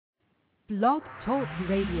Blog Talk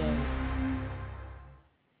Radio.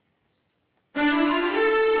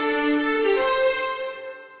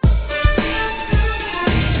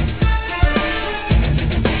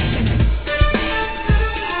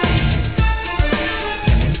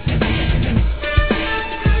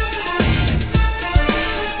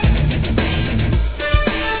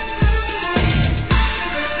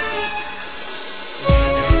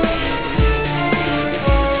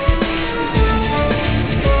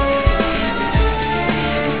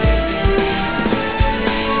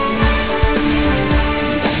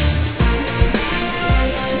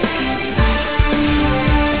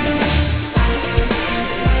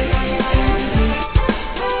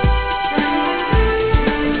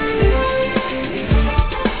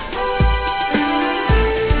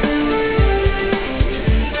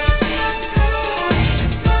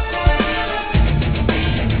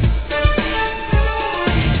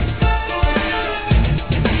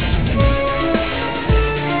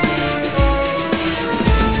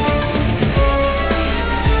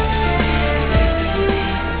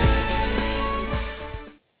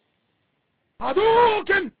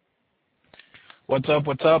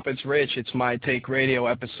 What's up? It's Rich. It's My Take Radio,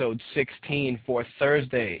 episode 16 for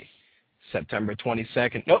Thursday, October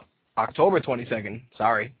 22nd,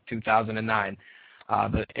 2009.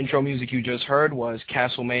 The intro music you just heard was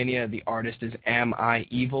Castlemania. The artist is Am I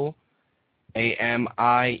Evil,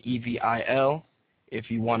 Amievil.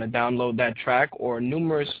 If you want to download that track or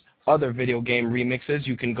numerous other video game remixes,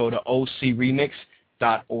 you can go to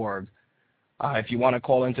ocremix.org. If you want to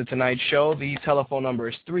call into tonight's show, the telephone number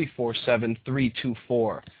is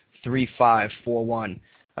 347-324-3541.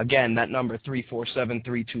 Again, that number,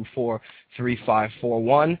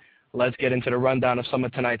 347-324-3541. Let's get into the rundown of some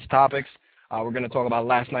of tonight's topics. We're going to talk about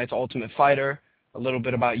last night's Ultimate Fighter, a little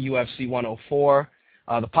bit about UFC 104,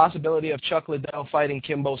 the possibility of Chuck Liddell fighting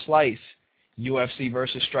Kimbo Slice, UFC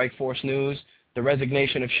versus Strikeforce news, the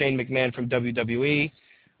resignation of Shane McMahon from WWE,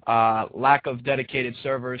 lack of dedicated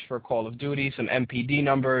servers for Call of Duty, some MPD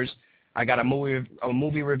numbers. I got a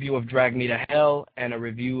movie review of Drag Me to Hell and a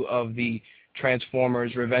review of the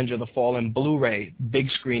Transformers Revenge of the Fallen Blu-ray Big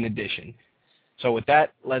Screen Edition. So with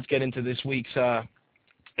that, let's get into this week's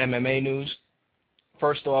MMA news.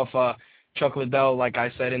 First off, Chuck Liddell, like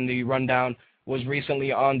I said in the rundown, was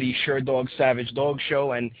recently on the Sure Dog Savage Dog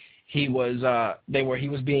show, and he was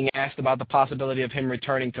being asked about the possibility of him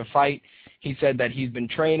returning to fight. He said that he's been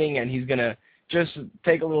training and he's going to just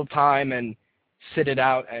take a little time and sit it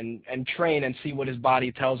out and train and see what his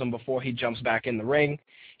body tells him before he jumps back in the ring.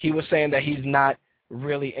 He was saying that he's not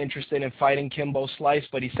really interested in fighting Kimbo Slice,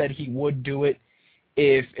 but he said he would do it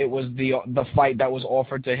if it was the fight that was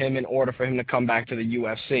offered to him in order for him to come back to the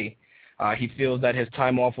UFC. He feels that his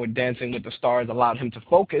time off with Dancing with the Stars allowed him to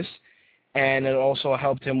focus, and it also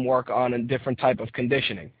helped him work on a different type of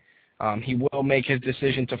conditioning. He will make his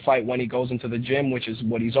decision to fight when he goes into the gym, which is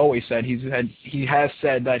what he's always said. He has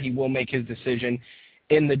said that he will make his decision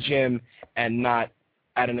in the gym and not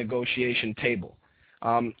at a negotiation table.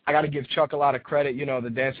 I got to give Chuck a lot of credit. You know, the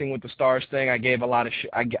Dancing with the Stars thing, I gave a lot of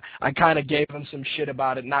I kind of gave him some shit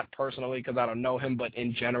about it, not personally because I don't know him, but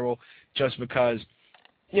in general, just because,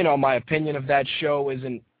 you know, my opinion of that show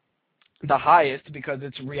isn't the highest because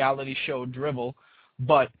it's reality show drivel.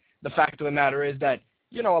 But the fact of the matter is that,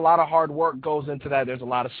 you know, a lot of hard work goes into that. There's a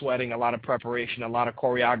lot of sweating, a lot of preparation, a lot of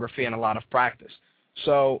choreography, and a lot of practice.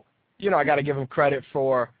 So, you know, I got to give him credit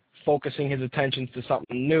for focusing his attention to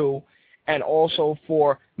something new and also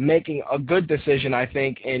for making a good decision, I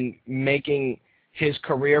think, in making his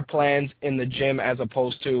career plans in the gym as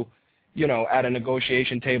opposed to, you know, at a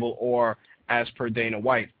negotiation table or as per Dana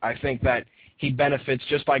White. I think that he benefits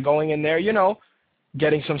just by going in there, you know,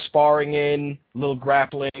 getting some sparring in, a little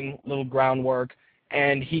grappling, a little groundwork,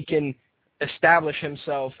 and he can establish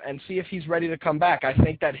himself and see if he's ready to come back. I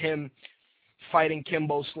think that him fighting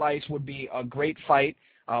Kimbo Slice would be a great fight.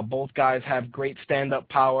 Both guys have great stand-up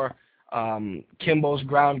power. Kimbo's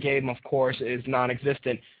ground game, of course, is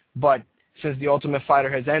non-existent, but since The Ultimate Fighter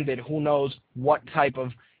has ended, who knows what type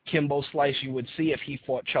of Kimbo Slice you would see if he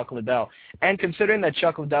fought Chuck Liddell. And considering that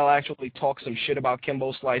Chuck Liddell actually talked some shit about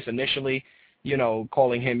Kimbo Slice initially, you know,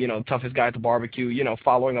 calling him, you know, toughest guy at the barbecue, you know,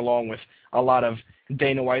 following along with a lot of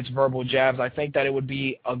Dana White's verbal jabs, I think that it would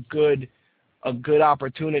be a good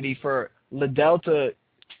opportunity for Liddell to,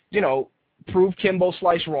 you know, prove Kimbo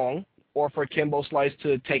Slice wrong or for Kimbo Slice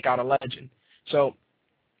to take out a legend. So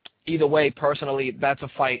either way, personally, that's a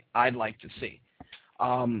fight I'd like to see.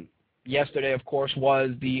 Yesterday, of course,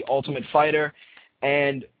 was the Ultimate Fighter,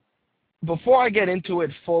 and before I get into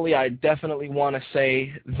it fully, I definitely want to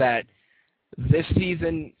say that this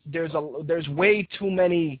season there's way too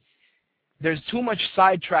many there's too much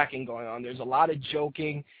sidetracking going on. There's a lot of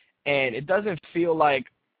joking, and it doesn't feel like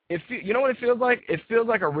you know what it feels like? It feels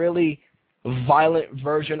like a really violent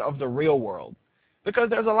version of the real world, because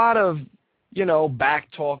there's a lot of, back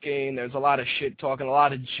talking, there's a lot of shit talking, a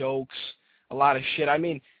lot of jokes, a lot of shit. I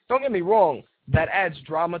mean, don't get me wrong, that adds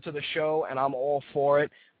drama to the show, and I'm all for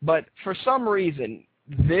it, but for some reason,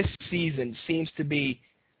 this season seems to be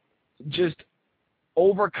just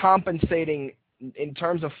overcompensating in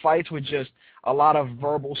terms of fights with just a lot of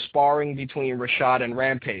verbal sparring between Rashad and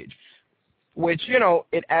Rampage, which,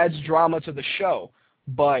 it adds drama to the show.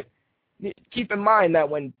 But keep in mind that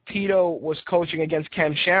when Tito was coaching against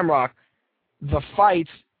Ken Shamrock, the fights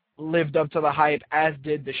lived up to the hype, as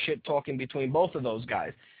did the shit talking between both of those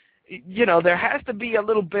guys. There has to be a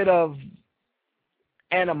little bit of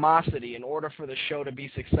animosity in order for the show to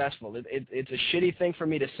be successful. It's a shitty thing for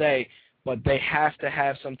me to say, but they have to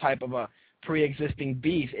have some type of a pre-existing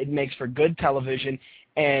beef. It makes for good television,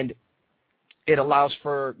 and it allows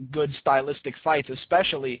for good stylistic fights,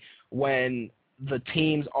 especially when the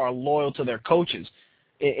teams are loyal to their coaches.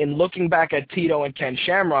 In looking back at Tito and Ken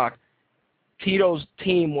Shamrock, Tito's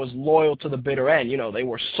team was loyal to the bitter end. They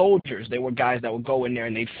were soldiers. They were guys that would go in there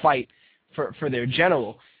and they'd fight for their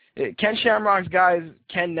general. Ken Shamrock's guys,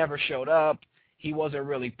 Ken never showed up. He wasn't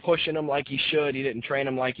really pushing them like he should. He didn't train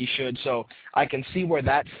them like he should. So I can see where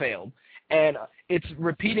that failed. And it's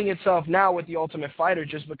repeating itself now with The Ultimate Fighter,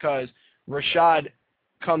 just because Rashad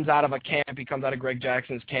comes out of a camp. He comes out of Greg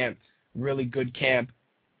Jackson's camp, really good camp.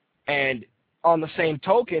 And on the same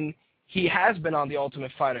token, he has been on The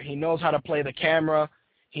Ultimate Fighter. He knows how to play the camera.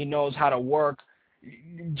 He knows how to work.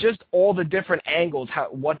 Just all the different angles,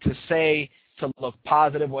 what to say to look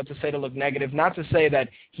positive, what to say to look negative. Not to say that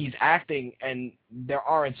he's acting and there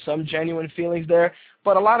aren't some genuine feelings there,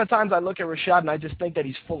 but a lot of times I look at Rashad and I just think that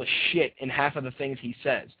he's full of shit in half of the things he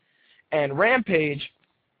says. And Rampage,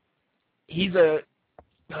 he's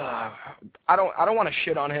I don't want to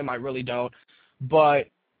shit on him, I really don't, but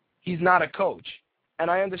he's not a coach.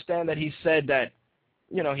 And I understand that he said that,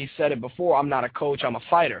 he said it before, I'm not a coach, I'm a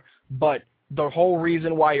fighter. But the whole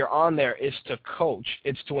reason why you're on there is to coach.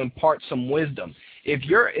 It's to impart some wisdom. If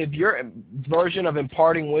your version of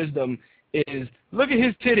imparting wisdom is, look at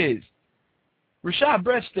his titties, Rashad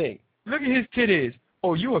Brett stink, look at his titties,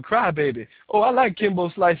 oh, you a crybaby, oh, I like Kimbo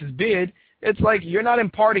Slice's beard, it's like you're not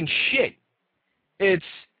imparting shit. It's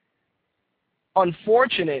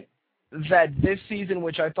unfortunate that this season,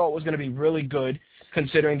 which I thought was going to be really good,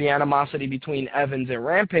 considering the animosity between Evans and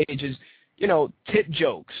Rampage, is, tit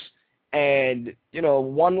jokes and,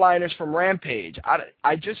 one-liners from Rampage.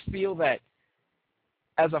 I just feel that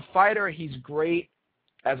as a fighter, he's great.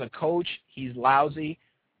 As a coach, he's lousy.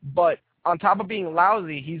 But on top of being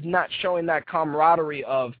lousy, he's not showing that camaraderie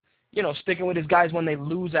of, sticking with his guys when they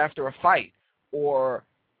lose after a fight, or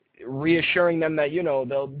reassuring them that,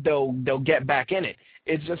 they'll get back in it.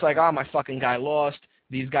 It's just like, oh, my fucking guy lost.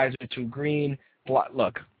 These guys are too green.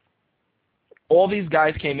 Look, all these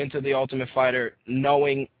guys came into The Ultimate Fighter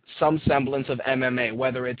knowing some semblance of MMA,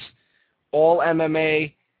 whether it's all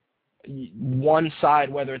MMA, one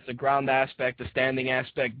side, whether it's the ground aspect, the standing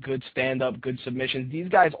aspect, good stand-up, good submissions. These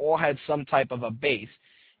guys all had some type of a base.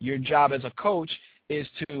 Your job as a coach is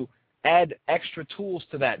to add extra tools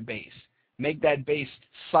to that base, make that base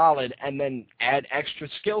solid, and then add extra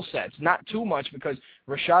skill sets. Not too much, because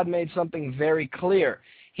Rashad made something very clear.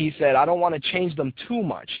 He said, I don't want to change them too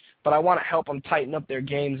much, but I want to help them tighten up their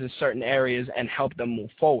games in certain areas and help them move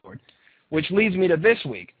forward, which leads me to this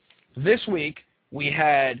week. This week, we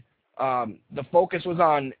had the focus was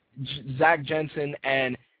on Zach Jensen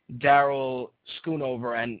and Daryl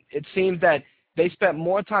Schoonover, and it seems that they spent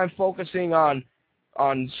more time focusing on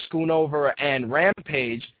Schoonover and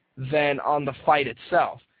Rampage than on the fight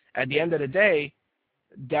itself. At the end of the day,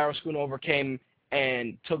 Daryl Schoonover came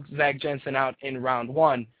and took Zach Jensen out in round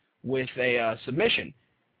one with a submission.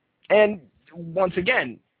 And once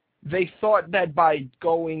again, they thought that by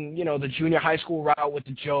going, the junior high school route with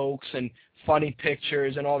the jokes and funny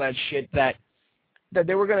pictures and all that shit, that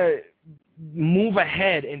they were going to move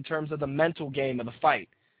ahead in terms of the mental game of the fight.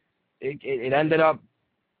 It ended up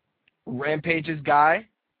Rampage's guy,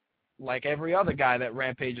 like every other guy that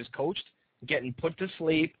Rampage has coached, getting put to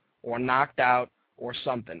sleep or knocked out or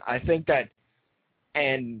something. I think that,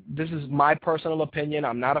 and this is my personal opinion,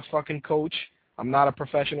 I'm not a fucking coach. I'm not a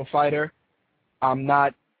professional fighter. I'm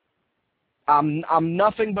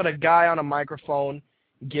nothing but a guy on a microphone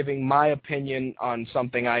giving my opinion on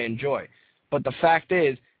something I enjoy. But the fact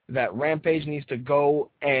is that Rampage needs to go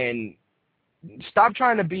and stop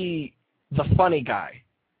trying to be the funny guy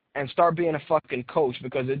and start being a fucking coach,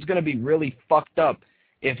 because it's going to be really fucked up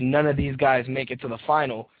if none of these guys make it to the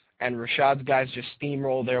final and Rashad's guys just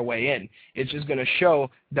steamroll their way in. It's just going to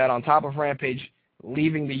show that on top of Rampage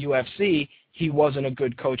leaving the UFC, he wasn't a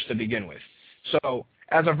good coach to begin with. So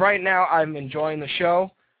as of right now, I'm enjoying the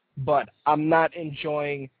show, but I'm not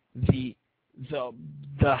enjoying the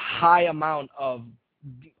high amount of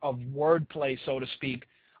wordplay, so to speak,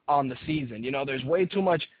 on the season. You know, there's way too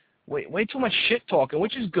much shit talking,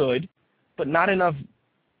 which is good, but not enough.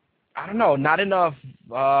 I don't know, not enough.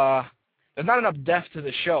 There's not enough depth to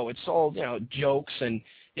the show. It's all, you know, jokes and,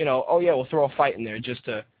 you know, oh yeah, we'll throw a fight in there just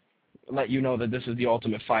to let you know that this is the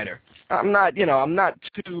Ultimate Fighter. I'm not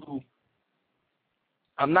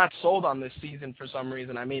sold on this season for some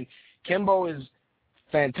reason. I mean, Kimbo is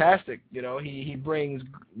fantastic. You know, he brings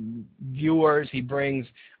viewers, he brings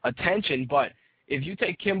attention, but if you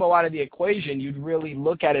take Kimbo out of the equation, you'd really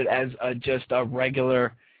look at it as just a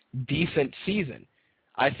regular, decent season.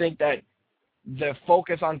 I think that the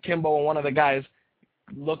focus on Kimbo and one of the guys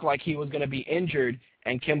looked like he was going to be injured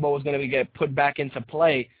and Kimbo was going to get put back into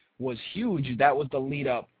play was huge. That was the lead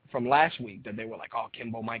up from last week, that they were like, oh,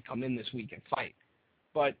 Kimbo might come in this week and fight.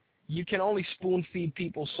 But you can only spoon feed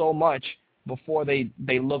people so much before they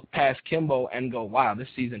look past Kimbo and go, wow, this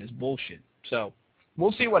season is bullshit. So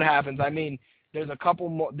we'll see what happens. I mean, there's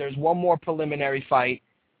one more preliminary fight,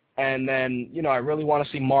 and then, you know, I really want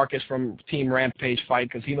to see Marcus from Team Rampage fight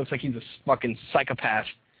because he looks like he's a fucking psychopath.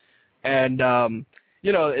 And,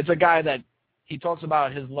 you know, it's a guy that he talks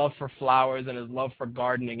about his love for flowers and his love for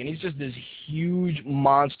gardening, and he's just this huge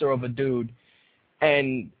monster of a dude.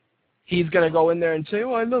 And he's going to go in there and say,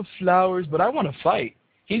 oh, I love flowers, but I want to fight.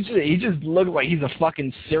 He just looks like he's a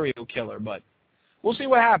fucking serial killer, but we'll see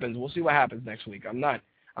what happens. We'll see what happens next week. I'm not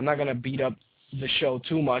going to beat up the show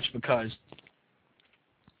too much because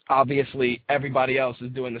obviously everybody else is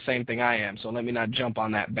doing the same thing I am, so let me not jump on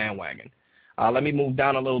that bandwagon. Let me move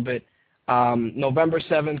down a little bit. November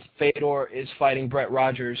 7th, Fedor is fighting Brett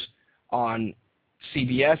Rogers on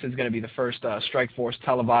CBS. It's going to be the first Strikeforce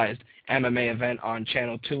televised MMA event on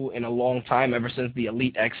Channel 2 in a long time, ever since the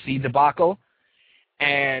Elite XC debacle.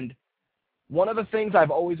 And one of the things I've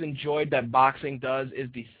always enjoyed that boxing does is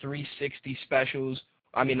the 360 specials.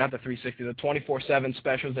 I mean, not the 360, the 24/7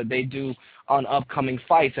 specials that they do on upcoming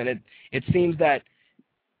fights. And it seems that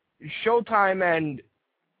Showtime and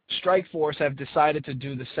Strikeforce have decided to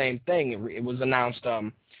do the same thing. It was announced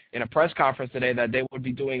in a press conference today that they would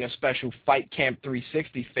be doing a special Fight Camp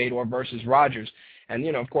 360, Fedor versus Rogers. And,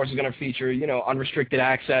 you know, of course, it's going to feature, you know, unrestricted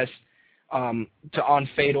access on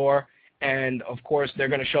Fedor. And, of course, they're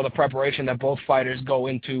going to show the preparation that both fighters go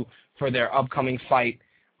into for their upcoming fight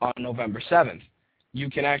on November 7th. You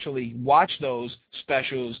can actually watch those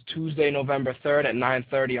specials Tuesday, November 3rd at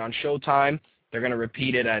 9:30 on Showtime. They're going to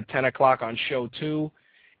repeat it at 10 o'clock on Show 2.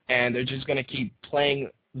 And they're just going to keep playing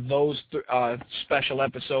those special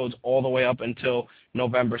episodes all the way up until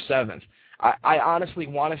November 7th. I honestly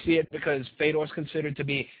want to see it because Fedor's considered to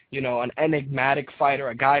be, you know, an enigmatic fighter,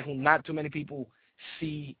 a guy who not too many people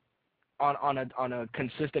see on a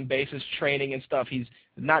consistent basis training and stuff. He's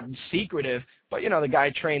not secretive, but, you know, the guy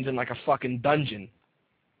trains in like a fucking dungeon.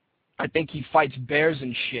 I think he fights bears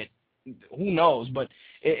and shit. Who knows? But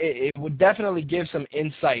it would definitely give some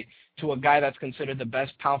insight to a guy that's considered the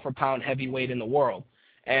best pound-for-pound heavyweight in the world.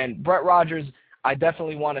 And Brett Rogers, I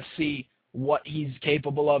definitely want to see what he's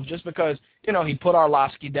capable of just because, you know, he put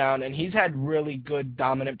Arlovsky down, and he's had really good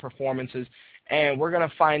dominant performances. And we're going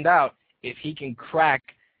to find out if he can crack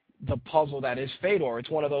the puzzle that is Fedor. It's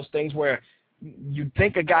one of those things where you'd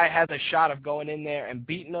think a guy has a shot of going in there and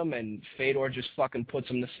beating him, and Fedor just fucking puts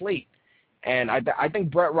him to sleep. And I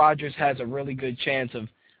think Brett Rogers has a really good chance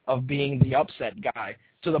of being the upset guy,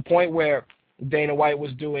 to the point where Dana White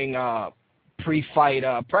was doing pre-fight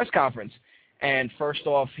press conference. And first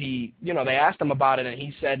off, they asked him about it, and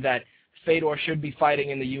he said that Fedor should be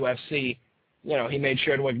fighting in the UFC. You know, he made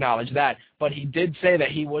sure to acknowledge that. But he did say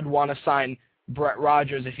that he would want to sign Brett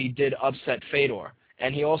Rogers if he did upset Fedor.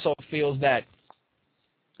 And he also feels that,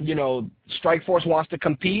 you know, Strikeforce wants to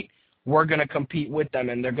compete. We're going to compete with them,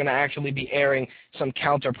 and they're going to actually be airing some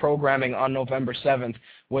counter-programming on November 7th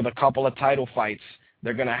with a couple of title fights.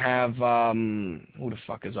 They're going to have, who the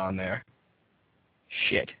fuck is on there?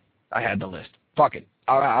 Shit. I had the list. Fuck it.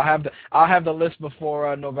 I'll have the list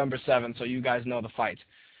before November 7th, so you guys know the fights.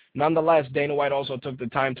 Nonetheless, Dana White also took the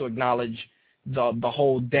time to acknowledge the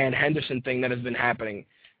whole Dan Henderson thing that has been happening.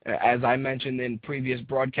 As I mentioned in previous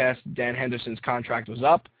broadcasts, Dan Henderson's contract was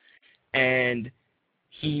up, and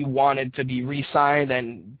he wanted to be re-signed,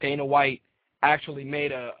 and Dana White actually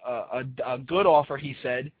made a good offer, he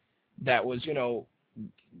said, that was, you know,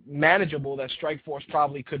 manageable, that Strikeforce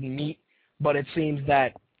probably couldn't meet, but it seems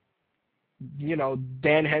that,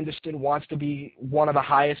 Dan Henderson wants to be one of the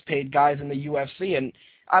highest paid guys in the UFC. And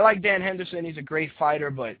I like Dan Henderson. He's a great fighter,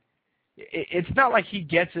 but it's not like he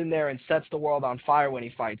gets in there and sets the world on fire when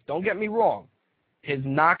he fights. Don't get me wrong. His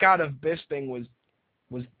knockout of Bisping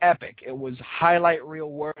was epic. It was highlight reel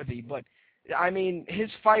worthy. But, I mean, his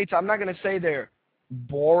fights, I'm not going to say they're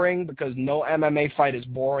boring because no MMA fight is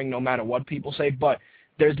boring no matter what people say, but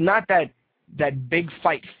there's not that big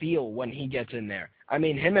fight feel when he gets in there. I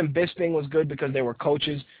mean, him and Bisping was good because they were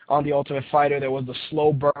coaches on The Ultimate Fighter. There was the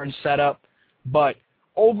slow burn setup. But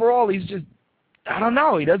overall, he's just, I don't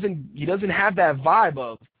know, he doesn't have that vibe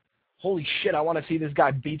of, holy shit, I want to see this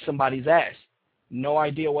guy beat somebody's ass. No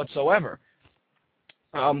idea whatsoever.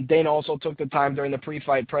 Dana also took the time during the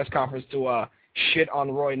pre-fight press conference to shit on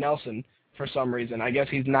Roy Nelson for some reason. I guess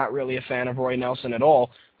he's not really a fan of Roy Nelson at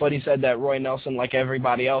all, but he said that Roy Nelson, like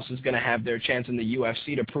everybody else, is going to have their chance in the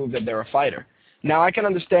UFC to prove that they're a fighter. Now, I can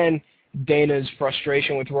understand Dana's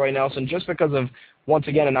frustration with Roy Nelson just because of, once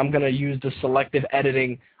again, and I'm going to use the selective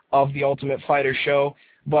editing of the Ultimate Fighter show,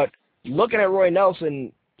 but looking at Roy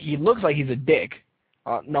Nelson, he looks like he's a dick,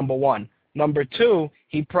 number one. Number two,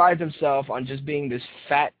 he prides himself on just being this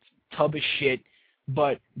fat tub of shit,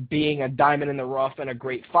 but being a diamond in the rough and a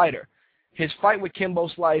great fighter. His fight with Kimbo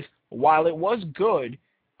Slice, while it was good,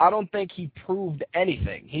 I don't think he proved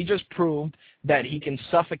anything. He just proved that he can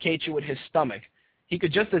suffocate you with his stomach. He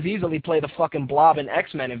could just as easily play the fucking Blob in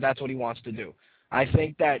X-Men if that's what he wants to do. I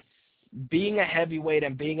think that being a heavyweight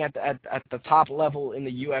and being at the top level in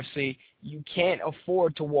the UFC, you can't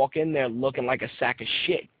afford to walk in there looking like a sack of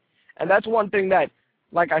shit. And that's one thing that,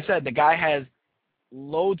 like I said, the guy has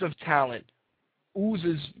loads of talent,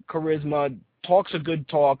 oozes charisma, talks a good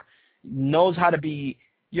talk, knows how to be,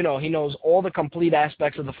 he knows all the complete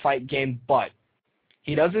aspects of the fight game, but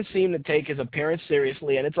he doesn't seem to take his appearance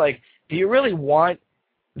seriously. And it's like, do you really want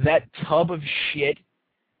that tub of shit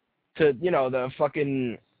to, the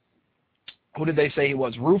fucking, who did they say he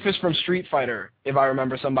was? Rufus from Street Fighter, if I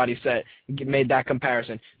remember somebody made that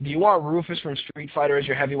comparison. Do you want Rufus from Street Fighter as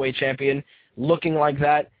your heavyweight champion looking like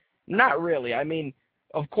that? Not really. I mean,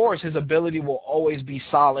 of course, his ability will always be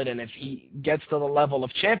solid, and if he gets to the level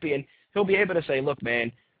of champion, he'll be able to say, look,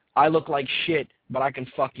 man, I look like shit, but I can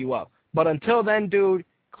fuck you up. But until then, dude,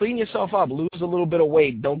 clean yourself up. Lose a little bit of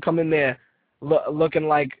weight. Don't come in there looking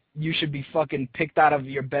like you should be fucking picked up out of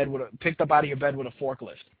your bed with a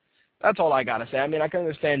forklift. That's all I got to say. I mean, I can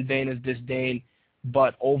understand Dana's disdain,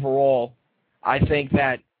 but overall, I think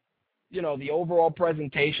that, the overall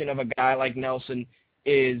presentation of a guy like Nelson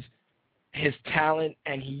is his talent,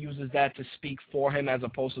 and he uses that to speak for him as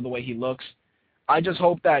opposed to the way he looks. I just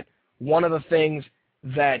hope that one of the things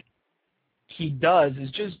that he does is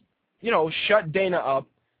just, shut Dana up,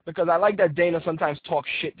 because I like that Dana sometimes talks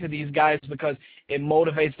shit to these guys because it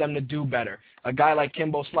motivates them to do better. A guy like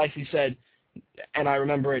Kimbo Slice, he said, and I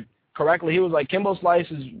remember it correctly, he was like, Kimbo Slice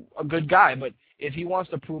is a good guy, but if he wants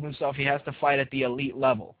to prove himself, he has to fight at the elite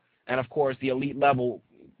level. And, of course, the elite level,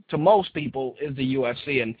 to most people, is the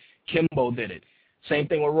UFC, and Kimbo did it. Same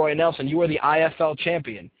thing with Roy Nelson. You were the IFL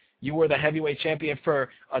champion. You were the heavyweight champion for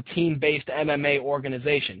a team-based MMA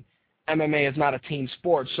organization. MMA is not a team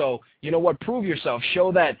sport, so you know what? Prove yourself.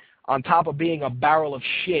 Show that on top of being a barrel of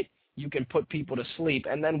shit, you can put people to sleep,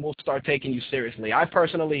 and then we'll start taking you seriously. I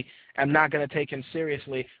personally am not going to take him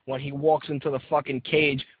seriously when he walks into the fucking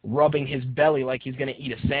cage rubbing his belly like he's going to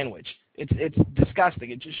eat a sandwich. It's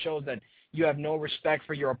disgusting. It just shows that you have no respect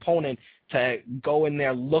for your opponent to go in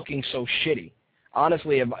there looking so shitty.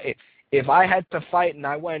 Honestly, if I had to fight and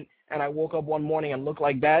I went and I woke up one morning and looked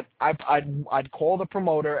like that, I'd call the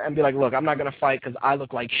promoter and be like, look, I'm not going to fight because I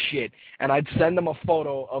look like shit. And I'd send them a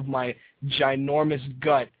photo of my ginormous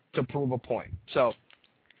gut to prove a point. So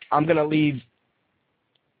I'm going to leave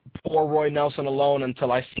poor Roy Nelson alone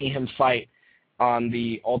until I see him fight on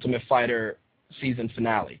the Ultimate Fighter season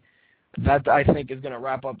finale. That, I think, is going to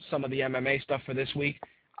wrap up some of the MMA stuff for this week.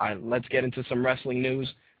 Let's get into some wrestling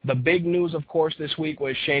news. The big news, of course, this week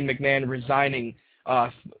was Shane McMahon resigning,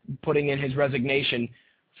 putting in his resignation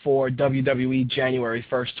for WWE January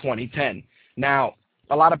 1st, 2010. Now,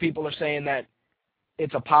 a lot of people are saying that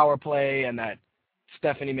it's a power play and that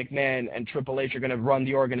Stephanie McMahon and Triple H are going to run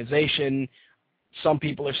the organization. Some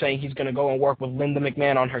people are saying he's going to go and work with Linda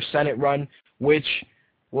McMahon on her Senate run, which,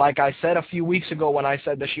 like I said a few weeks ago when I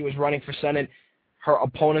said that she was running for Senate, her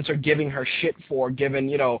opponents are giving her shit for, given,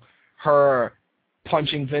 her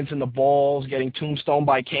punching Vince in the balls, getting tombstone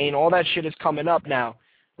by Kane. All that shit is coming up now.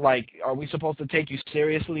 Like, are we supposed to take you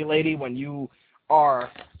seriously, lady, when you are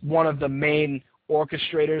one of the main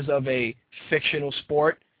orchestrators of a fictional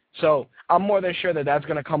sport? So I'm more than sure that that's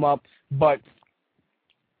going to come up. But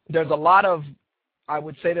there's a lot of, I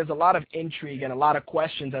would say there's a lot of intrigue and a lot of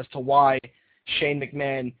questions as to why Shane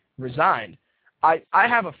McMahon resigned. I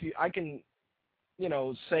have a few, I can,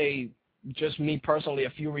 say just me personally, a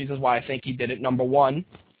few reasons why I think he did it. Number one,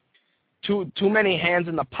 too many hands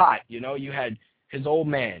in the pot. You had his old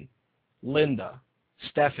man, Linda,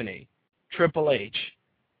 Stephanie, Triple H,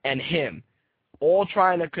 and him, all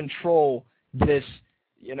trying to control this,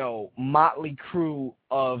 motley crew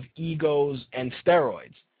of egos and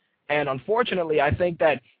steroids. And unfortunately, I think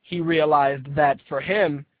that he realized that for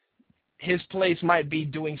him, his place might be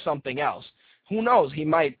doing something else. Who knows? He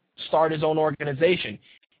might start his own organization.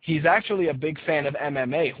 He's actually a big fan of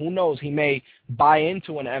MMA. Who knows? He may buy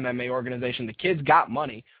into an MMA organization. The kid's got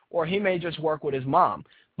money. Or he may just work with his mom.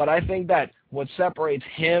 But I think that what separates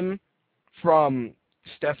him from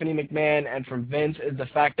Stephanie McMahon and from Vince is the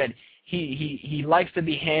fact that he likes to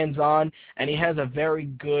be hands-on, and he has a very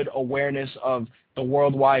good awareness of the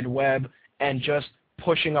World Wide Web and just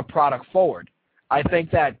pushing a product forward. I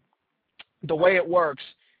think that the way it works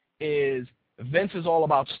is Vince is all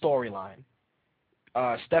about storyline.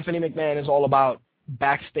 Stephanie McMahon is all about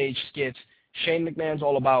backstage skits. Shane McMahon's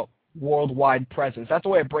all about worldwide presence. That's the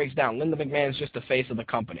way it breaks down. Linda McMahon is just the face of the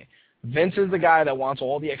company. Vince is the guy that wants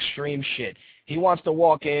all the extreme shit. He wants to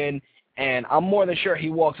walk in, and I'm more than sure he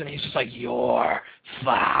walks in and he's just like, "You're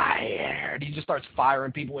fired." He just starts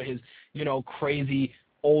firing people with his, crazy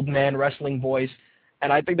old man wrestling voice.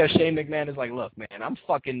 And I think that Shane McMahon is like, "Look, man, I'm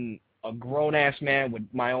fucking a grown-ass man with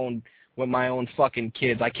my own fucking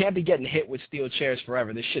kids. I can't be getting hit with steel chairs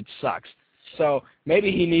forever. This shit sucks." So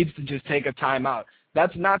maybe he needs to just take a timeout.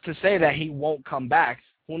 That's not to say that he won't come back.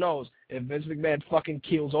 Who knows? If Vince McMahon fucking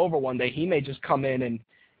keels over one day, he may just come in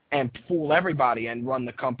and fool everybody and run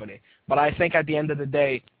the company. But I think at the end of the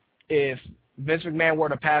day, if Vince McMahon were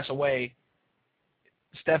to pass away,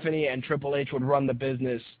 Stephanie and Triple H would run the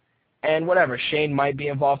business. And whatever, Shane might be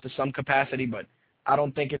involved to some capacity, but I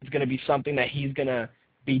don't think it's going to be something that he's going to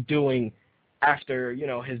be doing after,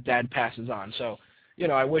 his dad passes on. So,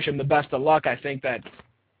 I wish him the best of luck. I think that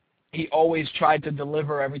he always tried to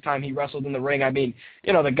deliver every time he wrestled in the ring. I mean,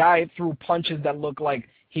 the guy threw punches that looked like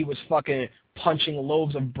he was fucking punching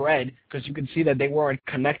loaves of bread because you could see that they weren't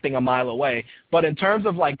connecting a mile away. But in terms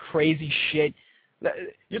of, crazy shit,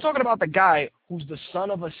 you're talking about the guy who's the son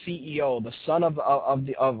of a CEO, the son of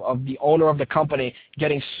the owner of the company,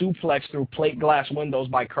 getting suplexed through plate glass windows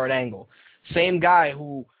by Kurt Angle. Same guy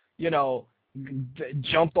who,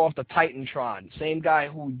 jumped off the Titantron. Same guy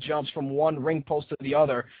who jumps from one ring post to the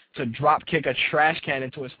other to drop kick a trash can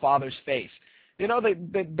into his father's face.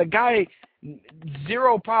 The guy,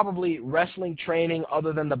 zero probably wrestling training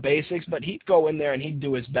other than the basics, but he'd go in there and he'd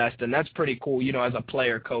do his best, and that's pretty cool, as a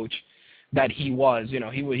player coach that he was.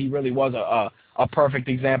 He really was a perfect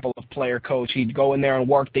example of player coach. He'd go in there and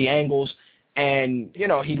work the angles, and,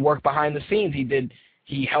 he'd work behind the scenes.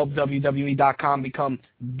 He helped WWE.com become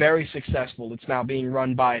very successful. It's now being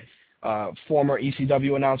run by former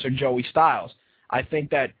ECW announcer Joey Styles. I think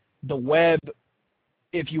that the web,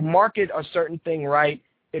 if you market a certain thing right,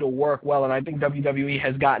 it'll work well, and I think WWE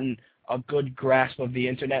has gotten a good grasp of the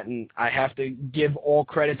internet, and I have to give all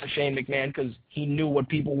credit to Shane McMahon because he knew what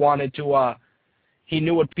people wanted to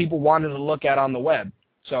look at on the web.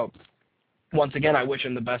 So once again, I wish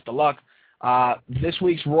him the best of luck. This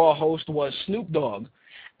week's Raw host was Snoop Dogg,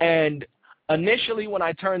 and initially when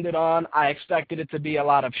I turned it on, I expected it to be a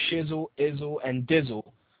lot of shizzle, izzle, and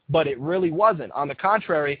dizzle, but it really wasn't. On the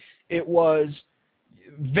contrary, it was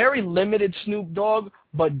very limited Snoop Dogg,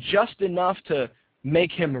 but just enough to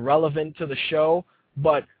make him relevant to the show.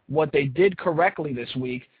 But what they did correctly this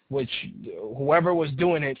week, which whoever was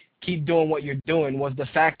doing it, keep doing what you're doing, was the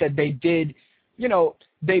fact that they did,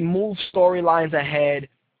 they moved storylines ahead,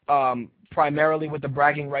 primarily with the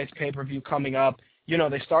Bragging Rights pay-per-view coming up.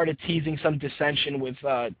 They started teasing some dissension with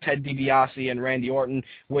Ted DiBiase and Randy Orton,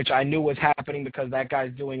 which I knew was happening because that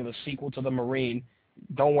guy's doing the sequel to The Marine.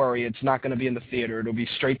 Don't worry, it's not going to be in the theater. It'll be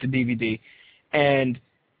straight to DVD. And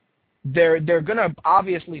they're going to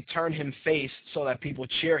obviously turn him face so that people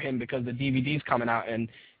cheer him because the DVD's coming out. And,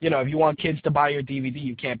 if you want kids to buy your DVD,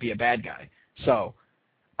 you can't be a bad guy. So,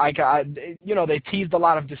 they teased a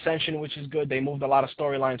lot of dissension, which is good. They moved a lot of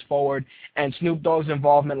storylines forward. And Snoop Dogg's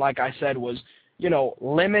involvement, like I said, was,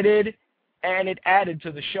 limited, and it added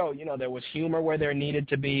to the show. There was humor where there needed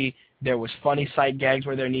to be. There was funny sight gags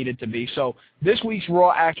where there needed to be. So this week's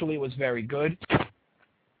Raw actually was very good.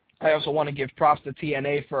 I also want to give props to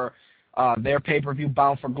TNA for their pay-per-view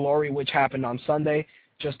Bound for Glory, which happened on Sunday.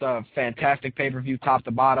 Just a fantastic pay-per-view top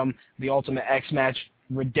to bottom. The Ultimate X match,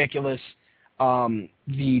 ridiculous.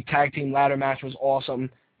 The tag team ladder match was awesome.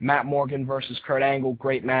 Matt Morgan versus Kurt Angle,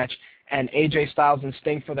 great match. And AJ Styles and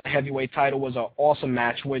Sting for the heavyweight title was an awesome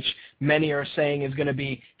match, which many are saying is going to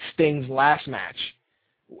be Sting's last match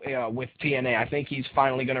with TNA. I think he's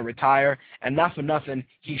finally going to retire, and not for nothing,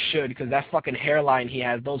 he should, because that fucking hairline he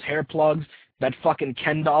has, those hair plugs, that fucking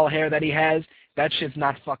Ken doll hair that he has, that shit's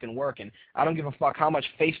not fucking working. I don't give a fuck how much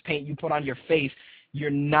face paint you put on your face. You're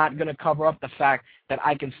not going to cover up the fact that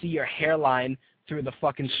I can see your hairline through the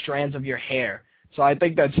fucking strands of your hair. So I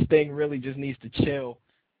think that Sting really just needs to chill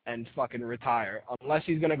and fucking retire. Unless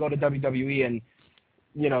he's going to go to WWE and,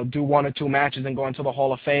 you know, do 1 or 2 matches and go into the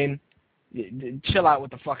Hall of Fame, chill out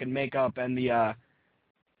with the fucking makeup and the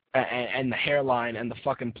hairline and the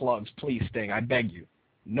fucking plugs. Please, Sting, I beg you.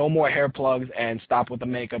 No more hair plugs and stop with the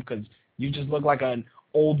makeup, because you just look like an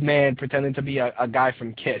old man pretending to be a guy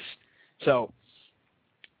from Kiss. So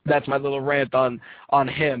that's my little rant on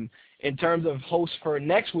him. In terms of hosts for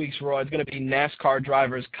next week's Raw, it's going to be NASCAR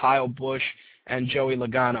drivers Kyle Busch and Joey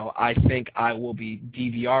Logano. I think I will be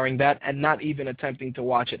DVRing that and not even attempting to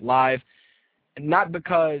watch it live. Not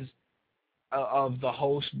because of the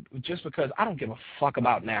host, just because I don't give a fuck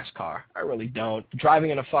about NASCAR. I really don't.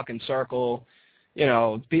 Driving in a fucking circle, you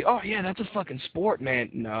know, oh yeah, that's a fucking sport, man.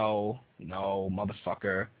 No,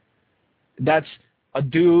 motherfucker. That's a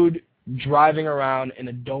dude driving around in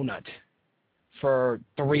a donut for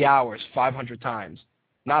 3 hours, 500 times.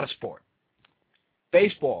 Not a sport.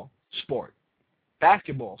 Baseball, sport.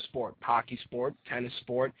 Basketball, sport. Hockey, sport. Tennis,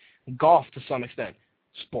 sport. Golf, to some extent,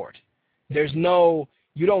 sport. There's no,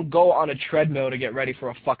 you don't go on a treadmill to get ready for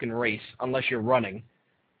a fucking race unless you're running.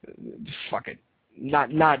 Fuck it.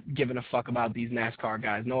 Not giving a fuck about these NASCAR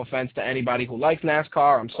guys. No offense to anybody who likes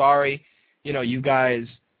NASCAR. I'm sorry. You know, you guys,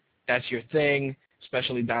 that's your thing,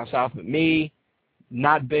 especially down south. But me,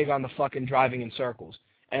 not big on the fucking driving in circles.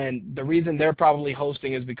 And the reason they're probably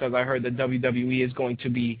hosting is because I heard that WWE is going to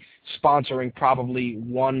be sponsoring probably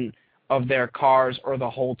one of their cars or the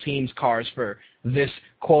whole team's cars for this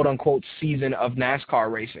quote-unquote season of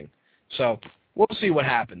NASCAR racing. So we'll see what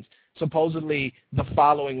happens. Supposedly, the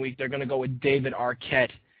following week, they're going to go with David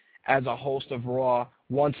Arquette as a host of Raw.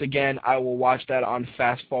 Once again, I will watch that on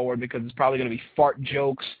Fast Forward because it's probably going to be fart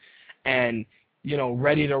jokes and, you know,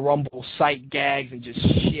 Ready to Rumble sight gags and just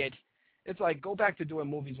shit. It's like, go back to doing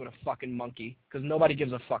movies with a fucking monkey because nobody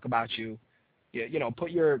gives a fuck about you. You know,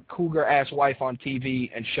 put your cougar-ass wife on TV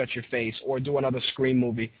and shut your face, or do another Scream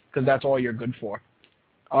movie because that's all you're good for.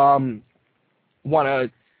 Want to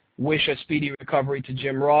wish a speedy recovery to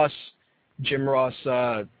Jim Ross. Jim Ross,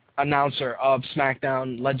 announcer of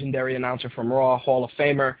SmackDown, legendary announcer from Raw, Hall of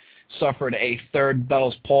Famer, suffered a third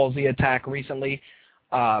Bell's palsy attack recently.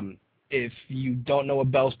 If you don't know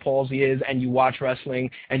what Bell's palsy is and you watch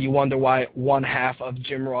wrestling and you wonder why one half of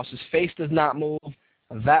Jim Ross's face does not move,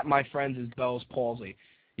 that, my friends, is Bell's palsy.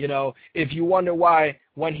 You know, if you wonder why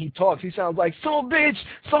when he talks he sounds like, so bitch,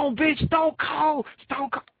 don't call.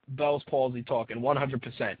 Bell's palsy talking,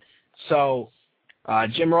 100%. So,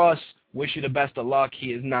 Jim Ross, wish you the best of luck. He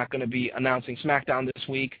is not going to be announcing SmackDown this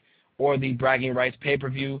week or the Bragging Rights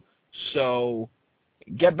pay-per-view. So,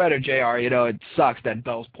 get better, JR. You know, it sucks, that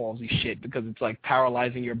Bell's palsy shit, because it's like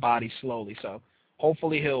paralyzing your body slowly. So,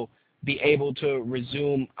 hopefully he'll be able to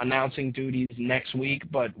resume announcing duties next week,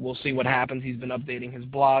 but we'll see what happens. He's been updating his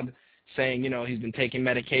blog saying, you know, he's been taking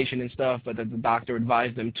medication and stuff, but that the doctor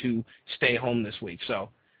advised him to stay home this week. So,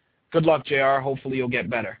 good luck, JR. Hopefully you'll get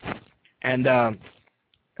better. And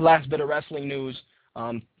last bit of wrestling news,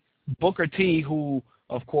 Booker T, who,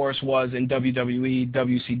 of course, was in WWE,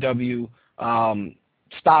 WCW,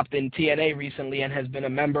 stopped in TNA recently and has been a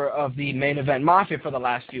member of the Main Event Mafia for the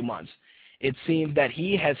last few months. It seems that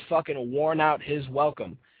he has fucking worn out his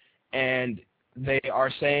welcome, and they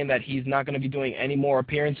are saying that he's not going to be doing any more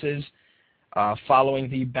appearances following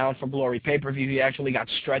the Bound for Glory pay-per-view. He actually got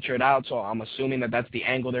stretchered out, so I'm assuming that that's the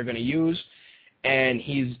angle they're going to use, and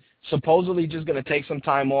he's supposedly just going to take some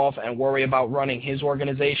time off and worry about running his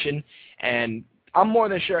organization, and I'm more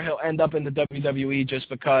than sure he'll end up in the WWE just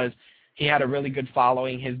because he had a really good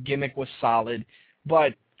following. His gimmick was solid,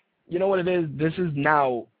 but you know what it is? This is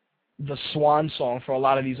now the swan song for a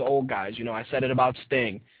lot of these old guys. You know, I said it about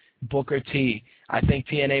Sting, Booker T. I think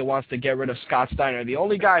TNA wants to get rid of Scott Steiner. The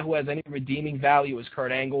only guy who has any redeeming value is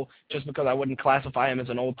Kurt Angle, just because I wouldn't classify him as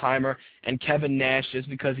an old-timer, and Kevin Nash, just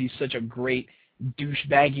because he's such a great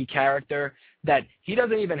douchebaggy character that he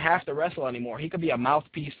doesn't even have to wrestle anymore. He could be a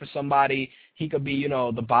mouthpiece for somebody. He could be, you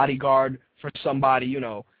know, the bodyguard for somebody, you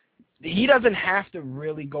know. He doesn't have to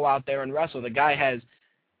really go out there and wrestle. The guy has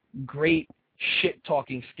great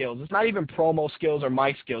shit-talking skills. It's not even promo skills or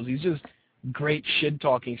mic skills. He's just great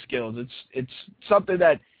shit-talking skills. It's something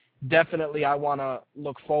that definitely I want to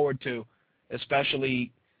look forward to,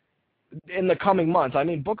 especially in the coming months. I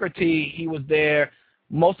mean, Booker T, he was there.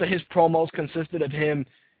 Most of his promos consisted of him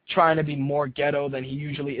trying to be more ghetto than he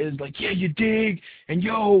usually is. Like, yeah, you dig, and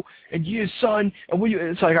yo, and you, son, and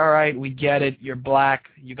it's like, all right, we get it. You're black.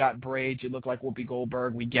 You got braids. You look like Whoopi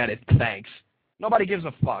Goldberg. We get it. Thanks. Nobody gives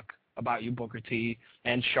a fuck about you, Booker T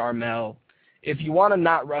and Sharmell. If you want to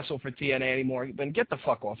not wrestle for TNA anymore, then get the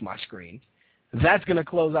fuck off my screen. That's going to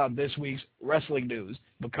close out this week's wrestling news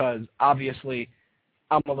because, obviously,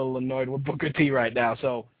 I'm a little annoyed with Booker T right now,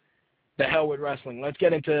 so the hell with wrestling. Let's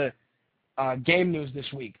get into game news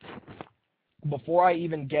this week. Before I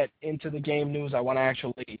even get into the game news, I want to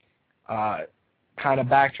actually kind of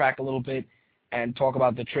backtrack a little bit and talk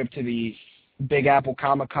about the trip to the Big Apple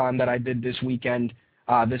Comic-Con that I did this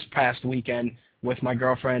past weekend with my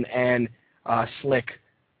girlfriend and Slick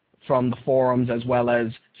from the forums as well as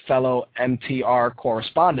fellow MTR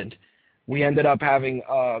correspondent. We ended up having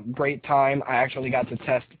a great time. I actually got to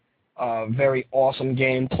test a very awesome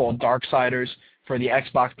game called Darksiders for the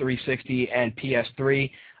Xbox 360 and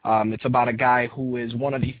PS3. It's about a guy who is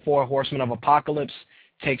one of the 4 horsemen of apocalypse,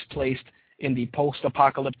 takes place in the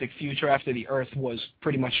post-apocalyptic future after the Earth was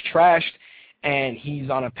pretty much trashed, and he's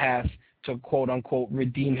on a path to quote-unquote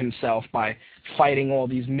redeem himself by fighting all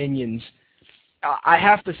these minions. I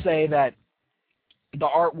have to say that the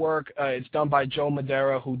artwork is done by Joe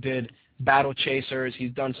Madeira, who did Battle Chasers.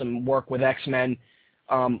 He's done some work with X-Men.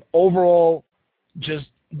 Overall, just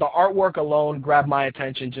the artwork alone grabbed my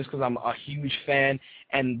attention just because I'm a huge fan,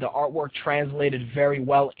 and the artwork translated very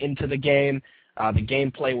well into the game. The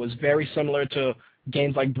gameplay was very similar to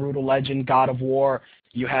games like Brutal Legend, God of War.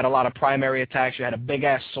 You had a lot of primary attacks. You had a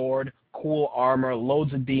big-ass sword, cool armor,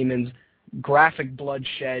 loads of demons, graphic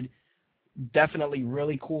bloodshed, definitely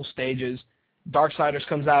really cool stages. Darksiders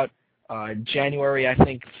comes out January, I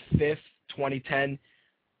think, 5th, 2010.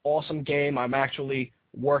 Awesome game. I'm actually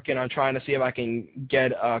working on trying to see if I can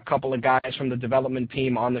get a couple of guys from the development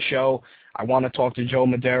team on the show. I want to talk to Joe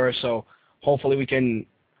Madeira, so hopefully we can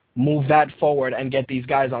move that forward and get these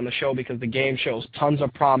guys on the show because the game shows tons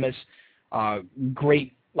of promise.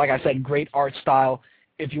 Great, like I said, great art style.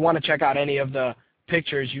 If you want to check out any of the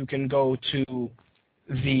pictures, you can go to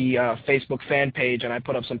the Facebook fan page, and I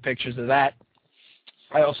put up some pictures of that.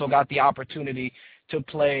 I also got the opportunity to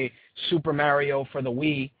play Super Mario for the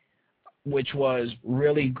Wii, which was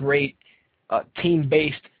really great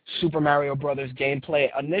team-based Super Mario Brothers gameplay.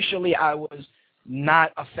 Initially, I was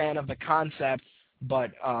not a fan of the concept,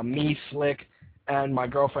 but me, Slick, and my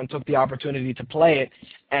girlfriend took the opportunity to play it,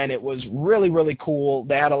 and it was really, really cool.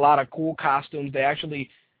 They had a lot of cool costumes. They actually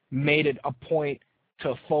made it a point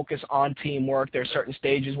to focus on teamwork. There are certain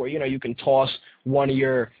stages where, you can toss one of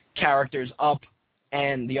your characters up,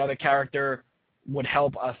 and the other character would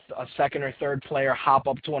help a second or third player hop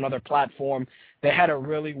up to another platform. They had a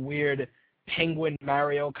really weird Penguin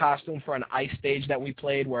Mario costume for an ice stage that we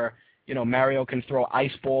played where, Mario can throw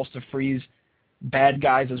ice balls to freeze bad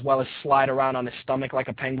guys as well as slide around on his stomach like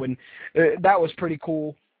a penguin. That was pretty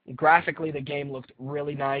cool. Graphically, the game looked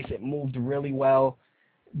really nice. It moved really well.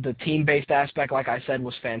 The team-based aspect, like I said,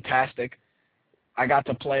 was fantastic. I got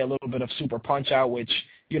to play a little bit of Super Punch-Out, which,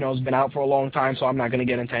 has been out for a long time, so I'm not going to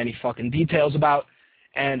get into any fucking details about,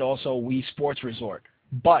 and also Wii Sports Resort.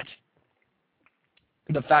 But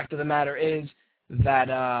the fact of the matter is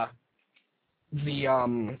that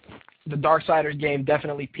the Darksiders game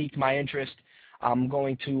definitely piqued my interest. I'm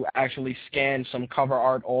going to actually scan some cover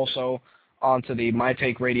art also onto the My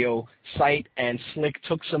Take Radio site, and Slick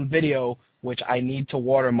took some video which I need to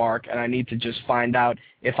watermark, and I need to just find out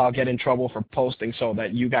if I'll get in trouble for posting so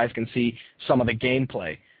that you guys can see some of the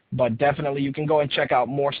gameplay. But definitely you can go and check out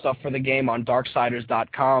more stuff for the game on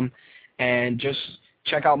darksiders.com, and just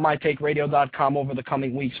check out mytakeradio.com over the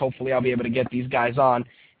coming weeks. Hopefully I'll be able to get these guys on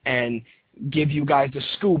and give you guys the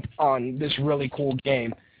scoop on this really cool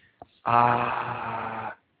game.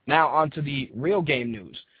 Now on to the real game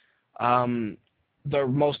news. The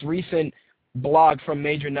most recent blog from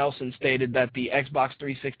Major Nelson stated that the Xbox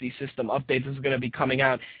 360 system update that's going to be coming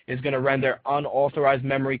out is going to render unauthorized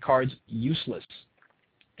memory cards useless.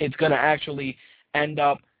 It's going to actually end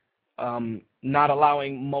up not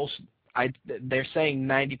allowing they're saying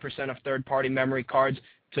 90% of third-party memory cards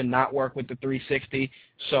to not work with the 360,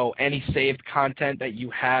 so any saved content that you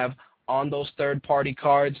have on those third-party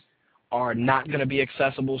cards are not going to be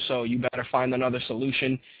accessible, so you better find another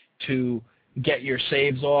solution to get your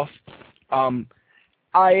saves off.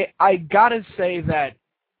 I gotta say that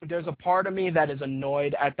there's a part of me that is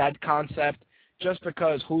annoyed at that concept, just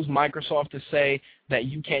because who's Microsoft to say that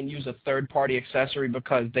you can't use a third-party accessory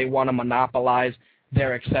because they want to monopolize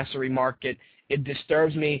their accessory market. It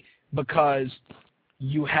disturbs me because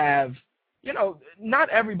you have, not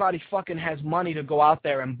everybody fucking has money to go out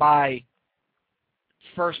there and buy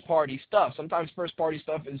first-party stuff. Sometimes first-party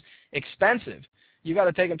stuff is expensive. You got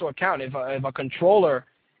to take into account if a controller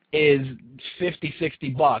is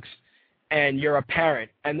 $50-$60 and you're a parent,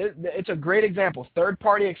 and it's a great example.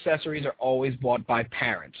 Third-party accessories are always bought by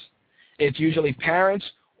parents. It's usually parents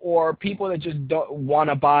or people that just don't want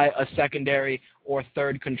to buy a secondary or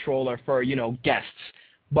third controller for, guests.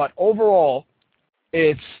 But overall,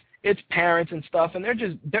 it's parents and stuff, and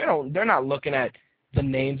they're not looking at the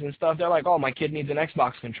names and stuff. They're like, oh, my kid needs an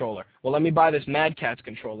Xbox controller. Well, let me buy this Mad Catz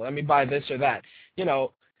controller. Let me buy this or that.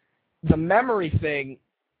 The memory thing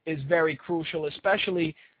is very crucial,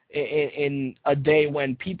 especially in a day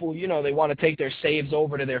when people, they want to take their saves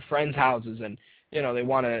over to their friends' houses and, they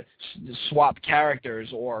want to swap characters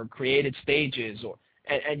or created stages,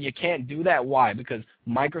 and you can't do that. Why? Because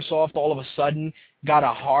Microsoft all of a sudden got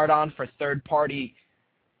a hard-on for third-party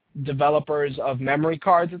developers of memory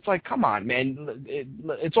cards. It's like, come on, man.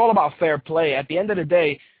 It's all about fair play. At the end of the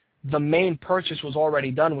day, the main purchase was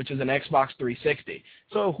already done, which is an Xbox 360.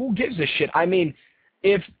 So who gives a shit? I mean,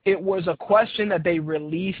 if it was a question that they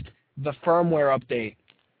released the firmware update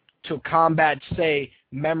to combat, say,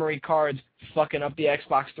 memory cards fucking up the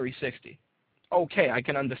Xbox 360, okay, I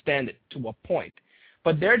can understand it to a point.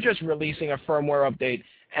 But they're just releasing a firmware update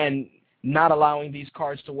and not allowing these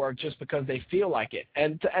cards to work just because they feel like it.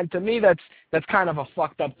 And to me, that's kind of a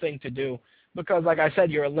fucked up thing to do because, like I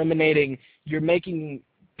said, you're making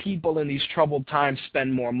people in these troubled times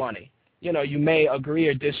spend more money. You may agree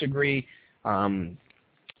or disagree.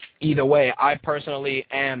 Either way, I personally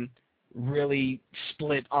am really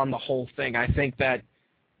split on the whole thing. I think that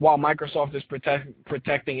while Microsoft is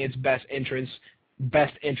protecting its best interest,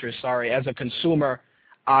 as a consumer,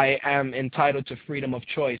 I am entitled to freedom of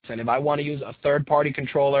choice. And if I want to use a third-party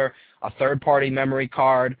controller, a third-party memory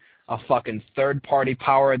card, a fucking third-party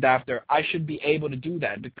power adapter, I should be able to do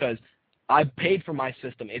that because I paid for my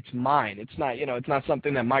system. It's mine. It's not, it's not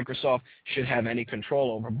something that Microsoft should have any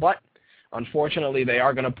control over. But unfortunately, they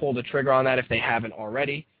are going to pull the trigger on that if they haven't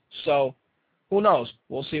already. So who knows?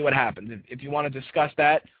 We'll see what happens. If you want to discuss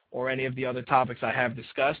that or any of the other topics I have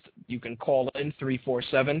discussed, you can call in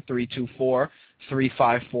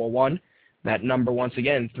 347-324-3541. That number, once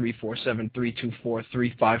again,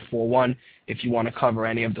 347-324-3541, if you want to cover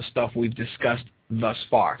any of the stuff we've discussed thus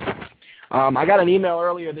far. I got an email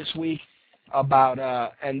earlier this week about,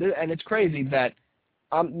 and it's crazy that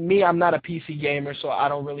I'm not a PC gamer, so I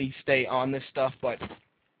don't really stay on this stuff, but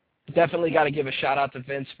definitely got to give a shout-out to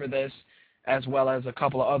Vince for this, as well as a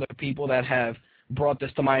couple of other people that have brought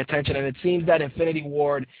this to my attention. And it seems that Infinity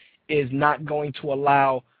Ward is not going to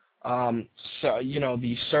allow,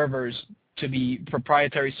 the servers to be,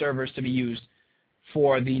 proprietary servers to be used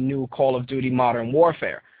for the new Call of Duty Modern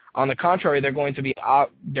Warfare. On the contrary, they're going to be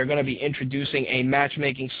introducing a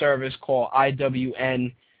matchmaking service called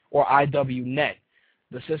IWN or IWNet.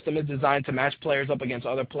 The system is designed to match players up against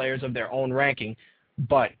other players of their own ranking,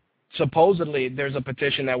 but supposedly there's a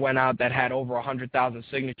petition that went out that had over 100,000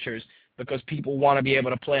 signatures because people want to be able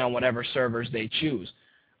to play on whatever servers they choose.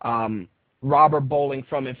 Robert Bowling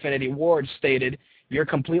from Infinity Ward stated, "You're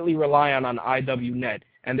completely reliant on IWNet,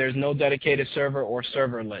 and there's no dedicated server or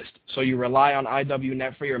server list. So you rely on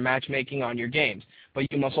IWNet for your matchmaking on your games.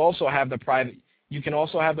 But you must also have the private. You can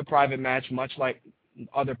also have the private match, much like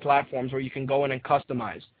other platforms, where you can go in and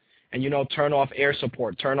customize. And, turn off air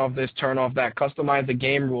support, turn off this, turn off that, customize the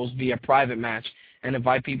game rules via private match, and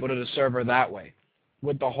invite people to the server that way,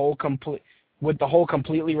 with the whole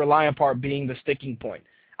completely reliant part being the sticking point."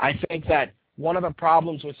 I think that one of the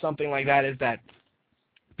problems with something like that is that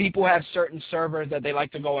people have certain servers that they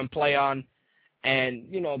like to go and play on, and,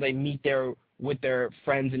 they meet with their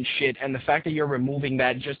friends and shit, and the fact that you're removing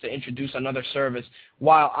that just to introduce another service,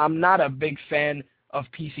 while I'm not a big fan of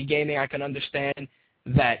PC gaming, I can understand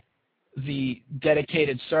that the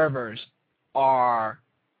dedicated servers are,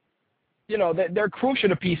 they're crucial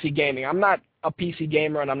to PC gaming. I'm not a PC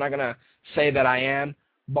gamer, and I'm not going to say that I am,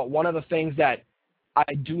 but one of the things that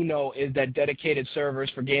I do know is that dedicated servers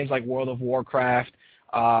for games like World of Warcraft,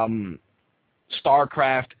 StarCraft,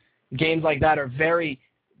 games like that are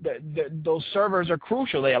those servers are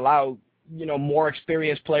crucial. They allow, more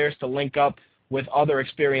experienced players to link up with other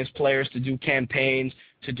experienced players to do campaigns,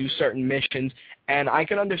 to do certain missions. And I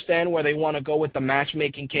can understand where they want to go with the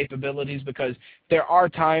matchmaking capabilities, because there are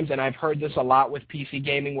times, and I've heard this a lot with PC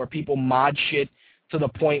gaming, where people mod shit to the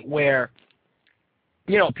point where,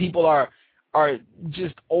 people are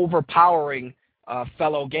just overpowering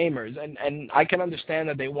fellow gamers. And I can understand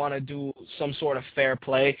that they want to do some sort of fair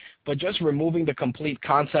play, but just removing the complete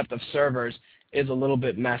concept of servers is a little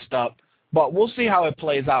bit messed up. But we'll see how it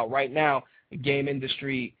plays out. Right now, Game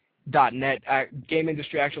Industry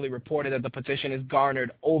actually reported that the petition has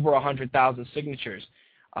garnered over 100,000 signatures.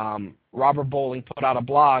 Robert Bowling put out a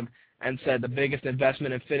blog and said the biggest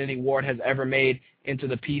investment Infinity Ward has ever made into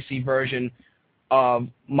the PC version of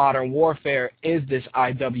Modern Warfare is this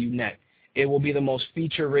IWNet. It will be the most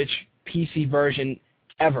feature-rich PC version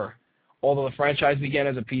ever. Although the franchise began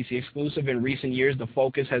as a PC exclusive, in recent years the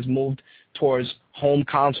focus has moved towards home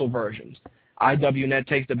console versions. IWNet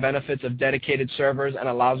takes the benefits of dedicated servers and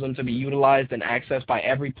allows them to be utilized and accessed by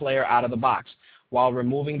every player out of the box, while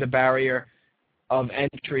removing the barrier of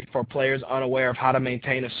entry for players unaware of how to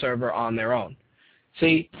maintain a server on their own.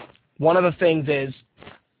 See, one of the things is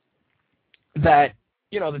that,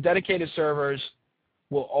 the dedicated servers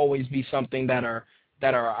will always be something that are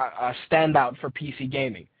a standout for PC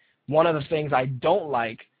gaming. One of the things I don't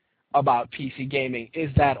like about PC gaming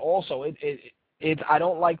is that also I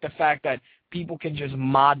don't like the fact that people can just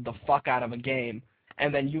mod the fuck out of a game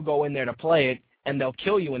and then you go in there to play it and they'll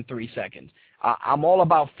kill you in 3 seconds. I'm all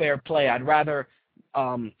about fair play. I'd rather,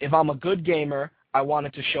 if I'm a good gamer, I want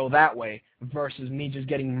it to show that way versus me just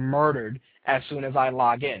getting murdered as soon as I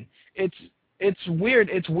log in. It's weird.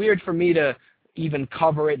 It's weird for me to even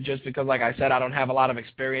cover it just because, like I said, I don't have a lot of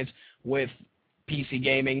experience with PC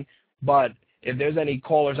gaming. But if there's any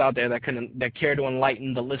callers out there that care to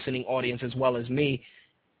enlighten the listening audience as well as me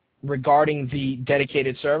regarding the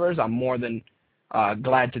dedicated servers, I'm more than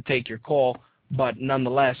glad to take your call. But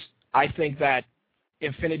nonetheless, I think that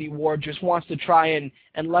Infinity Ward just wants to try and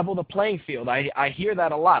level the playing field. I hear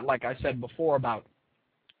that a lot, like I said before, about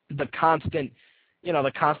the constant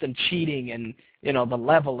cheating and, the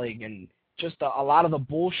leveling and just a lot of the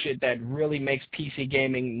bullshit that really makes PC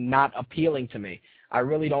gaming not appealing to me. I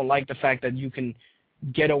really don't like the fact that you can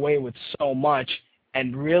get away with so much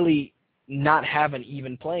and really not have an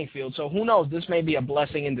even playing field. So who knows? This may be a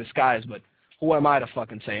blessing in disguise, but who am I to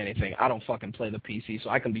fucking say anything? I don't fucking play the PC, so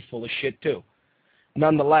I can be full of shit too.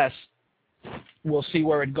 Nonetheless, we'll see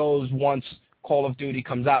where it goes once Call of Duty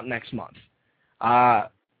comes out next month.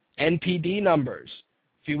 NPD numbers.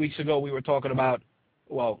 A few weeks ago we were talking about,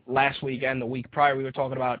 last week and the week prior we were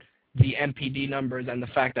talking about the NPD numbers and the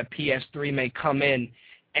fact that PS3 may come in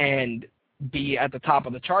and be at the top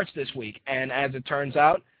of the charts this week. And as it turns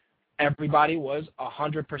out, everybody was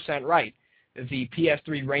 100% right. The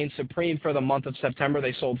PS3 reigned supreme for the month of September.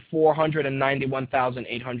 They sold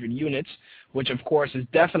 491,800 units, which of course is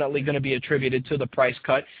definitely going to be attributed to the price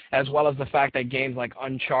cut, as well as the fact that games like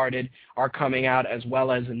Uncharted are coming out, as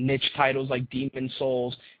well as niche titles like Demon's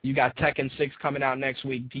Souls. You got Tekken 6 coming out next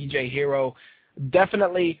week, DJ Hero.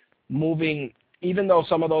 Definitely moving, even though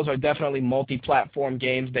some of those are definitely multi-platform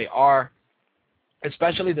games, they are,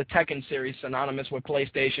 especially the Tekken series, synonymous with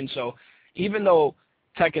PlayStation. So even though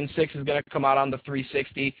Tekken 6 is going to come out on the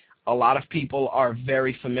 360, a lot of people are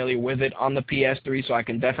very familiar with it on the PS3, so I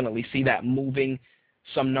can definitely see that moving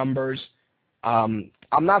some numbers. I'm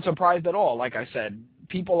not surprised at all. Like I said,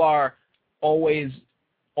 people are always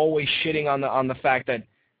shitting on the fact that,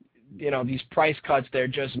 these price cuts, they're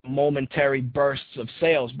just momentary bursts of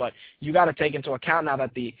sales, but you got to take into account now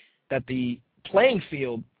that the playing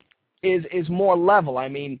field is more level. I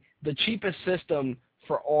mean, the cheapest system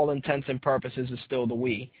for all intents and purposes is still the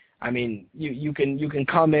Wii. I mean, you can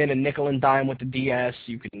come in and nickel and dime with the DS,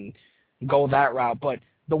 you can go that route, but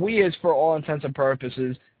the Wii is, for all intents and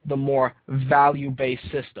purposes, the more value-based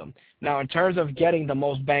system. Now, in terms of getting the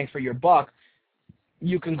most bang for your buck,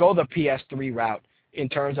 you can go the PS3 route in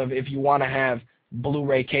terms of if you want to have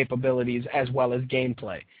Blu-ray capabilities as well as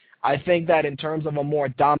gameplay. I think that in terms of a more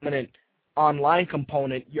dominant online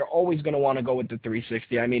component, you're always going to want to go with the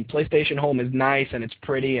 360. I mean, PlayStation Home is nice and it's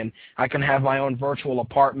pretty and I can have my own virtual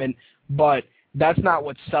apartment, but that's not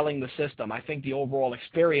what's selling the system. I think the overall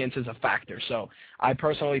experience is a factor. So I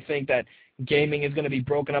personally think that gaming is going to be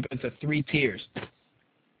broken up into 3 tiers.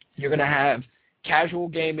 You're going to have casual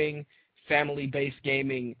gaming, family-based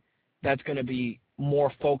gaming that's going to be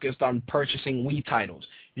more focused on purchasing Wii titles.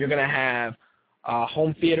 You're going to have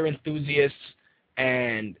home theater enthusiasts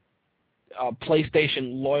and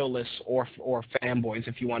PlayStation loyalists or fanboys,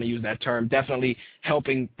 if you want to use that term, definitely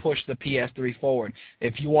helping push the PS3 forward.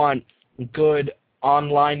 If you want good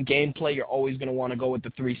online gameplay, you're always going to want to go with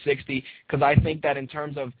the 360, because I think that in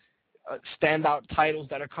terms of standout titles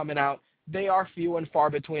that are coming out, they are few and far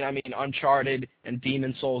between. I mean, Uncharted and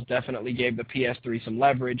Demon's Souls definitely gave the PS3 some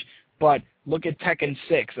leverage, but look at Tekken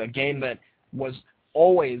 6, a game that was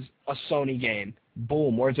always a Sony game.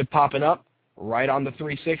 Boom, where's it popping up? right on the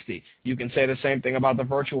 360. You can say the same thing about the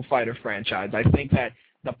Virtual Fighter franchise. I think that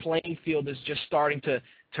the playing field is just starting to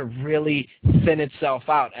really thin itself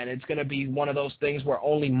out, and it's going to be one of those things where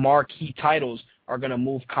only marquee titles are going to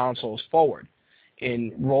move consoles forward.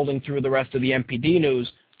 In rolling through the rest of the MPD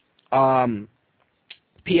news, PS3,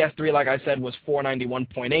 like I said, was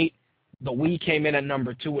 491.8. The Wii came in at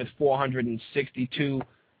number 2 with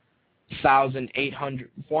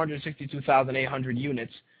 462,800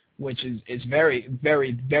 units, which is very,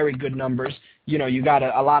 very, very good numbers. You know, you got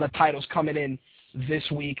a lot of titles coming in this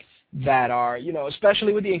week that are, you know,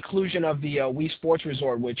 especially with the inclusion of the Wii Sports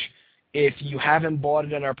Resort, which if you haven't bought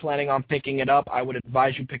it and are planning on picking it up, I would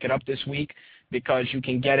advise you pick it up this week because you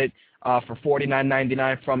can get it for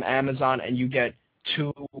 $49.99 from Amazon, and you get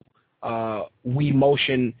 2 Wii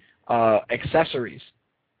Motion accessories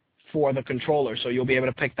for the controller, so you'll be able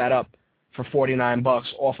to pick that up for $49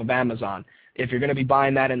 off of Amazon. If you're going to be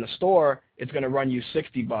buying that in the store, it's going to run you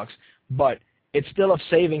 $60, but it's still a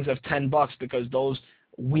savings of $10 because those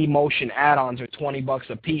Wii Motion add-ons are $20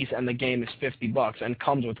 a piece, and the game is $50 and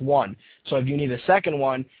comes with one. So if you need a second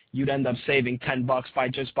one, you'd end up saving $10 by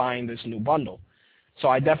just buying this new bundle. So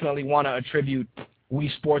I definitely want to attribute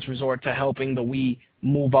Wii Sports Resort to helping the Wii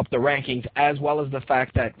move up the rankings, as well as the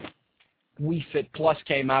fact that Wii Fit Plus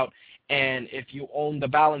came out, and if you own the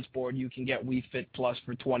balance board, you can get Wii Fit Plus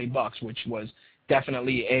for $20, which was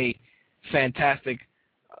definitely a fantastic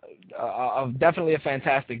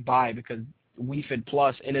buy, because Wii Fit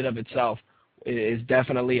Plus in and of itself is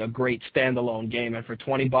definitely a great standalone game, and for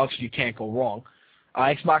 $20 you can't go wrong.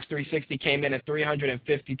 Xbox 360 came in at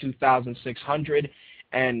 352,600,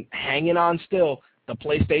 and hanging on still, the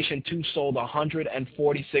PlayStation 2 sold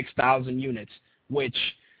 146,000 units, which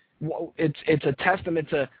it's a testament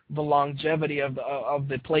to the longevity of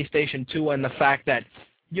the PlayStation 2 and the fact that,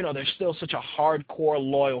 you know, there's still such a hardcore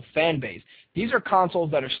loyal fan base. These are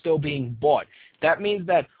consoles that are still being bought. That means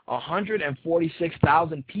that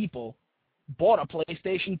 146,000 people bought a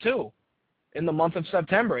PlayStation 2 in the month of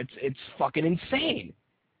September. It's fucking insane.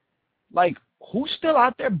 Like, who's still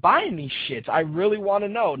out there buying these shits? I really want to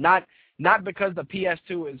know. Not because the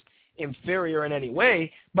PS2 is inferior in any way,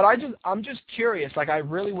 but I'm just curious. Like, I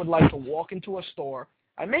really would like to walk into a store.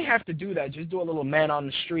 I may have to do that, just do a little man on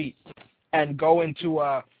the street and go into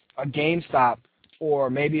a GameStop or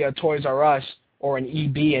maybe a Toys R Us or an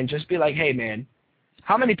EB and just be like, hey, man,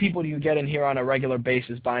 how many people do you get in here on a regular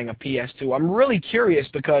basis buying a PS2? I'm really curious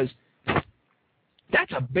because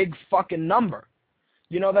that's a big fucking number.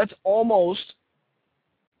 You know, that's almost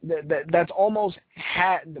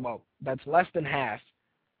half, well, that's less than half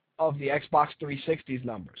of the Xbox 360's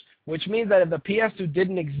numbers, which means that if the PS2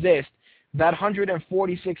 didn't exist, that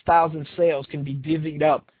 146,000 sales can be divvied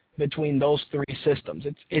up between those 3 systems.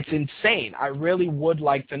 It's insane. I really would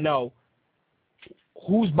like to know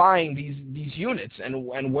who's buying these units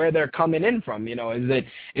and where they're coming in from. You know, is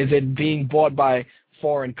it being bought by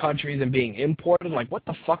foreign countries and being imported? Like, what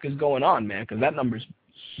the fuck is going on, man? Because that number's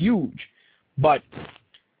huge. But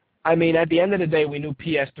I mean, at the end of the day, we knew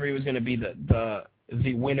PS3 was going to be the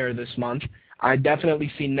winner this month. I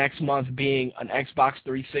definitely see next month being an Xbox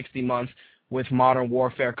 360 month with Modern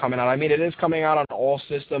Warfare coming out. I mean, it is coming out on all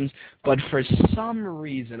systems, but for some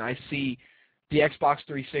reason, I see the Xbox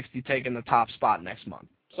 360 taking the top spot next month.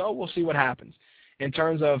 So we'll see what happens. In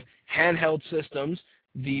terms of handheld systems,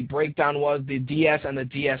 the breakdown was the DS and the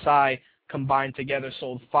DSi combined together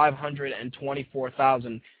sold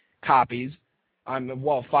 524,000 copies.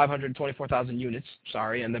 524,000 units,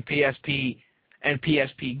 sorry, and the PSP and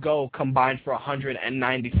PSP Go combined for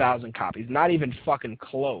 190,000 copies. Not even fucking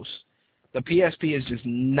close. The PSP is just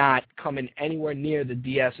not coming anywhere near the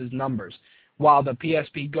DS's numbers. While the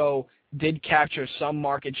PSP Go did capture some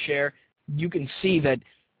market share, you can see that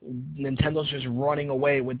Nintendo's just running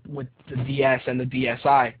away with the DS and the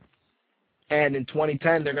DSi. And in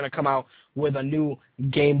 2010, they're going to come out with a new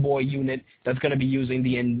Game Boy unit that's going to be using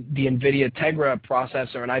the NVIDIA Tegra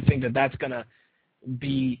processor, and I think that that's going to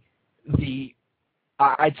be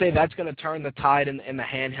I'd say that's going to turn the tide in the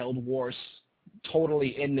handheld wars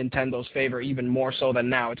totally in Nintendo's favor, even more so than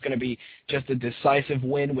now. It's going to be just a decisive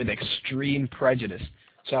win with extreme prejudice.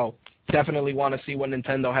 So definitely want to see what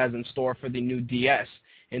Nintendo has in store for the new DS.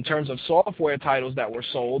 In terms of software titles that were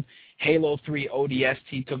sold, Halo 3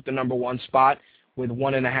 ODST took the #1 spot with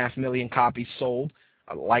 1.5 million copies sold.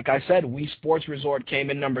 Like I said, Wii Sports Resort came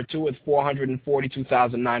in #2 with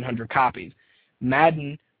 442,900 copies.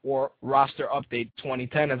 Madden, or Roster Update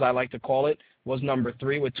 2010, as I like to call it, was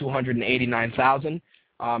 #3 with 289,000.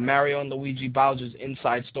 Mario and Luigi Bowser's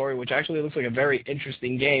Inside Story, which actually looks like a very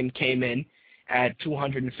interesting game, came in at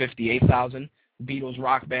 258,000. Beatles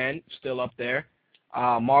Rock Band, still up there.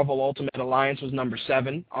 Marvel Ultimate Alliance was number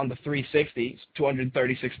 7 on the 360,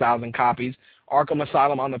 236,000 copies. Arkham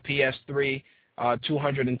Asylum on the PS3,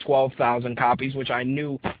 212,000 copies, which I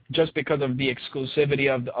knew just because of the exclusivity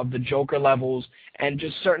of the Joker levels and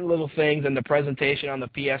just certain little things and the presentation on the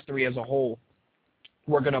PS3 as a whole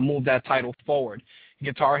were going to move that title forward.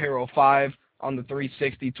 Guitar Hero 5 on the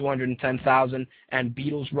 360, 210,000, and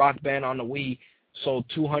Beatles Rock Band on the Wii sold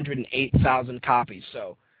 208,000 copies.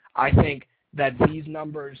 So I think that these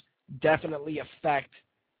numbers definitely affect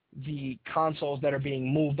the consoles that are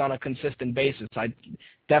being moved on a consistent basis. I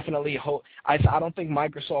definitely hope. I don't think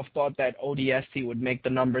Microsoft thought that ODST would make the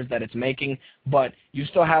numbers that it's making, but you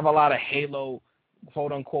still have a lot of Halo,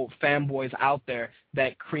 quote-unquote, fanboys out there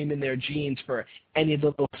that cream in their jeans for any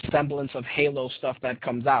little semblance of Halo stuff that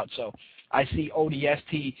comes out. So I see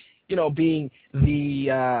ODST, being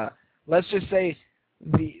the, let's just say,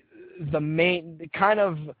 the main, kind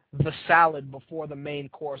of the salad before the main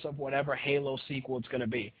course of whatever Halo sequel it's going to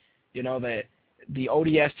be. The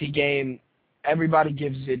ODST game, everybody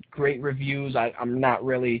gives it great reviews. I'm not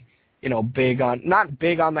really, not big on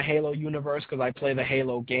the Halo universe because I play the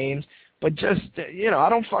Halo games, but just, I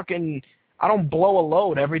don't blow a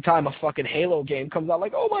load every time a fucking Halo game comes out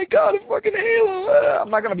like, oh my god, it's fucking Halo. I'm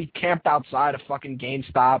not going to be camped outside a fucking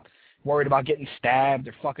GameStop worried about getting stabbed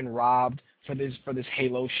or fucking robbed for this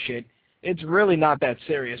Halo shit. It's really not that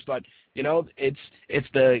serious, but it's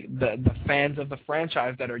the fans of the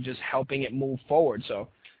franchise that are just helping it move forward. So,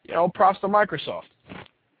 props to Microsoft.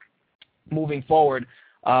 Moving forward,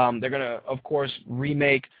 they're gonna, of course,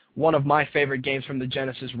 remake one of my favorite games from the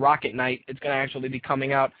Genesis, Rocket Knight. It's gonna actually be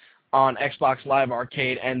coming out on Xbox Live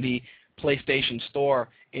Arcade and the PlayStation Store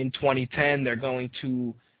in 2010. They're going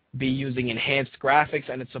to be using enhanced graphics,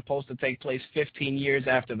 and it's supposed to take place 15 years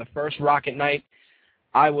after the first Rocket Knight.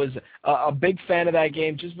 I was a big fan of that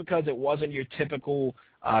game just because it wasn't your typical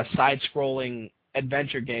side-scrolling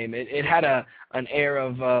adventure game. It had an air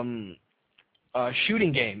of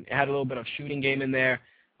shooting game. It had a little bit of shooting game in there,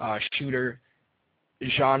 shooter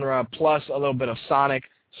genre, plus a little bit of Sonic.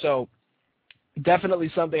 So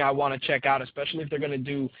definitely something I want to check out, especially if they're going to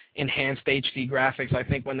do enhanced HD graphics. I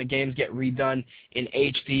think when the games get redone in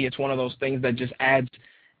HD, it's one of those things that just adds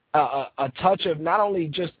a touch of, not only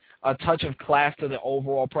just a touch of class to the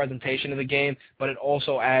overall presentation of the game, but it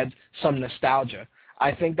also adds some nostalgia.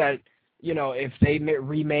 I think that, if they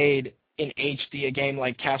remade in HD a game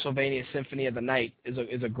like Castlevania Symphony of the Night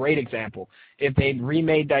is a great example. If they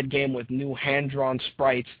remade that game with new hand-drawn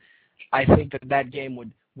sprites, I think that game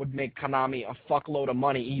would make Konami a fuckload of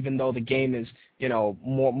money, even though the game is,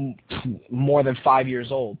 more than 5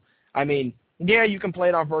 years old. I mean, yeah, you can play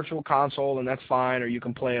it on Virtual Console, and that's fine, or you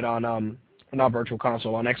can play it on, not Virtual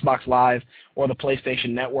Console, on Xbox Live or the PlayStation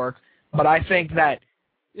Network. But I think that,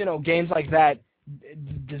 games like that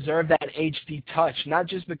deserve that HD touch, not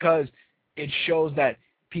just because it shows that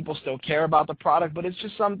people still care about the product, but it's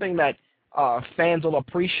just something that fans will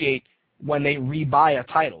appreciate when they rebuy a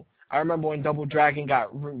title. I remember when Double Dragon got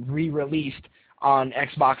re-released on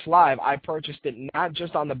Xbox Live, I purchased it not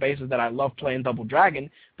just on the basis that I love playing Double Dragon,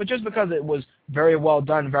 but just because it was very well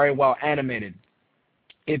done, very well animated.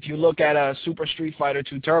 If you look at Super Street Fighter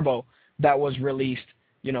 2 Turbo that was released,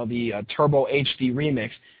 the Turbo HD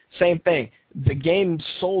remix, same thing. The game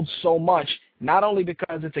sold so much, not only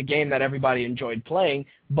because it's a game that everybody enjoyed playing,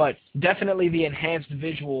 but definitely the enhanced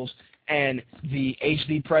visuals and the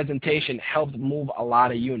HD presentation helped move a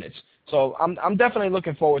lot of units. So I'm definitely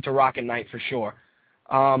looking forward to Rocket Knight for sure.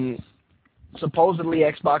 Supposedly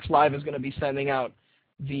Xbox Live is going to be sending out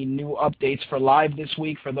the new updates for Live this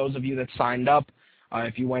week for those of you that signed up.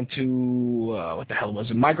 If you went to, what the hell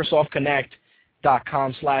was it,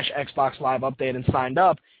 microsoftconnect.com/Xbox Live Update and signed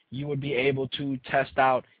up, you would be able to test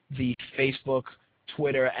out the Facebook,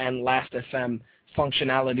 Twitter, and Last.fm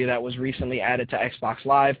functionality that was recently added to Xbox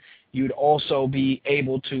Live. You'd also be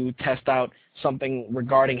able to test out something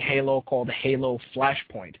regarding Halo called Halo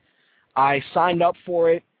Flashpoint. I signed up for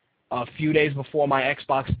it a few days before my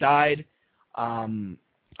Xbox died.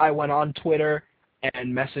 I went on Twitter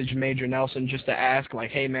and messaged Major Nelson just to ask,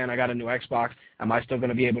 like, hey, man, I got a new Xbox. Am I still going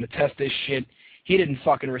to be able to test this shit? He didn't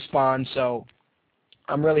fucking respond, so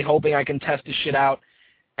I'm really hoping I can test this shit out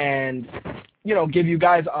and, give you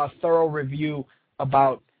guys a thorough review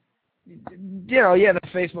about, the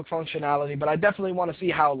Facebook functionality, but I definitely want to see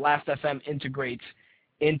how Last.fm integrates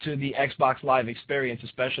into the Xbox Live experience,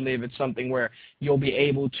 especially if it's something where you'll be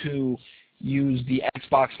able to use the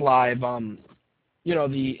Xbox Live,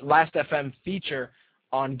 the Last.fm feature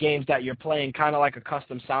on games that you're playing, kind of like a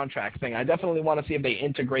custom soundtrack thing. I definitely want to see if they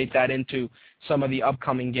integrate that into some of the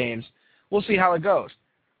upcoming games. we'll see how it goes.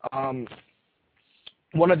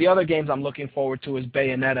 One of the other games I'm looking forward to is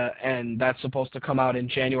Bayonetta, and that's supposed to come out in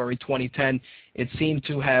January 2010. It seemed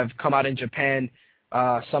to have come out in Japan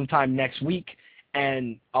sometime next week,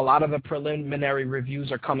 and a lot of the preliminary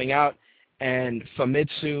reviews are coming out, and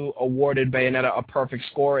Famitsu awarded Bayonetta a perfect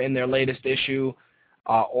score in their latest issue.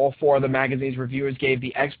 All 4 of the magazine's reviewers gave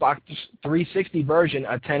the Xbox 360 version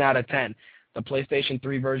a 10 out of 10. The PlayStation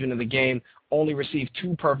 3 version of the game only received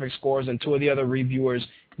 2 perfect scores, and 2 of the other reviewers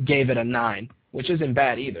gave it a 9, which isn't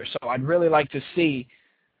bad either. So I'd really like to see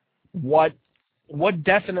what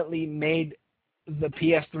definitely made the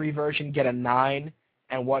PS3 version get a 9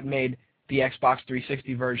 and what made the Xbox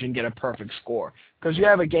 360 version get a perfect score. Because you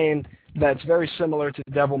have a game that's very similar to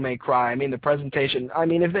Devil May Cry. I mean, the presentation, I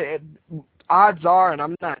mean, odds are, and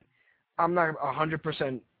I'm not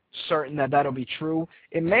 100% certain that that'll be true,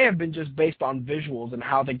 it may have been just based on visuals and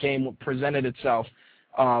how the game presented itself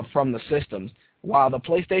from the systems. While the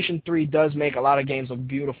PlayStation 3 does make a lot of games look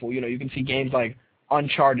beautiful, you can see games like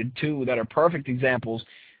Uncharted 2 that are perfect examples.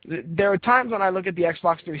 There are times when I look at the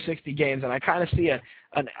Xbox 360 games and I kind of see a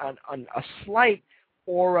slight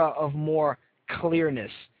aura of more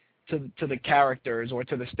clearness to the characters or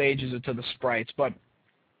to the stages or to the sprites, but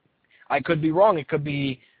I could be wrong. It could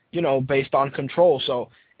be, based on control. So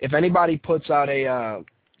if anybody puts out a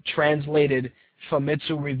translated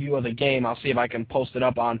Famitsu review of the game, I'll see if I can post it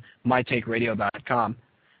up on mytakeradio.com.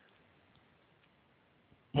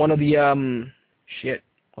 One of the, shit,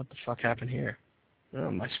 what the fuck happened here? Oh,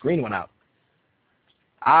 my screen went out.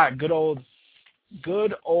 Good old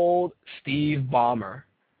Steve Ballmer.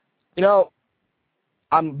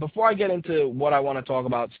 Before I get into what I want to talk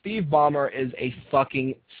about, Steve Ballmer is a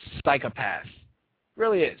fucking psychopath.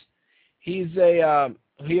 Really is. He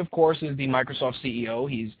of course is the Microsoft CEO.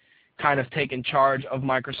 He's kind of taken charge of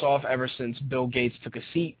Microsoft ever since Bill Gates took a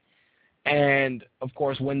seat. And of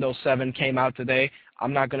course Windows 7 came out today.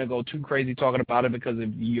 I'm not going to go too crazy talking about it because if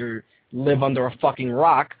you live under a fucking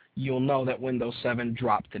rock, you'll know that Windows 7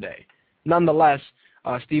 dropped today. Nonetheless,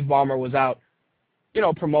 Steve Ballmer was out,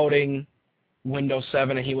 promoting Windows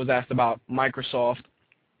 7, and he was asked about Microsoft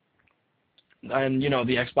and, the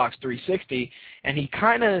Xbox 360, and he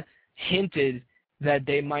kind of hinted that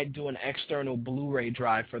they might do an external Blu-ray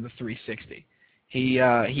drive for the 360. He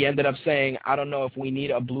ended up saying, I don't know if we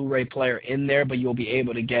need a Blu-ray player in there, but you'll be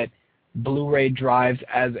able to get Blu-ray drives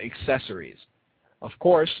as accessories. Of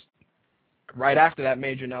course, right after that,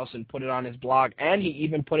 Major Nelson put it on his blog, and he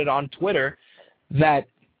even put it on Twitter, that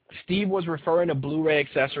Steve was referring to Blu-ray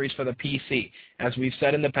accessories for the PC. As we've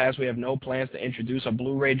said in the past, we have no plans to introduce a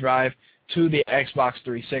Blu-ray drive to the Xbox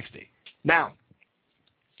 360. Now,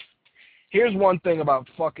 here's one thing about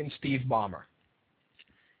fucking Steve Ballmer.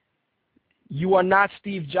 You are not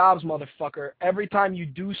Steve Jobs, motherfucker. Every time you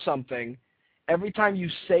do something, every time you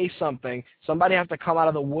say something, somebody has to come out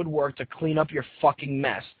of the woodwork to clean up your fucking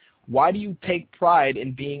mess. Why do you take pride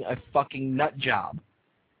in being a fucking nut job?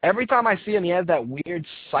 Every time I see him, he has that weird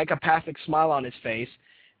psychopathic smile on his face,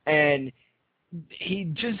 and he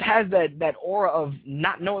just has that aura of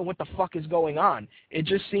not knowing what the fuck is going on. It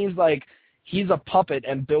just seems like he's a puppet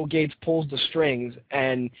and Bill Gates pulls the strings,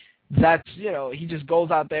 and that's, he just goes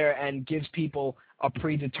out there and gives people a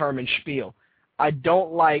predetermined spiel. I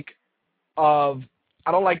don't like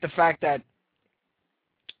the fact that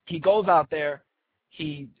he goes out there,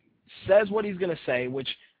 he says what he's going to say, which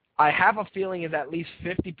I have a feeling is at least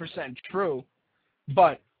 50% true,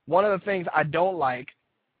 but one of the things I don't like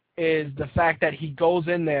is the fact that he goes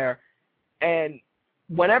in there and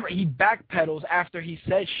whenever he backpedals after he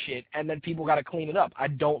says shit and then people got to clean it up. I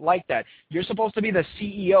don't like that. You're supposed to be the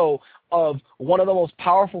CEO of one of the most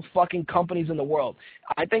powerful fucking companies in the world.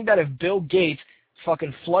 I think that if Bill Gates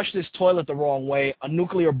fucking flushed his toilet the wrong way, a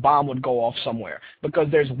nuclear bomb would go off somewhere because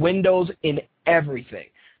there's windows in everything.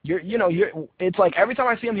 It's like every time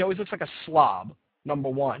I see him, he always looks like a slob, number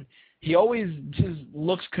one. He always just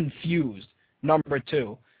looks confused, number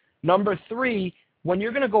two. Number three, when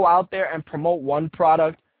you're going to go out there and promote one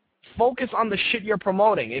product, focus on the shit you're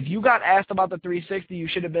promoting. If you got asked about the 360, you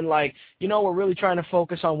should have been like, we're really trying to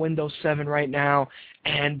focus on Windows 7 right now,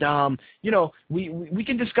 and, we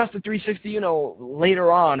can discuss the 360,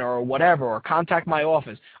 later on or whatever, or contact my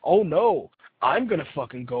office. Oh, no. I'm going to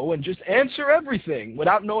fucking go and just answer everything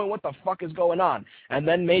without knowing what the fuck is going on. And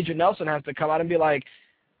then Major Nelson has to come out and be like,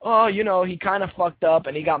 oh, he kind of fucked up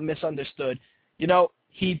and he got misunderstood.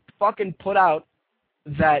 He fucking put out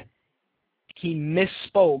that he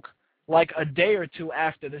misspoke like a day or two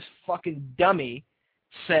after this fucking dummy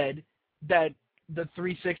said that the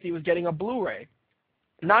 360 was getting a Blu-ray.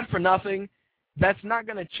 Not for nothing, that's not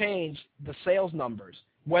going to change the sales numbers.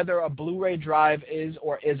 whether a Blu-ray drive is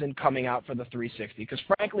or isn't coming out for the 360, because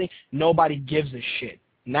frankly, nobody gives a shit.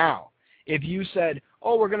 Now, if you said,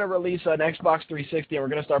 oh, we're going to release an Xbox 360 and we're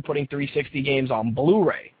going to start putting 360 games on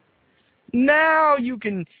Blu-ray, now you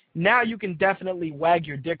can definitely wag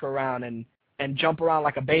your dick around and jump around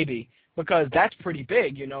like a baby, because that's pretty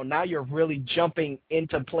big, you know. Now you're really jumping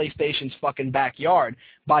into PlayStation's fucking backyard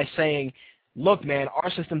by saying, look, man,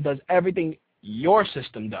 our system does everything your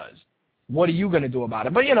system does. What are you going to do about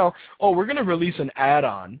it? But, you know, oh, we're going to release an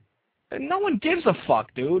add-on. And no one gives a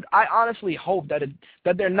fuck, dude. I honestly hope that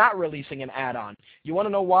they're not releasing an add-on. You want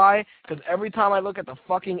to know why? Because every time I look at the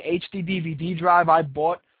fucking HD DVD drive I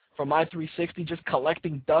bought for my 360 just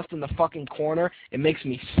collecting dust in the fucking corner, it makes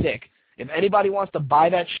me sick. If anybody wants to buy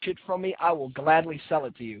that shit from me, I will gladly sell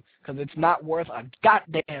it to you, because it's not worth a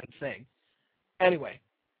goddamn thing. Anyway,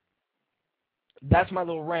 that's my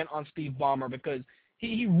little rant on Steve Ballmer, because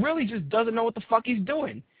he really just doesn't know what the fuck he's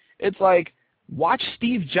doing. It's like, watch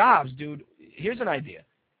Steve Jobs, dude. Here's an idea.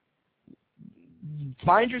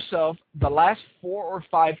 Find yourself the last 4 or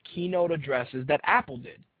 5 keynote addresses that Apple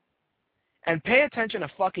did, and pay attention to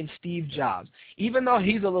fucking Steve Jobs. Even though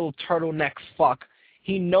he's a little turtleneck fuck,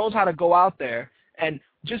 he knows how to go out there and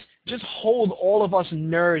just hold all of us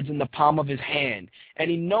nerds in the palm of his hand. And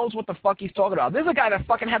he knows what the fuck he's talking about. There's a guy that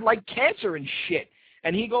fucking had, like, cancer and shit.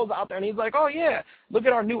 And he goes out there and he's like, oh, yeah, look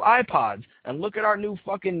at our new iPods. And look at our new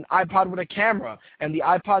fucking iPod with a camera. And the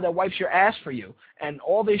iPod that wipes your ass for you. And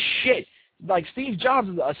all this shit. Like, Steve Jobs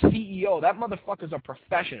is a CEO. That motherfucker's a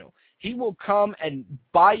professional. He will come and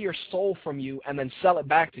buy your soul from you and then sell it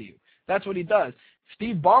back to you. That's what he does.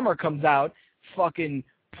 Steve Ballmer comes out, fucking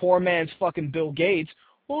poor man's fucking Bill Gates.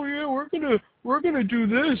 Oh yeah, we're gonna do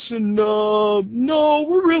this, and no,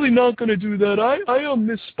 we're really not gonna do that. I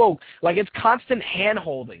misspoke. Like, it's constant hand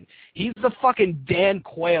holding. He's the fucking Dan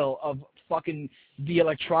Quayle of fucking the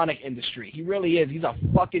electronic industry. He really is. He's a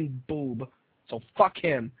fucking boob. So fuck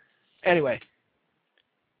him. Anyway,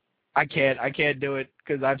 I can't do it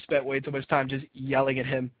because I've spent way too much time just yelling at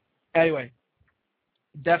him. Anyway,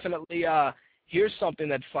 definitely. Here's something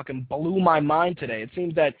that fucking blew my mind today. It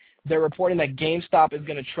seems that they're reporting that GameStop is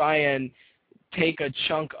going to try and take a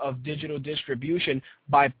chunk of digital distribution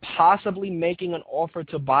by possibly making an offer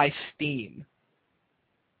to buy Steam.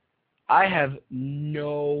 I have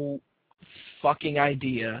no fucking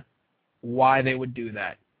idea why they would do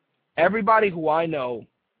that. Everybody who I know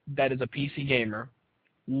that is a PC gamer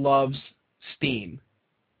loves Steam.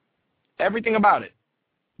 Everything about it.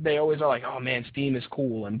 They always are like, oh man, Steam is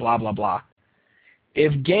cool and blah, blah, blah.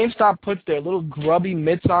 If GameStop puts their little grubby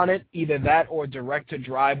mitts on it, either that or Direct to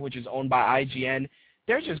Drive, which is owned by IGN,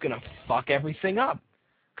 they're just going to fuck everything up.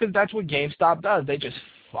 Because that's what GameStop does. They just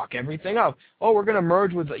fuck everything up. Oh, we're going to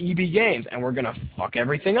merge with EB Games, and we're going to fuck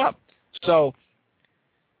everything up. So,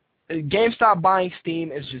 GameStop buying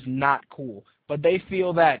Steam is just not cool. But they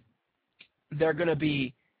feel that they're going to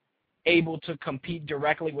be able to compete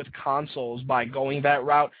directly with consoles by going that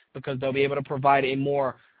route, because they'll be able to provide a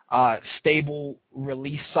more stable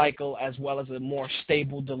release cycle as well as a more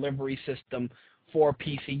stable delivery system for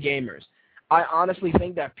PC gamers. I honestly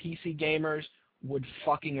think that PC gamers would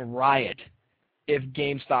fucking riot if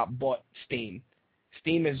GameStop bought Steam.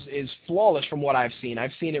 Steam is flawless from what I've seen.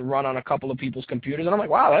 I've seen it run on a couple of people's computers, and I'm like,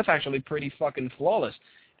 wow, that's actually pretty fucking flawless,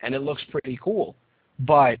 and it looks pretty cool.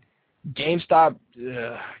 But GameStop,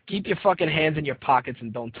 keep your fucking hands in your pockets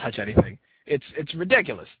and don't touch anything. It's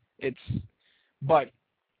ridiculous. But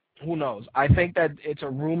who knows? I think that it's a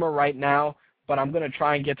rumor right now, but I'm going to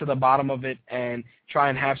try and get to the bottom of it and try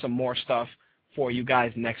and have some more stuff for you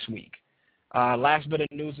guys next week. Last bit of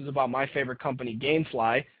news is about my favorite company,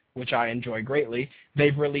 GameFly, which I enjoy greatly.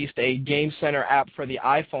 They've released a Game Center app for the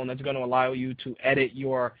iPhone that's going to allow you to edit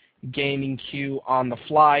your gaming queue on the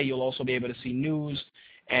fly. You'll also be able to see news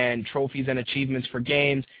and trophies and achievements for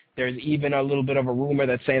games. There's even a little bit of a rumor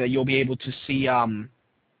that's saying that you'll be able to see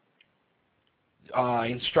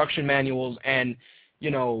instruction manuals and,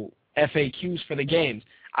 you know, FAQs for the games.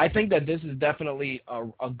 I think that this is definitely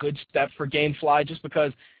a good step for GameFly, just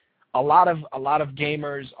because a lot of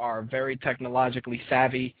gamers are very technologically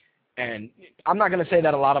savvy, and I'm not going to say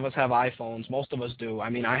that a lot of us have iPhones. Most of us do. I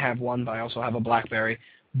mean, I have one, but I also have a BlackBerry.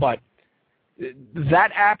 But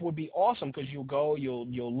that app would be awesome, because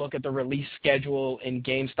you'll look at the release schedule in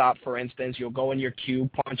GameStop, for instance. You'll go in your queue,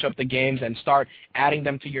 punch up the games, and start adding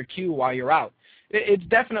them to your queue while you're out. It's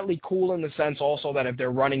definitely cool in the sense also that if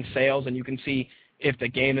they're running sales and you can see if the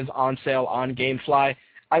game is on sale on GameFly.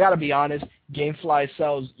 I got to be honest, GameFly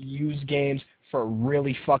sells used games for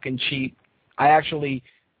really fucking cheap. I actually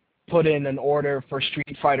put in an order for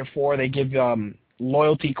Street Fighter 4. They give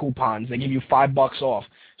loyalty coupons. They give you $5 off.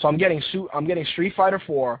 So I'm getting Street Fighter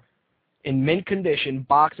 4 in mint condition,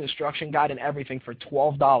 box, instruction guide, and everything for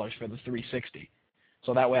 $12 for the 360.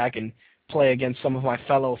 So that way I can play against some of my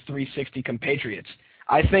fellow 360 compatriots.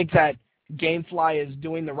 I think that GameFly is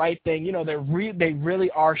doing the right thing. You know, they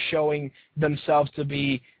really are showing themselves to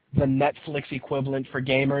be the Netflix equivalent for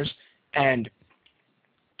gamers, and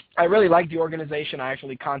I really like the organization. I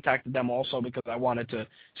actually contacted them also because I wanted to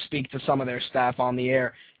speak to some of their staff on the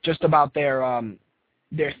air just about their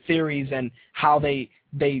theories and how they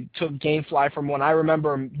took GameFly from when I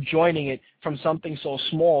remember joining it from something so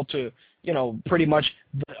small to, you know, pretty much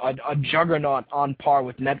a juggernaut on par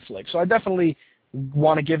with Netflix. So I definitely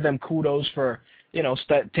want to give them kudos for, you know,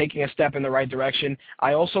 taking a step in the right direction.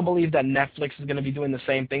 I also believe that Netflix is going to be doing the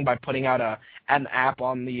same thing by putting out an app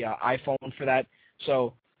on the iPhone for that.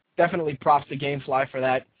 So definitely props to GameFly for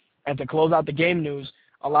that. And to close out the game news,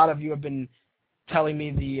 a lot of you have been telling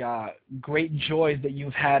me the great joys that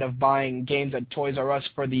you've had of buying games at Toys R Us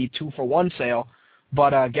for the 2-for-1 sale.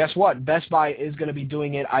 But guess what? Best Buy is going to be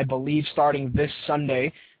doing it, I believe, starting this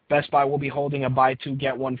Sunday. Best Buy will be holding a buy two,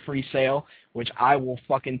 get one free sale, which I will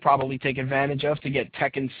fucking probably take advantage of to get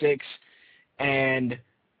Tekken 6 and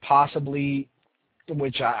possibly,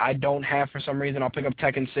 which I don't have for some reason, I'll pick up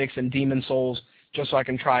Tekken 6 and Demon Souls just so I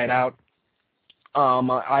can try it out.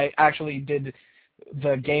 I actually did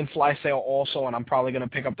the GameFly sale also, and I'm probably going to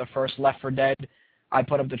pick up the first Left 4 Dead. I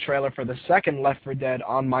put up the trailer for the second Left 4 Dead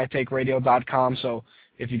on mytakeradio.com, so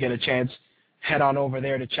if you get a chance, head on over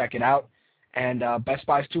there to check it out. And Best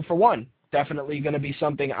Buy's 2-for-1. Definitely going to be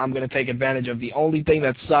something I'm going to take advantage of. The only thing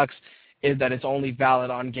that sucks is that it's only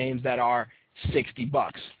valid on games that are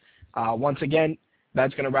 $60. Once again,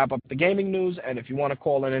 that's going to wrap up the gaming news, and if you want to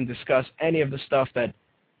call in and discuss any of the stuff that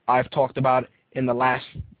I've talked about in the last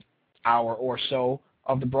hour or so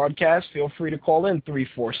of the broadcast, feel free to call in.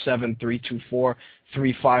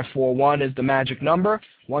 347-324-3541 is the magic number.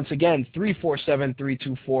 Once again,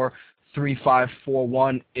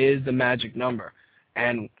 347-324-3541 is the magic number.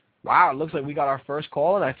 And, wow, it looks like we got our first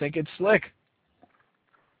call, and I think it's Slick.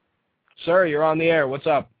 Sir, you're on the air. What's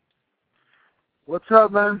up? What's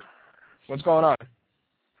up, man? What's going on?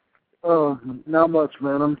 Oh, not much,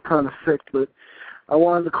 man. I'm kind of sick, but I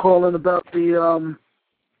wanted to call in about the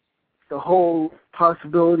whole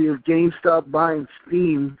possibility of GameStop buying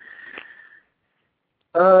Steam.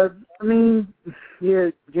 I mean, yeah,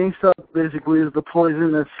 GameStop basically is the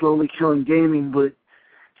poison that's slowly killing gaming, but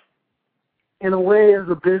in a way, as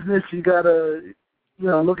a business, you gotta, you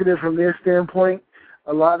know, look at it from their standpoint.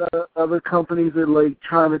 A lot of other companies are, like,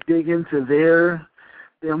 trying to dig into their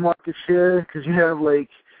market share, because you have, like,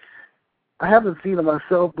 I haven't seen it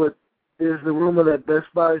myself, but there's the rumor that Best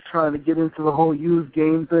Buy is trying to get into the whole used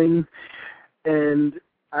game thing, and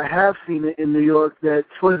I have seen it in New York that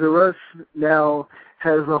Toys R Us now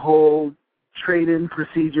has a whole trade-in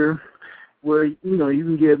procedure where, you know, you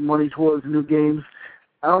can get money towards new games.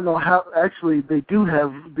 I don't know how, actually, they do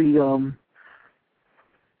have the,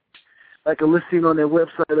 like a listing on their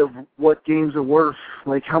website of what games are worth,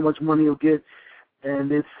 like how much money you'll get,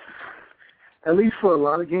 and it's, at least for a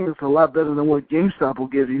lot of games, it's a lot better than what GameStop will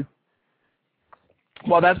give you.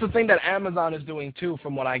 Well, that's the thing that Amazon is doing, too,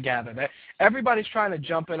 from what I gather. Everybody's trying to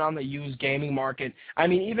jump in on the used gaming market. I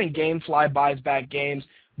mean, even GameFly buys back games,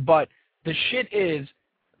 but the shit is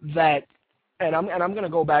that, and I'm going to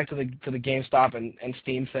go back to the GameStop and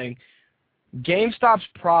Steam thing. GameStop's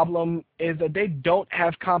problem is that they don't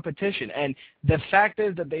have competition, and the fact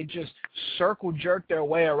is that they just circle jerk their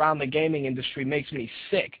way around the gaming industry makes me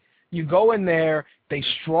sick. You go in there, they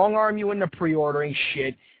strong-arm you into pre-ordering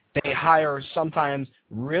shit. They hire sometimes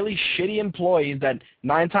really shitty employees that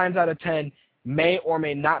 9 times out of 10 may or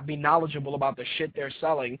may not be knowledgeable about the shit they're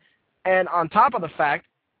selling. And on top of the fact,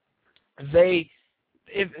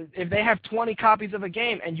 if they have 20 copies of a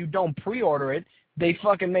game and you don't pre-order it, they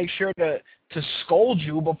fucking make sure to scold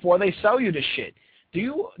you before they sell you the shit. Do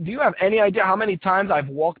you have any idea how many times I've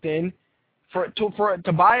walked in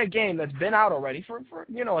to buy a game that's been out already for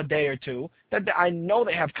you know, a day or two that I know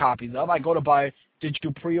they have copies of? I go to buy, did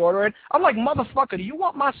you pre-order it? I'm like, motherfucker, do you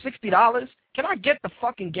want my $60? Can I get the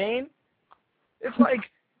fucking game? It's like,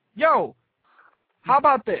 yo, how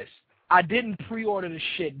about this? I didn't pre-order the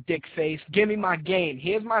shit, dick face. Give me my game.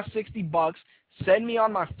 Here's my $60. Send me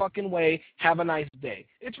on my fucking way. Have a nice day.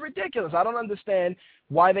 It's ridiculous. I don't understand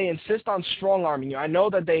why they insist on strong-arming you. I know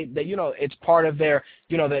that they you know, it's part of their,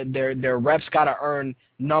 you know, their reps got to earn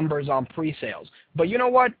numbers on pre-sales. But you know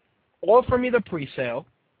what? Offer me the pre-sale.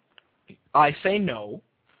 I say no.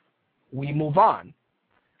 We move on.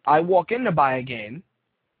 I walk in to buy a game.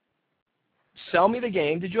 sell me the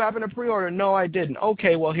game. Did you happen to pre-order? No, I didn't.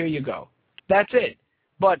 Okay, well, here you go. That's it.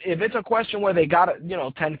 But if it's a question where they got,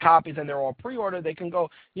 10 copies and they're all pre-ordered, they can go,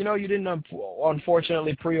 you didn't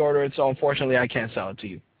unfortunately pre-order it, so unfortunately I can't sell it to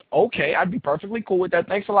you. Okay, I'd be perfectly cool with that.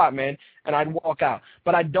 Thanks a lot, man. And I'd walk out.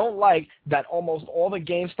 But I don't like that almost all the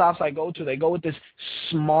GameStops I go to, they go with this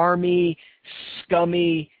smarmy,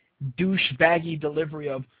 scummy, douchebaggy delivery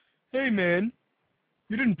of, hey, man,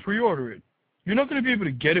 you didn't pre-order it. You're not going to be able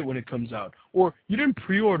to get it when it comes out. Or you didn't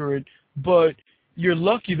pre-order it, but you're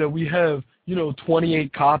lucky that we have,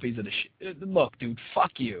 28 copies of the shit. Look, dude,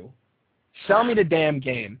 fuck you. Sell me the damn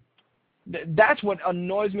game. That's what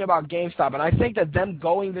annoys me about GameStop, and I think that them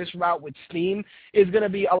going this route with Steam is going to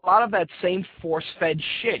be a lot of that same force-fed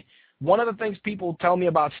shit. One of the things people tell me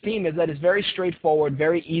about Steam is that it's very straightforward,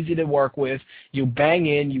 very easy to work with. You bang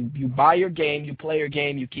in, you buy your game, you play your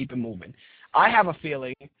game, you keep it moving. I have a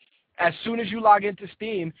feeling, as soon as you log into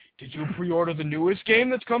Steam, did you pre-order the newest game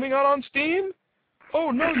that's coming out on Steam?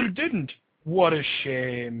 Oh, no, you didn't. What a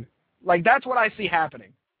shame. Like, that's what I see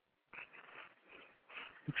happening.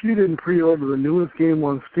 If you didn't pre-order the newest game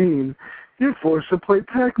on Steam, you're forced to play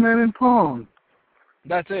Pac-Man and Pong.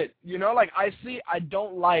 That's it. I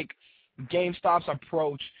don't like GameStop's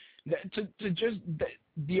approach to just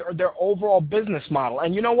their overall business model.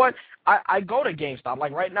 And you know what? I go to GameStop.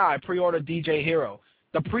 Like right now, I pre-ordered DJ Hero.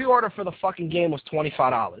 The pre-order for the fucking game was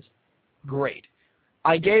 $25. Great.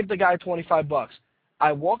 I gave the guy $25.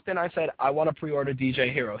 I walked in, I said, I want to pre-order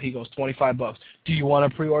DJ Hero. He goes, $25. Do you want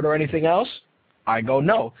to pre-order anything else? I go,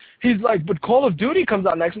 no. He's like, but Call of Duty comes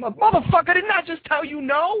out next month. Motherfucker, didn't I just tell you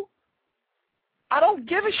no? I don't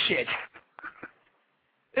give a shit.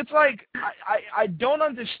 It's like, I don't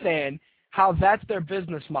understand how that's their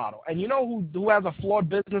business model. And you know who has a flawed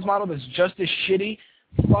business model that's just as shitty?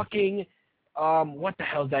 Fucking, what the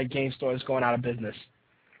hell is that game store that's going out of business?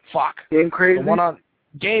 Fuck. Game Crazy? The one on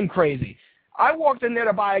Game Crazy. I walked in there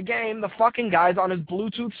to buy a game. The fucking guy's on his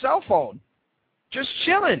Bluetooth cell phone. Just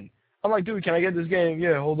chilling. I'm like, dude, can I get this game?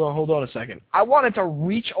 Yeah, hold on a second. I wanted to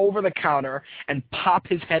reach over the counter and pop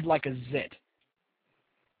his head like a zit.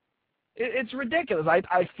 It's ridiculous.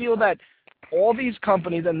 I feel that all these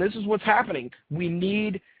companies, and this is what's happening, we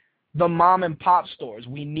need the mom-and-pop stores.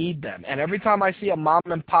 We need them. And every time I see a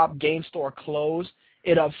mom-and-pop game store close,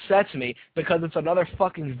 it upsets me because it's another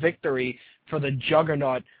fucking victory for the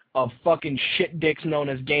juggernaut of fucking shit dicks known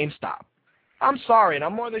as GameStop. I'm sorry, and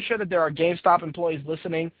I'm more than sure that there are GameStop employees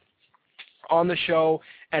listening on the show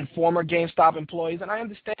and former GameStop employees, and I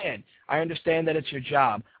understand. I understand that it's your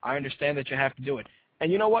job. I understand that you have to do it.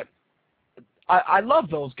 And you know what? I love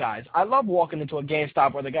those guys. I love walking into a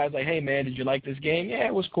GameStop where the guy's like, hey, man, did you like this game? Yeah,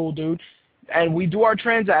 it was cool, dude. And we do our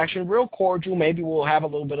transaction real cordial. Maybe we'll have a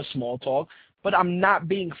little bit of small talk. But I'm not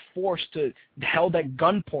being forced to held at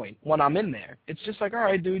gunpoint when I'm in there. It's just like, all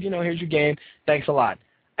right, dude, here's your game. Thanks a lot.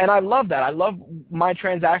 And I love that. I love my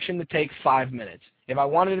transaction to take 5 minutes. If I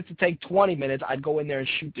wanted it to take 20 minutes, I'd go in there and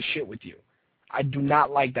shoot the shit with you. I do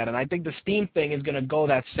not like that. And I think the Steam thing is going to go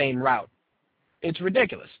that same route. It's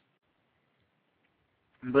ridiculous.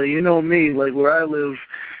 But you know me, like where I live,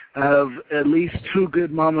 I have at least 2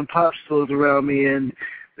 good mom-and-pop stores around me, and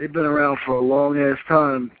they've been around for a long-ass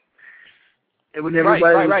time. And when everybody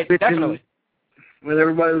was bitching, definitely. When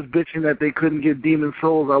everybody was bitching that they couldn't get Demon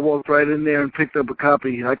Souls, I walked right in there and picked up a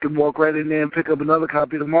copy. I could walk right in there and pick up another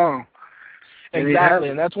copy tomorrow. Exactly,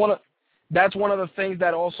 and that's one of the things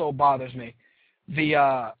that also bothers me. You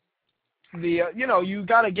got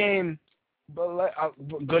a game.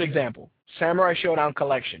 Good example, Samurai Showdown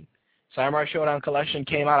Collection. Samurai Showdown Collection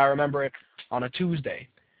came out. I remember it on a Tuesday.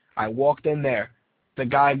 I walked in there. The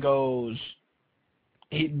guy goes.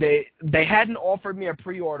 They hadn't offered me a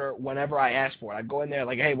pre-order whenever I asked for it. I'd go in there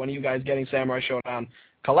like, hey, when are you guys getting Samurai Showdown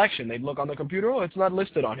Collection? They'd look on the computer. Oh, it's not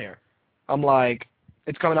listed on here. I'm like,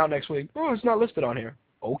 it's coming out next week. Oh, it's not listed on here.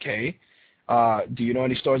 Okay. Do you know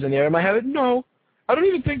any stores in the area that might have it? No. I don't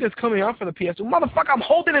even think that's coming out for the PS2. Motherfucker, I'm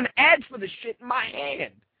holding an ad for the shit in my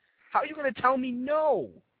hand. How are you going to tell me no?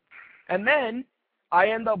 And then I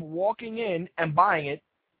end up walking in and buying it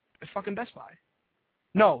at fucking Best Buy.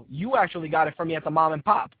 No, you actually got it from me at the mom and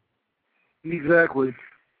pop. Exactly.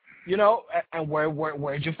 And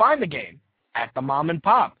where'd you find the game? At the mom and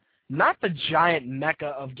pop. Not the giant mecca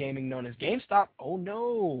of gaming known as GameStop. Oh,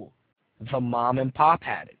 no. The mom and pop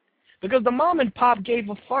had it. Because the mom and pop gave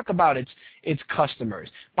a fuck about its customers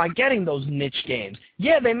by getting those niche games.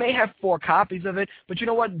 Yeah, they may have 4 copies of it, but you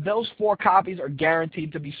know what? Those 4 copies are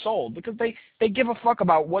guaranteed to be sold because they give a fuck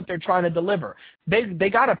about what they're trying to deliver. They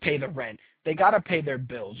got to pay the rent. They got to pay their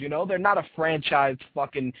bills, They're not a franchised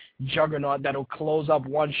fucking juggernaut that'll close up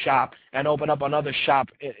one shop and open up another shop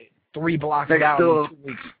 3 blocks Next down door. in 2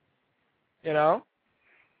 weeks. You know?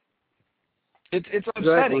 It's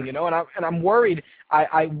upsetting, Exactly. you know, and I'm worried.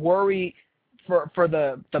 I worry for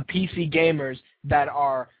the PC gamers that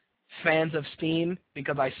are fans of Steam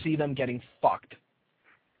because I see them getting fucked.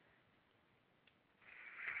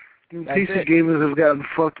 PC gamers have gotten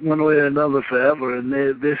fucked one way or another forever, and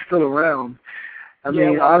they're still around. I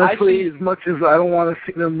mean, well, honestly, as much as I don't want to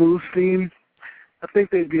see them lose Steam, I think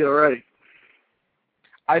they'd be all right.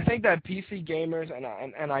 I think that PC gamers,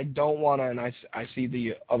 and I don't want to, and I see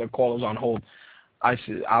the other callers on hold.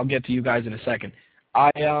 I'll get to you guys in a second.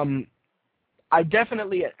 I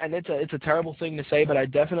definitely, and it's a terrible thing to say, but I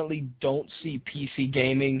definitely don't see PC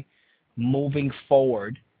gaming moving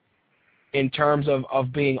forward in terms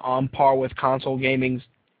of being on par with console gaming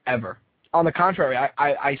ever. On the contrary,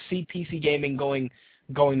 I see PC gaming going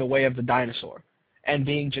the way of the dinosaur and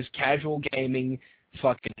being just casual gaming,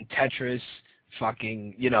 fucking Tetris,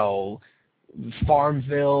 fucking, you know,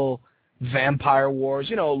 Farmville, Vampire Wars,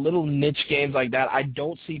 you know, little niche games like that. I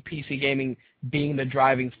don't see PC gaming being the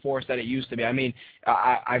driving force that it used to be. I mean,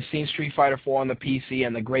 I've seen Street Fighter 4 on the PC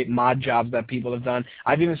and the great mod jobs that people have done.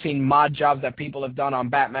 I've even seen mod jobs that people have done on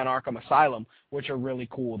Batman Arkham Asylum, which are really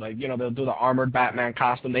cool. Like, you know, they'll do the armored Batman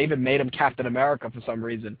costume. They even made him Captain America for some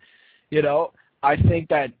reason. You know, I think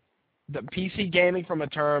that the PC gaming from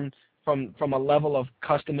a level of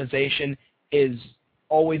customization is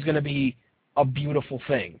always going to be a beautiful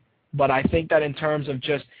thing. But I think that in terms of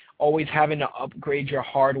just always having to upgrade your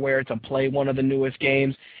hardware to play one of the newest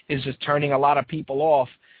games is just turning a lot of people off,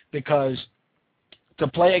 because to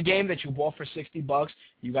play a game that you bought for $60,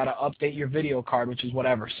 you got to update your video card, which is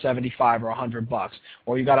whatever, $75 or $100,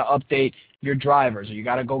 or you got to update your drivers, or you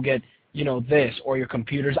got to go get, you know, this, or your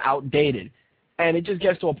computer's outdated. And it just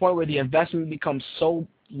gets to a point where the investment becomes so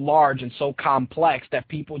large and so complex that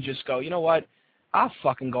people just go, you know what, I'll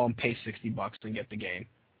fucking go and pay $60 and get the game.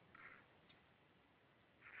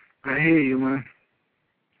 I hear you, man.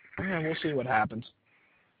 Yeah, we'll see what happens.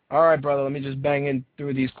 All right, brother, let me just bang in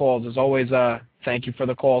through these calls. As always, thank you for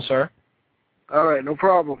the call, sir. All right, no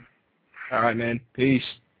problem. All right, man. Peace.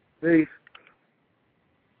 Peace.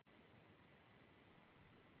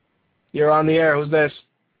 You're on the air. Who's this?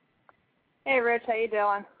 Hey, Rich, how you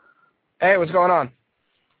doing? Hey, what's going on?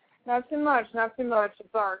 Not too much. It's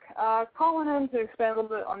Ark. Calling in to expand a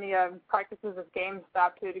little bit on the practices of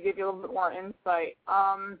GameStop, to give you a little bit more insight.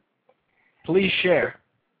 Please share.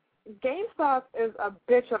 GameStop is a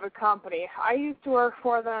bitch of a company. I used to work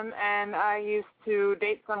for them, and I used to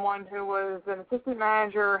date someone who was an assistant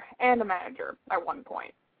manager and a manager at one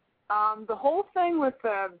point. The whole thing with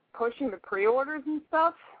pushing the pre-orders and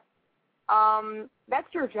stuff,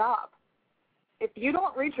 that's your job. If you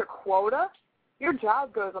don't reach a quota, your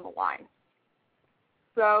job goes on the line.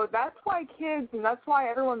 So that's why kids, and that's why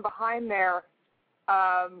everyone behind there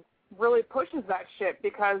really pushes that shit,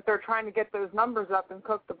 because they're trying to get those numbers up and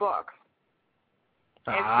cook the books.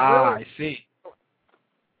 I see.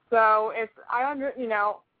 So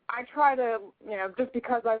I try to, just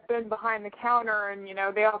because I've been behind the counter and,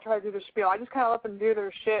 they all try to do the spiel, I just kind of let them do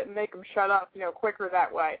their shit and make them shut up, quicker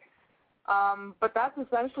that way. But that's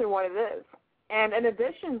essentially what it is. And in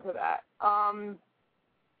addition to that,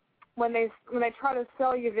 when they try to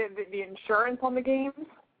sell you the insurance on the games,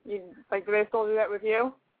 do they still do that with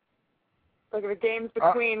you? Like if a game's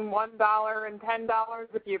between $1 and $10,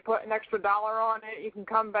 if you put an extra $1 on it, you can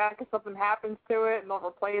come back if something happens to it and they'll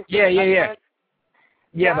replace it.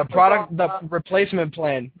 Yeah, the replacement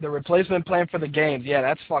plan. The replacement plan for the games, yeah,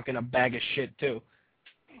 that's fucking a bag of shit too.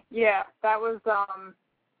 Yeah, that was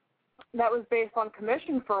based on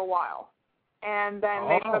commission for a while. And then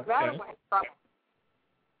they took that away from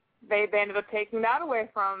they ended up taking that away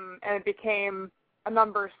from, and it became a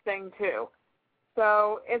numbers thing too.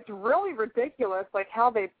 So it's really ridiculous, like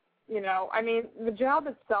how they, the job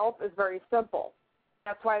itself is very simple.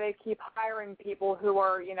 That's why they keep hiring people who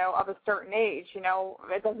are, of a certain age.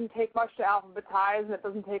 It doesn't take much to alphabetize, and it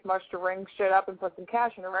doesn't take much to ring shit up and put some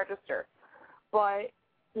cash in a register. But,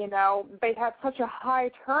 they have such a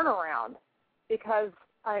high turnaround because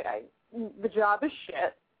the job is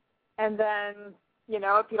shit. And then,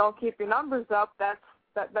 if you don't keep your numbers up,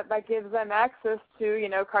 that gives them access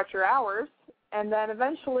to, cut your hours. And then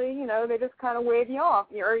eventually, they just kind of wave you off.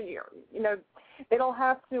 They don't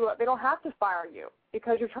have to fire you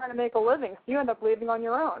because you're trying to make a living. So you end up leaving on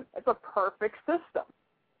your own. It's a perfect system.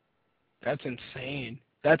 That's insane.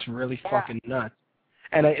 That's really fucking nuts.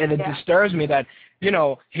 And it disturbs me that,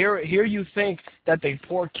 here you think that the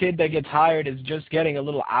poor kid that gets hired is just getting a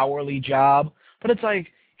little hourly job, but it's like,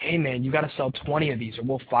 hey man, you got to sell 20 of these or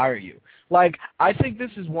we'll fire you. Like, I think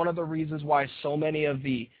this is one of the reasons why so many of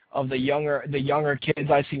the of the younger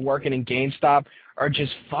kids I see working in GameStop are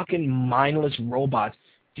just fucking mindless robots.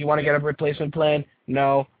 Do you want to get a replacement plan?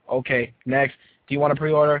 No. Okay, next. Do you want to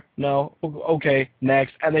pre-order? No. Okay,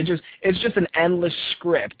 next. And it's just an endless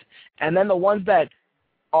script. And then the ones that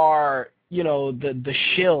are, the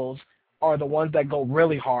shills are the ones that go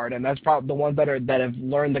really hard, and that's probably the ones that have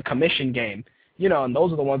learned the commission game. And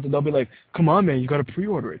those are the ones that they'll be like, come on, man, you got to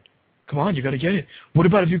pre-order it. Come on, you got to get it. What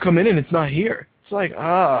about if you come in and it's not here? It's like,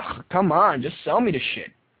 come on, just sell me the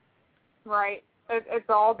shit. Right. It's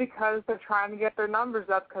all because they're trying to get their numbers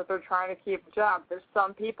up because they're trying to keep a job. There's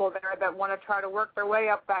some people there that want to try to work their way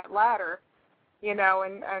up that ladder, and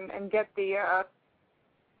get the,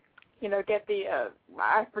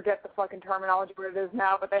 I forget the fucking terminology what it is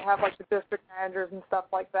now, but they have like the district managers and stuff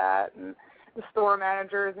like that, and the store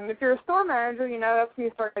managers. And if you're a store manager, that's when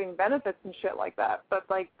you start getting benefits and shit like that. But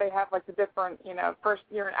like they have like the different, first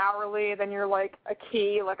you're an hourly, then you're like a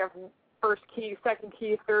key, like a first key, second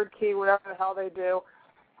key, third key, whatever the hell they do.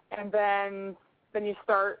 And then you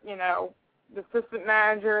start, the assistant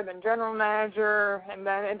manager, then general manager, and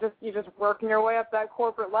then you're just working your way up that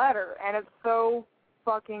corporate ladder. And it's so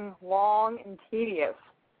fucking long and tedious.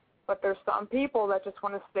 But there's some people that just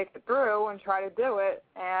want to stick it through and try to do it,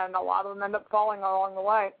 and a lot of them end up falling along the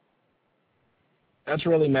way. That's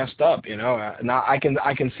really messed up, Now I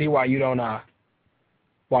can see why you don't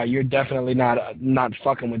why you're definitely not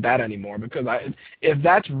fucking with that anymore, because if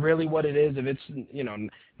that's really what it is, if it's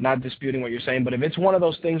not disputing what you're saying, but if it's one of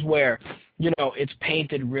those things where it's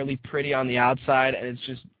painted really pretty on the outside and it's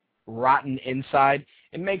just rotten inside,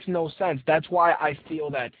 it makes no sense. That's why I feel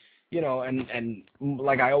that and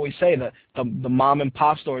like I always say, the mom and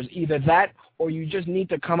pop stores, either that or you just need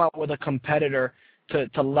to come out with a competitor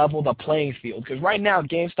to level the playing field, because right now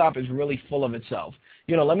GameStop is really full of itself.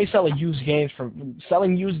 Let me sell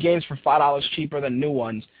selling used games for $5 cheaper than new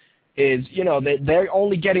ones is, they're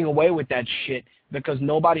only getting away with that shit because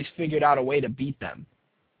nobody's figured out a way to beat them.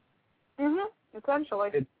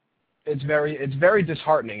 Essentially. It's very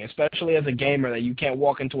disheartening, especially as a gamer, that you can't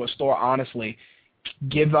walk into a store honestly,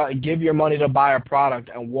 give your money to buy a product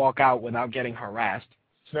and walk out without getting harassed.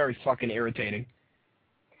 It's very fucking irritating.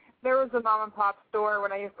 There was a mom-and-pop store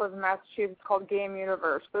when I used to live in Massachusetts called Game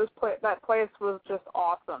Universe. That place was just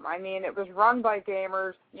awesome. I mean, it was run by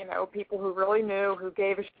gamers, people who really knew, who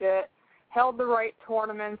gave a shit, held the right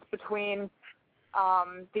tournaments between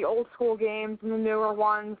the old-school games and the newer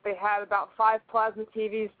ones. They had about 5 plasma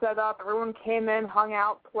TVs set up. Everyone came in, hung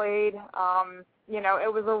out, played.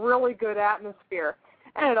 It was a really good atmosphere.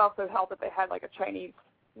 And it also helped that they had, like, a Chinese,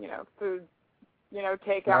 food,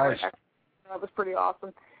 takeout. Nice. That was pretty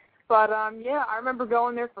awesome. But, I remember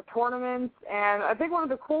going there for tournaments, and I think one of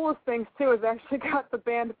the coolest things, too, is I actually got the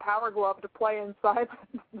band Power Glove to play inside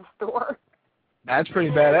the store. That's pretty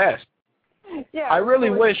badass. Yeah. I really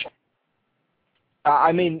wish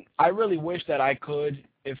that I could,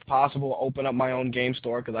 if possible, open up my own game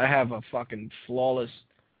store, because I have a fucking flawless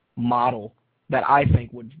model that I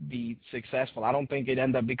think would be successful. I don't think it'd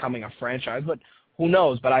end up becoming a franchise, but who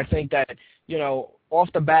knows? But I think that, off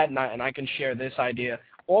the bat, and I can share this idea,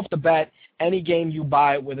 off the bat, any game you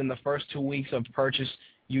buy within the first 2 weeks of purchase,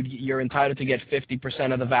 you're entitled to get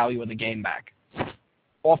 50% of the value of the game back.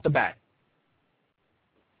 Off the bat.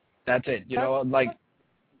 That's it.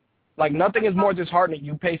 Like nothing is more disheartening.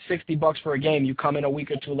 You pay $60 for a game, you come in a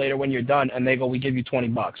week or two later when you're done, and they go, we give you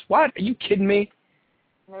 $20. What? Are you kidding me?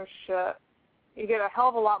 No shit. You get a hell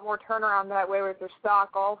of a lot more turnaround that way with your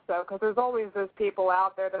stock also, because there's always those people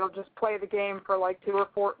out there that'll just play the game for like 2 or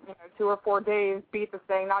 4 days, beat the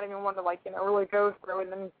thing, not even want to really go through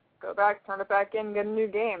and then go back, turn it back in, and get a new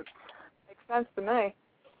game. Makes sense to me.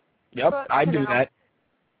 Yep, but, I do that.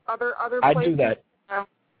 Other I places, do that.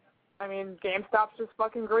 I mean, GameStop's just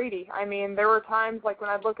fucking greedy. I mean, there were times like when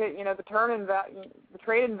I'd look at the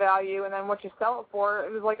trade-in value, and then what you sell it for,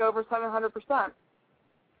 it was like over 700%.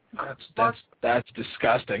 That's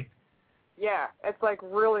disgusting. Yeah, it's like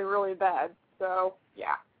really, really bad. So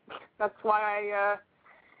yeah, that's why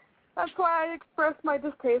I express my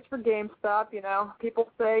distaste for GameStop. People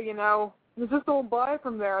say, you just don't buy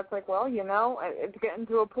from there. It's like, well, it's getting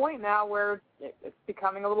to a point now where it's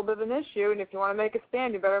becoming a little bit of an issue, and if you want to make a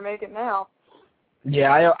stand, you better make it now.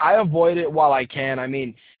 Yeah, I avoid it while I can. I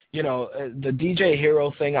mean, the DJ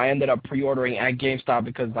Hero thing, I ended up pre-ordering at GameStop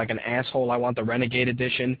because, like an asshole, I want the Renegade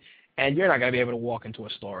Edition, and you're not going to be able to walk into a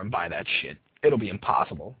store and buy that shit. It'll be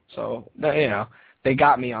impossible. So, they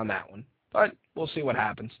got me on that one. But we'll see what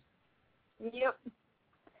happens. Yep.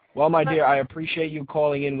 Well, my dear, I appreciate you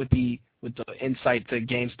calling in with the insight to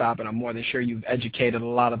GameStop, and I'm more than sure you've educated a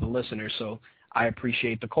lot of the listeners, so I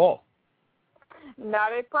appreciate the call.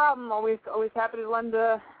 Not a problem. Always happy to lend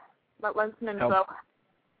some info.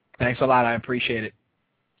 Thanks a lot. I appreciate it.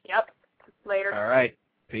 Yep. Later. All right.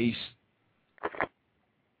 Peace.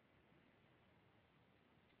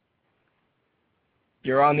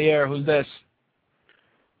 You're on the air. Who's this?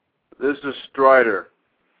 This is Strider.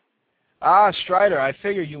 Ah, Strider. I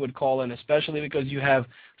figured you would call in, especially because you have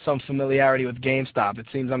some familiarity with GameStop. It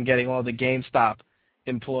seems I'm getting all the GameStop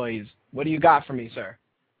employees. What do you got for me, sir?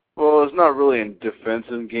 Well, it's not really in defense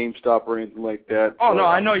of GameStop or anything like that. Oh, no,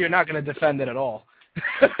 I know you're not going to defend it at all.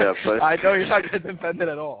 Yeah, but I know you're not going to defend it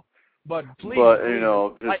at all. But please. But,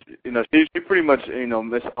 she pretty much,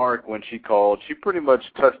 Miss Ark, when she called, she pretty much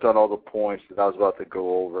touched on all the points that I was about to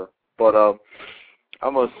go over. But I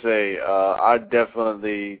must say,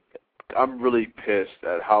 I'm really pissed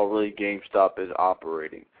at how really GameStop is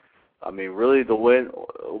operating. I mean, really, the way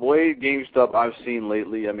GameStop I've seen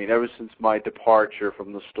lately, I mean, ever since my departure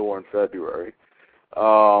from the store in February,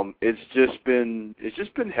 it's just been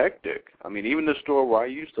hectic. I mean, even the store where I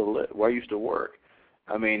used to work.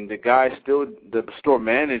 I mean, the store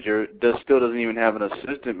manager still doesn't even have an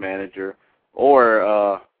assistant manager,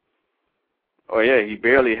 he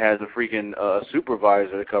barely has a freaking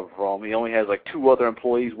supervisor to cover for him. He only has like 2 other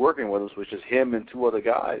employees working with us, which is him and 2 other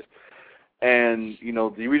guys. And,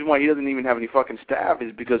 the reason why he doesn't even have any fucking staff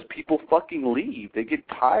is because people fucking leave. They get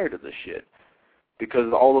tired of the shit because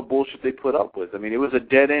of all the bullshit they put up with. I mean, it was a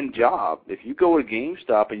dead-end job. If you go to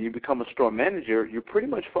GameStop and you become a store manager, you're pretty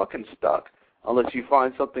much fucking stuck unless you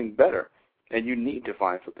find something better. And you need to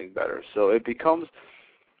find something better. So it becomes,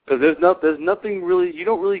 because there's nothing really, you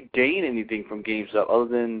don't really gain anything from GameStop other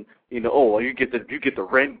than, you get the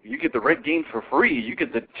rent game for free. You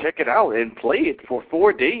get to check it out and play it for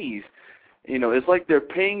 4 days. It's like they're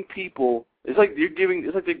paying people. It's like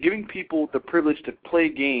they're giving people the privilege to play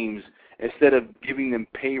games instead of giving them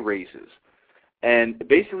pay raises. And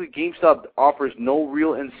basically, GameStop offers no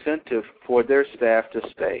real incentive for their staff to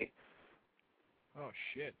stay. Oh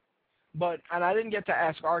shit! And I didn't get to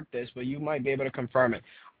ask Art this, but you might be able to confirm it.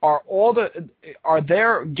 Are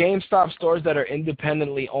there GameStop stores that are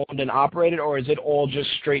independently owned and operated, or is it all just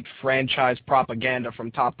straight franchise propaganda from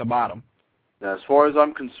top to bottom? Now, as far as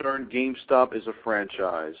I'm concerned, GameStop is a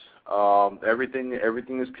franchise. Everything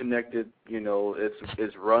is connected.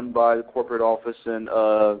 It's run by the corporate office in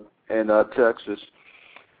Texas.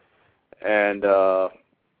 And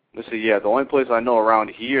let's see, the only place I know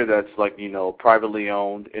around here that's like privately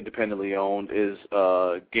owned, independently owned is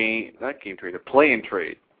Play and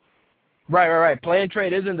Trade. Right. Play and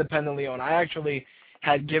Trade is independently owned. I actually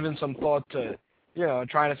had given some thought to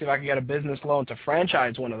trying to see if I could get a business loan to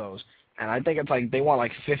franchise one of those. And I think it's like they want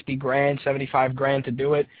like $50,000, $75,000 to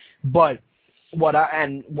do it. But what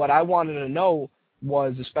I wanted to know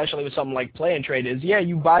was, especially with something like Play and Trade, is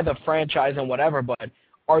you buy the franchise and whatever, but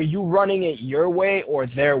are you running it your way or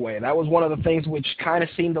their way? That was one of the things which kind of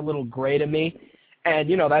seemed a little gray to me. And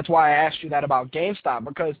that's why I asked you that about GameStop,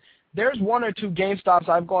 because there's 1 or 2 GameStops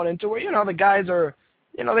I've gone into where the guys are,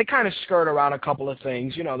 they kind of skirt around a couple of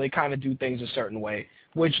things. They kind of do things a certain way,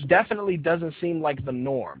 which definitely doesn't seem like the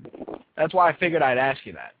norm. That's why I figured I'd ask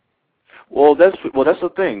you that. Well, that's the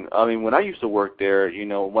thing. I mean, when I used to work there,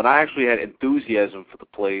 when I actually had enthusiasm for the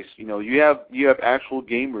place, you have actual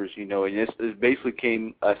gamers, and it basically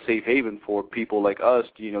became a safe haven for people like us,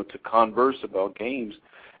 to converse about games,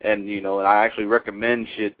 and and I actually recommend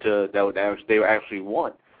shit that they actually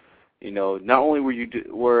want. Not only were you,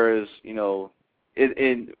 whereas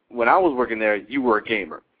when I was working there, you were a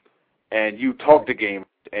gamer, and you talk to gamers,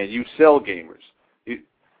 and you sell gamers.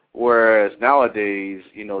 Whereas nowadays,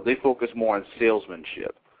 they focus more on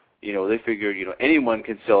salesmanship. They figure, anyone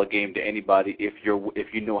can sell a game to anybody if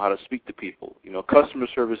you know how to speak to people. Customer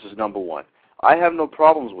service is number 1. I have no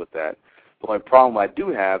problems with that. But my problem I do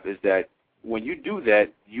have is that when you do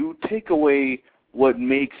that, you take away what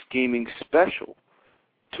makes gaming special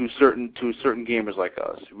to certain gamers like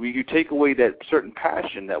us. You take away that certain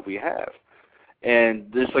passion that we have.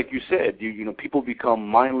 And just like you said, people become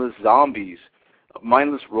mindless zombies,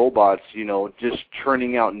 mindless robots, just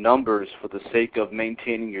churning out numbers for the sake of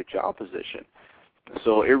maintaining your job position.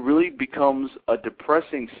 So it really becomes a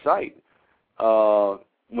depressing sight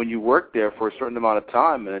when you work there for a certain amount of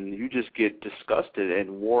time and you just get disgusted and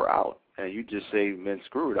wore out. And you just say, man,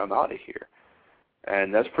 screw it, I'm out of here.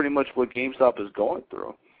 And that's pretty much what GameStop is going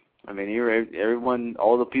through. I mean, everyone,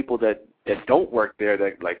 all the people that don't work there,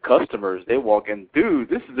 that like customers, they walk in, dude,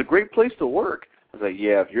 this is a great place to work. I was like,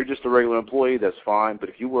 if you're just a regular employee, that's fine. But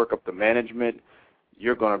if you work up to management,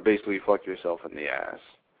 you're going to basically fuck yourself in the ass.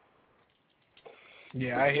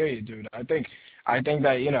 Yeah, I hear you, dude. I think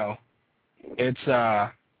that, it's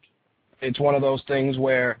it's one of those things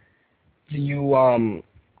where you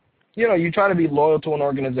you try to be loyal to an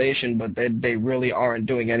organization, but they really aren't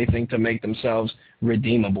doing anything to make themselves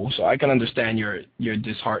redeemable. So I can understand your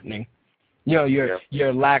disheartening.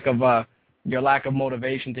 Your lack of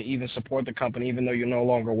motivation to even support the company, even though you no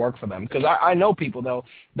longer work for them. Because I know people,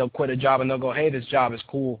 they'll quit a job and they'll go, hey, this job is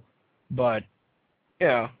cool, but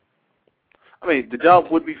yeah. I mean, the job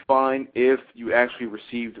would be fine if you actually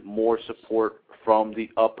received more support from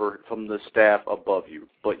the staff above you,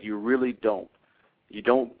 but you really don't. You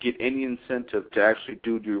don't get any incentive to actually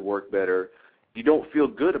do your work better. You don't feel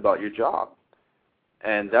good about your job,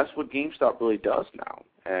 and that's what GameStop really does now,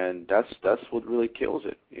 and that's what really kills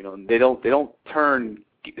it. They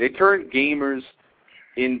turn gamers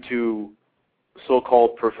into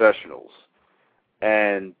so-called professionals,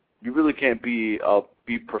 and you really can't be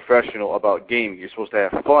professional about gaming. You're supposed to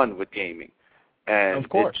have fun with gaming, and of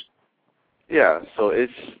course, so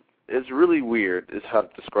it's really weird is how to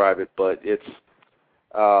describe it, but it's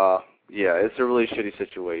a really shitty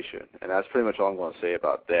situation, and that's pretty much all I'm going to say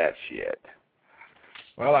about that shit.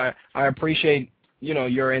 Well, I appreciate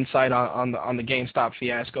your insight on the GameStop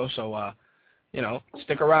fiasco. So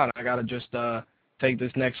stick around. I gotta just take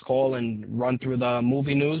this next call and run through the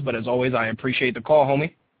movie news. But as always, I appreciate the call,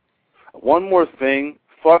 homie. One more thing.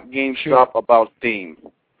 Fuck GameStop about Steam.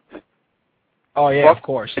 Oh yeah, fuck of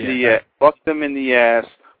course. Fuck them in the ass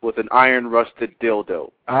with an iron rusted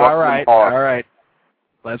dildo. All right.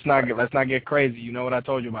 Let's not get crazy. You know what I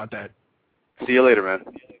told you about that. See you later, man.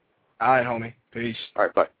 All right, homie. Peace. All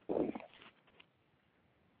right, bye.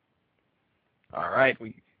 All right,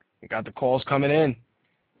 we got the calls coming in.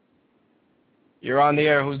 You're on the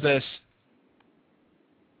air. Who's this?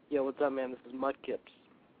 Yo, what's up, man? This is Mudkips.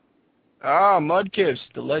 Ah, Mudkips,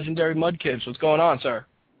 the legendary Mudkips. What's going on, sir?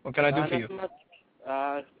 What can I do for you?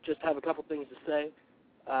 Much. Just have a couple things to say.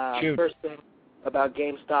 Shoot. First thing about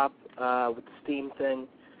GameStop with the Steam thing.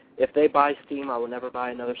 If they buy Steam, I will never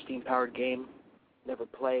buy another Steam-powered game. Never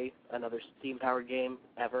play another Steam-powered game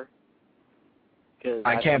ever.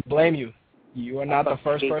 I can't blame you. You are not the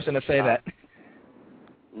first person to say that.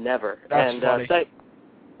 Never. That's funny.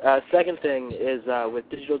 Second thing is with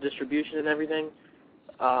digital distribution and everything,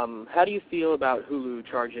 how do you feel about Hulu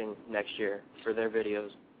charging next year for their videos?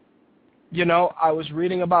 I was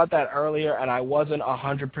reading about that earlier, and I wasn't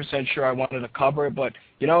 100% sure I wanted to cover it, but,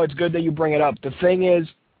 it's good that you bring it up. The thing is,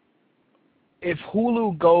 if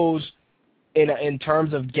Hulu goes in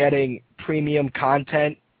terms of getting premium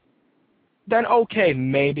content, then okay,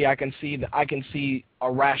 maybe I can see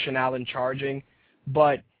a rationale in charging.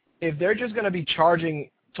 But if they're just going to be charging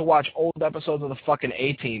to watch old episodes of the fucking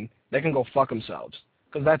A-Team, they can go fuck themselves,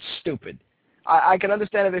 because that's stupid. I can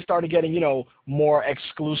understand if they started getting, more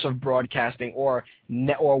exclusive broadcasting or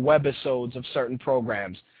webisodes of certain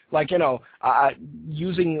programs. Like,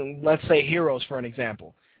 using, let's say, Heroes for an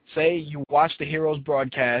example. Say you watch the Heroes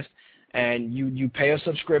broadcast and you pay a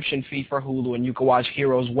subscription fee for Hulu and you can watch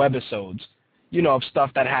Heroes webisodes, of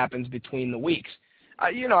stuff that happens between the weeks.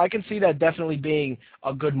 I can see that definitely being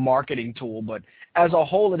a good marketing tool, but as a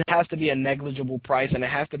whole, it has to be a negligible price, and it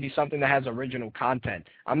has to be something that has original content.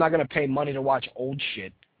 I'm not going to pay money to watch old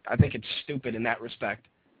shit. I think it's stupid in that respect.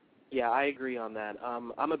 Yeah, I agree on that.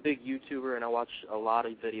 I'm a big YouTuber, and I watch a lot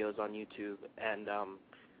of videos on YouTube, and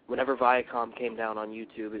whenever Viacom came down on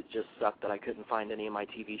YouTube, it just sucked that I couldn't find any of my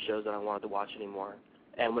TV shows that I wanted to watch anymore.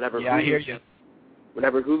 And whenever I hear you.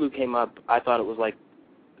 Whenever Hulu came up, I thought it was like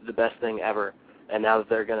the best thing ever. And now that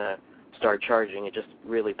they're going to start charging, it just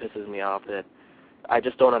really pisses me off that I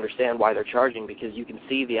just don't understand why they're charging, because you can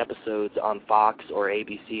see the episodes on Fox or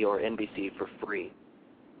ABC or NBC for free.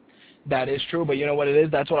 That is true, but you know what it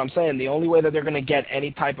is? That's what I'm saying. The only way that they're going to get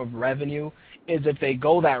any type of revenue is if they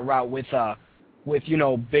go that route with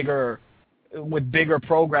bigger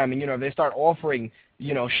programming. If they start offering,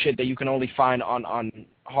 shit that you can only find on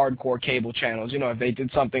hardcore cable channels. If they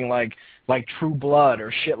did something like True Blood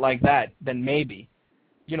or shit like that, then maybe,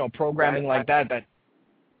 programming like that.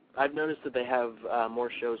 I've noticed that they have more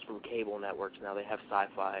shows from cable networks now. They have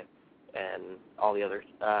Sci-Fi and all the other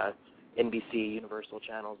NBC, Universal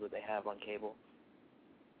channels that they have on cable.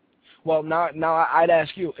 Well, now I'd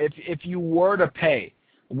ask you, if you were to pay,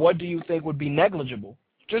 what do you think would be negligible?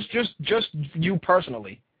 Just you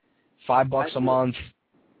personally, $5 a month.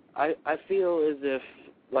 I feel as if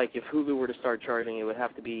Hulu were to start charging, it would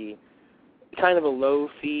have to be kind of a low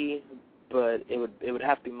fee, but it would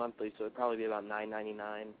have to be monthly, so it'd probably be about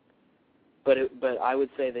 $9.99. But I would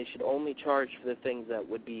say they should only charge for the things that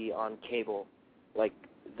would be on cable, like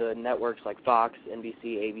the networks like Fox, NBC,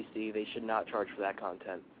 ABC. They should not charge for that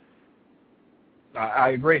content. I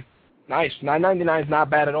agree. Nice. $9.99 is not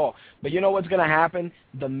bad at all. But you know what's going to happen?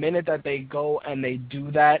 The minute that they go and they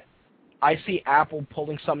do that, I see Apple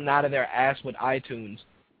pulling something out of their ass with iTunes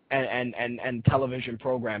and television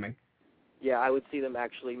programming. Yeah, I would see them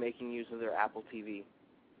actually making use of their Apple TV.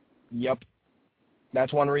 Yep.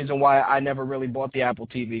 That's one reason why I never really bought the Apple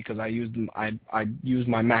TV, because I used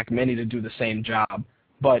my Mac Mini to do the same job.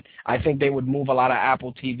 But I think they would move a lot of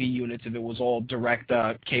Apple TV units if it was all direct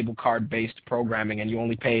cable card-based programming and you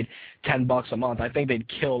only paid $10 a month. I think they'd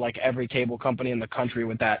kill like every cable company in the country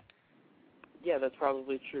with that. Yeah, that's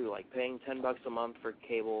probably true. Like paying $10 a month for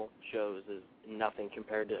cable shows is nothing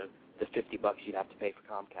compared to the $50 you'd have to pay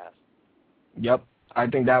for Comcast. Yep. I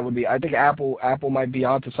think that would be. I think Apple might be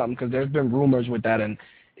onto something, because there's been rumors with that. And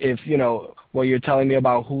if what you're telling me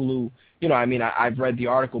about Hulu, I mean, I've read the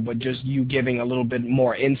article, but just you giving a little bit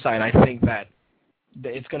more insight, I think that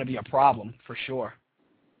it's going to be a problem for sure.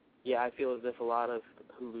 Yeah, I feel as if a lot of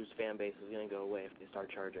Hulu's fan base is going to go away if they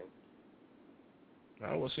start charging.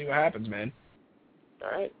 Well, we'll see what happens, man.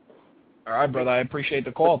 All right. All right, brother. I appreciate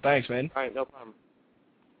the call. Thanks, man. All right, no problem.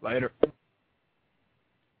 Later.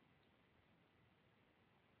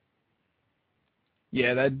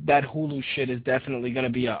 Yeah, that Hulu shit is definitely going to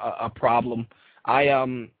be a problem.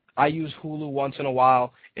 I use Hulu once in a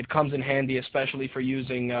while. It comes in handy, especially for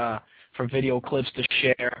using for video clips to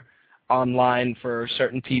share online for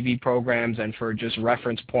certain TV programs and for just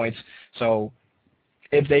reference points. So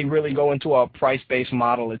if they really go into a price-based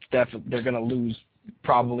model, they're going to lose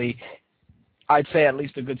probably, I'd say, at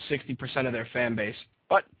least a good 60% of their fan base.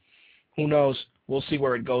 But who knows? We'll see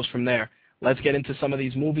where it goes from there. Let's get into some of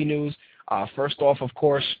these movie news. First off, of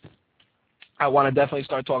course, I want to definitely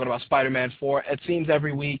start talking about Spider-Man 4. It seems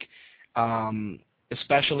every week,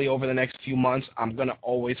 especially over the next few months, I'm going to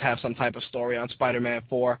always have some type of story on Spider-Man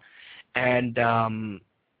 4. And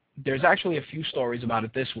there's actually a few stories about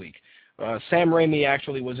it this week. Sam Raimi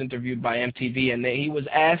actually was interviewed by MTV, and he was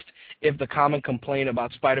asked if the common complaint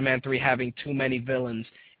about Spider-Man 3 having too many villains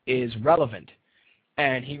is relevant.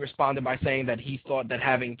 And he responded by saying that he thought that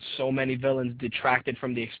having so many villains detracted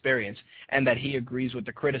from the experience, and that he agrees with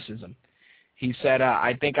the criticism. He said,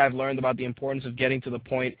 I think I've learned about the importance of getting to the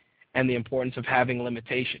point and the importance of having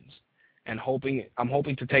limitations. And I'm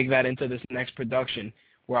hoping to take that into this next production,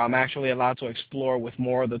 where I'm actually allowed to explore with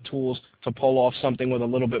more of the tools to pull off something with a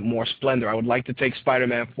little bit more splendor. I would like to take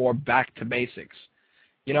Spider-Man 4 back to basics.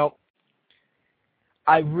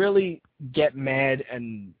 I really get mad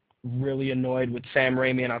and really annoyed with Sam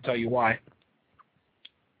Raimi, and I'll tell you why.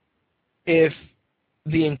 If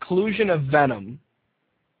the inclusion of Venom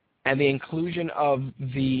and the inclusion of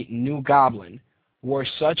the New Goblin were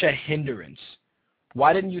such a hindrance,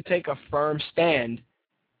 why didn't you take a firm stand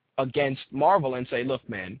against Marvel and say, look,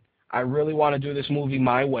 man, I really want to do this movie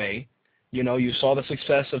my way. You saw the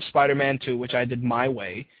success of Spider-Man 2, which I did my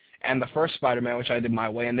way, and the first Spider-Man, which I did my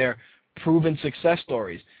way, and they're proven success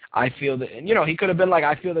stories. I feel that, he could have been like,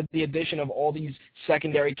 I feel that the addition of all these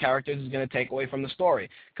secondary characters is going to take away from the story.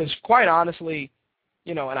 Because quite honestly,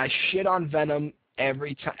 and I shit on Venom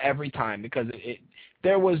every time because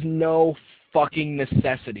there was no fucking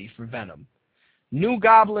necessity for Venom. New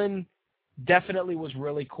Goblin definitely was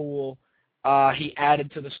really cool. He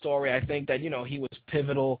added to the story. I think that, he was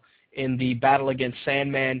pivotal in the battle against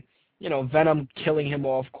Sandman. Venom killing him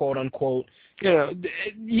off, quote unquote.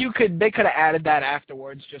 They could have added that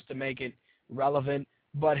afterwards just to make it relevant.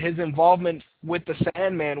 But his involvement with the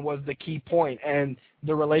Sandman was the key point, and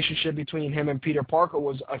the relationship between him and Peter Parker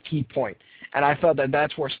was a key point. And I felt that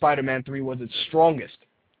that's where Spider-Man 3 was its strongest.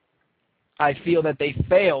 I feel that they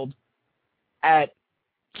failed at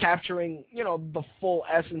capturing, the full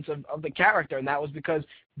essence of the character, and that was because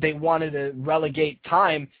they wanted to relegate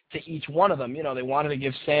time to each one of them. They wanted to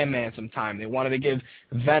give Sandman some time. They wanted to give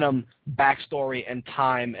Venom backstory and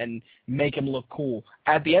time and make him look cool.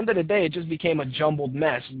 At the end of the day, it just became a jumbled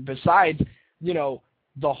mess. Besides,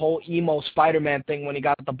 the whole emo Spider-Man thing when he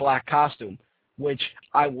got the black costume, which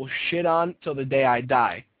I will shit on till the day I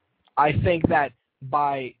die. I think that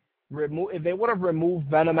if they would have removed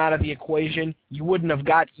Venom out of the equation, you wouldn't have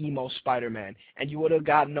got emo Spider-Man, and you would have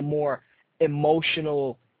gotten a more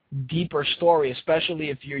emotional, deeper story, especially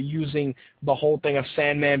if you're using the whole thing of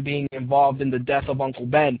Sandman being involved in the death of Uncle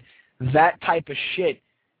Ben. That type of shit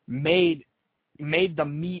made the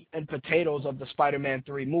meat and potatoes of the Spider-Man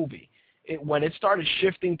 3 movie. When it started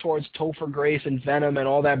shifting towards Topher Grace and Venom and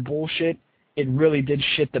all that bullshit, it really did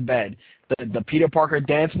shit the bed. The Peter Parker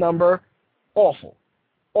dance number, awful.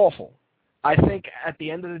 Awful. I think at the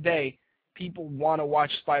end of the day, people want to watch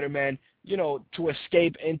Spider-Man, to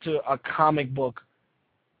escape into a comic book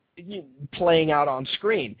playing out on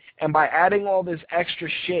screen. And by adding all this extra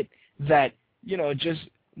shit that, just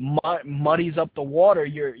muddies up the water.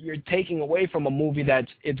 You're taking away from a movie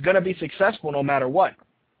it's going to be successful no matter what.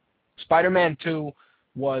 Spider-Man 2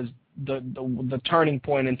 was the turning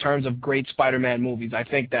point in terms of great Spider-Man movies. I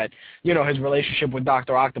think that, his relationship with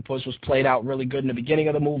Dr. Octopus was played out really good in the beginning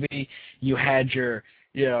of the movie. You had your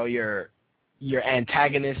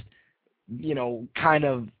antagonist, kind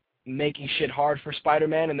of making shit hard for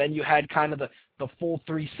Spider-Man, and then you had kind of the full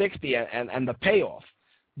 360 and the payoff.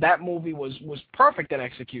 That movie was perfect in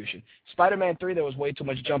execution. Spider-Man 3, there was way too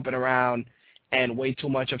much jumping around and way too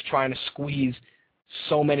much of trying to squeeze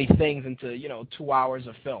so many things into, 2 hours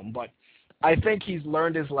of film. But I think he's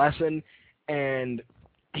learned his lesson, and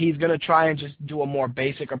he's going to try and just do a more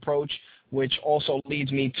basic approach, which also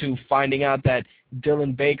leads me to finding out that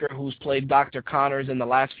Dylan Baker, who's played Dr. Connors in the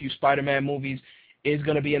last few Spider-Man movies, is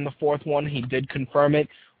going to be in the fourth one. He did confirm it.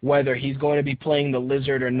 Whether he's going to be playing the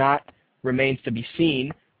Lizard or not remains to be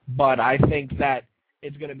seen, but I think that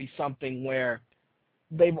it's going to be something where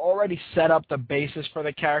they've already set up the basis for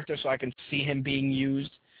the character, so I can see him being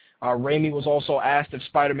used. Raimi was also asked if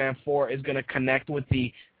Spider-Man 4 is going to connect with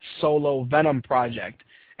the solo Venom project,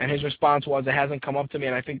 and his response was, it hasn't come up to me,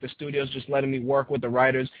 and I think the studio's just letting me work with the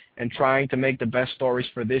writers and trying to make the best stories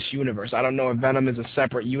for this universe. I don't know if Venom is a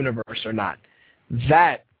separate universe or not.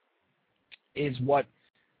 That is what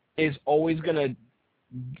is always going to,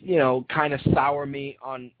 kind of sour me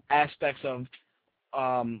on aspects of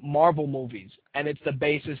Marvel movies, and it's the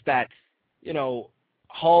basis that,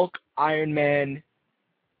 Hulk, Iron Man,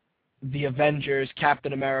 the Avengers,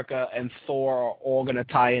 Captain America, and Thor are all going to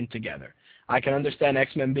tie in together. I can understand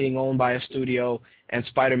X-Men being owned by a studio and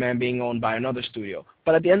Spider-Man being owned by another studio,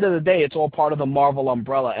 but at the end of the day, it's all part of the Marvel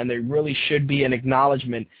umbrella, and there really should be an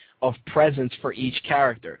acknowledgement of presence for each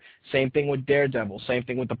character. Same thing with Daredevil, same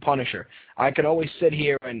thing with the Punisher. I can always sit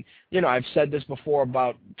here and, I've said this before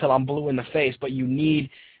about till I'm blue in the face, but you need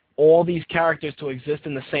all these characters to exist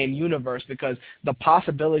in the same universe because the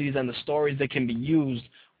possibilities and the stories that can be used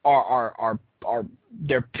are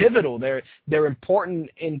they're pivotal. They're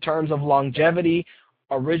important in terms of longevity,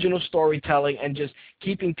 original storytelling, and just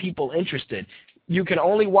keeping people interested. You can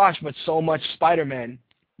only watch but so much Spider-Man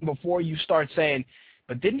before you start saying,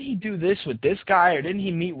 but didn't he do this with this guy, or didn't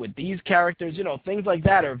he meet with these characters? Things like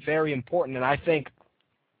that are very important, and I think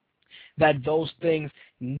that those things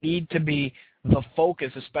need to be the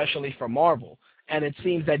focus, especially for Marvel. And it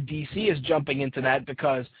seems that DC is jumping into that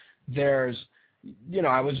because there's,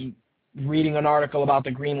 I was reading an article about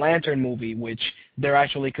the Green Lantern movie, which they're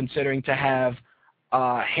actually considering to have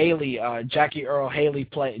Jackie Earle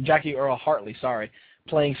Hartley,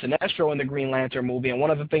 playing Sinestro in the Green Lantern movie, and one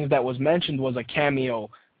of the things that was mentioned was a cameo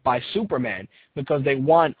by Superman, because they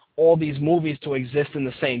want all these movies to exist in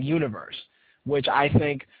the same universe, which I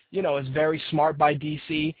think, is very smart by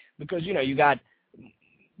DC, because, you got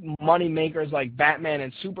money makers like Batman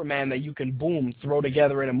and Superman that you can, throw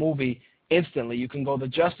together in a movie instantly. You can go the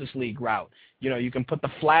Justice League route. You can put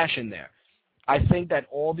the Flash in there. I think that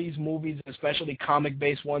all these movies, especially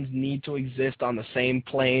comic-based ones, need to exist on the same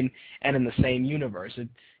plane and in the same universe.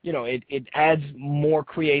 It adds more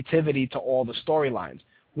creativity to all the storylines.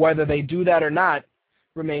 Whether they do that or not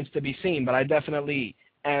remains to be seen, but I definitely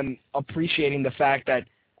am appreciating the fact that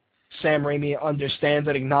Sam Raimi understands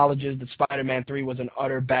and acknowledges that Spider-Man 3 was an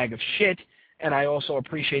utter bag of shit, and I also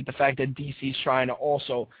appreciate the fact that DC's trying to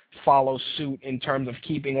also follow suit in terms of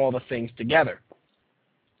keeping all the things together.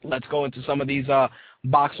 Let's go into some of these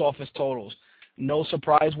box office totals. No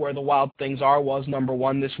surprise, Where the Wild Things Are was number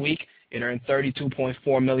one this week. It earned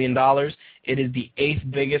 $32.4 million. It is the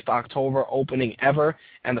 8th biggest October opening ever,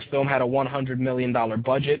 and the film had a $100 million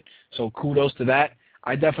budget, so kudos to that.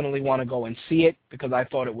 I definitely want to go and see it because I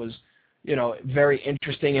thought it was, very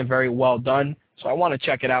interesting and very well done, so I want to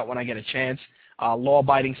check it out when I get a chance. Law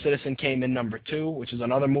Abiding Citizen came in number 2, which is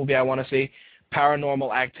another movie I want to see.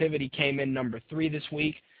 Paranormal Activity came in number 3 this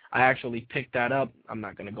week. I actually picked that up. I'm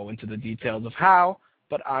not going to go into the details of how,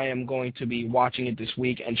 but I am going to be watching it this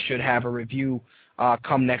week and should have a review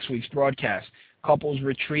come next week's broadcast. Couples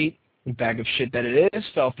Retreat, bag of shit that it is,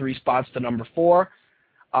 fell 3 spots to number 4.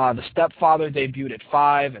 The Stepfather debuted at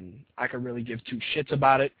 5, and I could really give 2 shits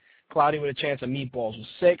about it. Cloudy with a Chance of Meatballs was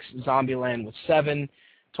 6. Zombieland was 7.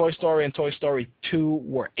 Toy Story and Toy Story 2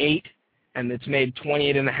 were 8, and it's made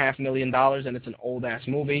 $28.5 million, and it's an old-ass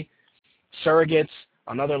movie. Surrogates,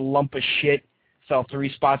 another lump of shit, fell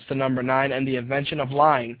 3 spots to number 9, and The Invention of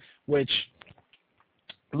Lying, which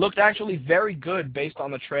looked actually very good based on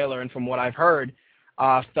the trailer, and from what I've heard,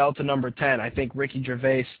 fell to number 10. I think Ricky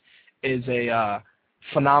Gervais is a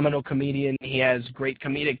phenomenal comedian. He has great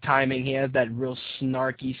comedic timing. He has that real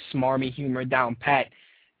snarky, smarmy humor down pat,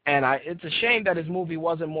 And it's a shame that his movie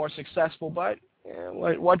wasn't more successful, but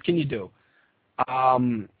what can you do?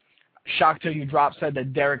 Shock Till You Drop said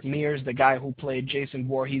that Derek Mears, the guy who played Jason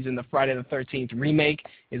Voorhees in the Friday the 13th remake,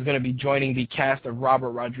 is going to be joining the cast of Robert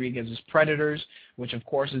Rodriguez's Predators, which of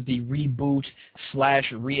course is the reboot /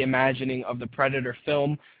 reimagining of the Predator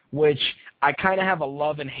film, which I kind of have a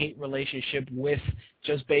love and hate relationship with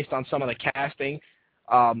just based on some of the casting.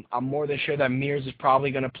 I'm more than sure that Mears is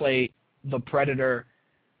probably going to play the Predator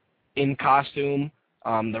in costume.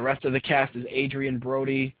 The rest of the cast is Adrian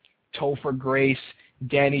Brody, Topher Grace,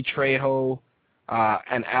 Danny Trejo,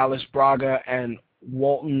 and Alice Braga, and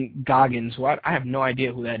Walton Goggins, who I have no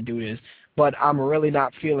idea who that dude is, but I'm really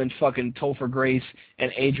not feeling fucking Topher Grace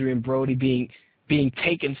and Adrian Brody being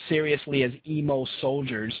taken seriously as emo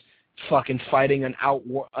soldiers fucking fighting an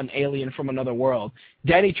alien from another world.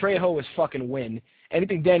 Danny Trejo is fucking win.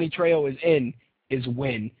 Anything Danny Trejo is in is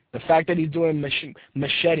win. The fact that he's doing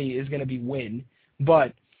Machete is going to be win.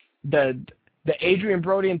 But the Adrian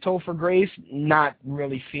Brody and Topher Grace, not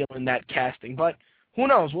really feeling that casting. But who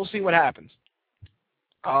knows? We'll see what happens.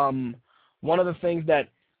 One of the things that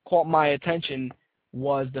caught my attention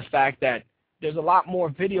was the fact that there's a lot more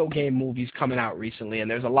video game movies coming out recently,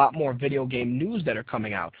 and there's a lot more video game news that are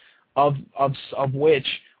coming out, of which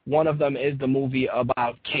one of them is the movie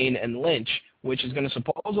about Kane and Lynch, which is going to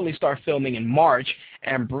supposedly start filming in March,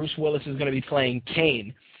 and Bruce Willis is going to be playing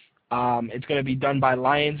Kane. It's going to be done by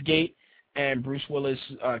Lionsgate, and Bruce Willis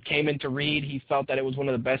came in to read. He felt that it was one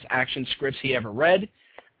of the best action scripts he ever read,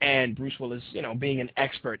 and Bruce Willis, being an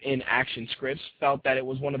expert in action scripts, felt that it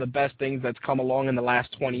was one of the best things that's come along in the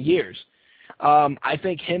last 20 years. I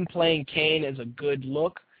think him playing Kane is a good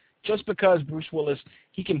look, just because Bruce Willis,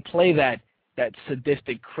 he can play that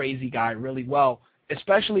sadistic, crazy guy really well,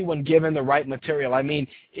 especially when given the right material. I mean,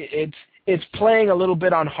 it's playing a little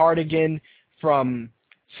bit on Hardigan from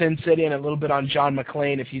Sin City and a little bit on John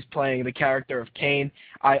McClane if he's playing the character of Kane.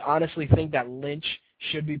 I honestly think that Lynch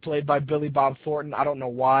should be played by Billy Bob Thornton. I don't know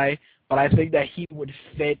why, but I think that he would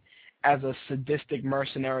fit as a sadistic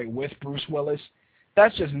mercenary with Bruce Willis.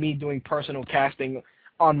 That's just me doing personal casting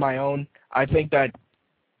on my own. I think that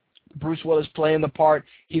Bruce Willis playing the part,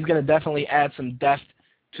 he's going to definitely add some depth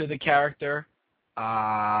to the character.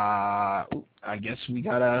 I guess we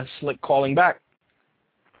got a Slick calling back.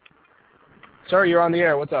 Sir, you're on the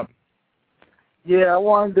air. What's up? Yeah, I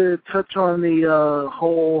wanted to touch on the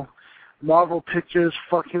whole Marvel Pictures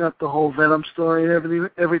fucking up the whole Venom story and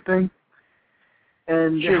everything.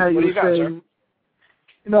 And Shoot, how you were saying,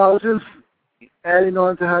 I was just adding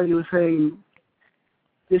on to how you were saying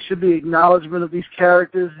there should be acknowledgement of these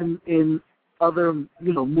characters in other,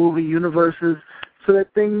 movie universes, so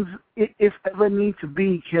that things, if ever need to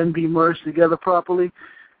be, can be merged together properly.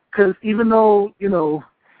 Because even though,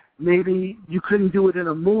 maybe you couldn't do it in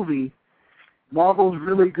a movie, Marvel's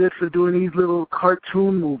really good for doing these little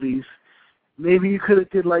cartoon movies. Maybe you could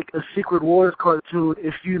have did like a Secret Wars cartoon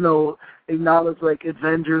if acknowledge like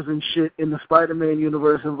Avengers and shit in the Spider-Man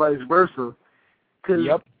universe and vice versa.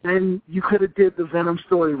 Because then you could have did the Venom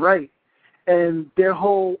story right. And their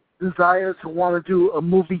whole desire to want to do a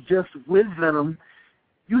movie just with Venom,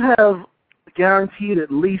 you have guaranteed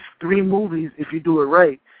at least 3 movies if you do it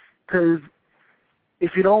right. Because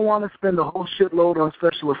if you don't want to spend a whole shitload on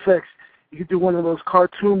special effects, you could do one of those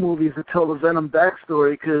cartoon movies that tell the Venom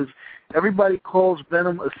backstory, because everybody calls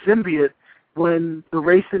Venom a symbiote when the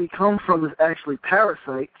race that he comes from is actually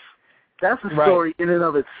parasites. That's a story in and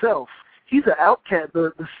of itself. He's an outcast.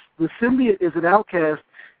 The symbiote is an outcast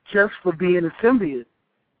just for being a symbiote.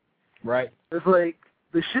 Right. It's like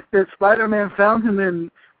the shit that Spider-Man found him in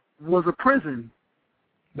was a prison.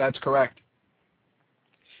 That's correct.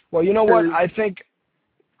 Well, you know what? I think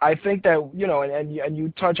that, and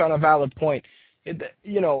you touch on a valid point. And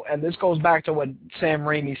this goes back to what Sam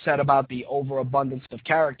Raimi said about the overabundance of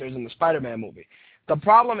characters in the Spider-Man movie. The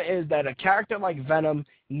problem is that a character like Venom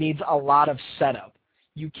needs a lot of setup.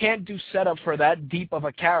 You can't do setup for that deep of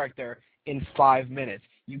a character in 5 minutes.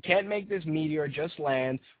 You can't make this meteor just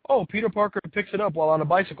land. Oh, Peter Parker picks it up while on a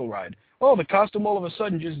bicycle ride. Oh, the costume all of a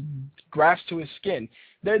sudden just grafts to his skin.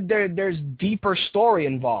 There's deeper story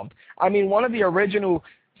involved. I mean, one of the original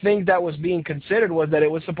things that was being considered was that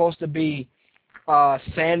it was supposed to be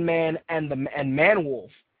Sandman and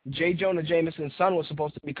Man-Wolf. J. Jonah Jameson's son was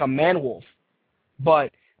supposed to become Man-Wolf,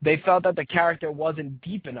 but they felt that the character wasn't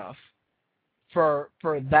deep enough for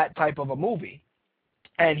that type of a movie,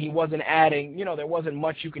 and he wasn't adding. There wasn't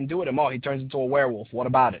much you can do with him. Oh, he turns into a werewolf. What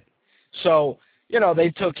about it? So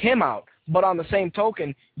they took him out. But on the same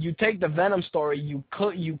token, you take the Venom story, you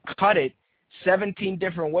cut it 17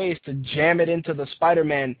 different ways to jam it into the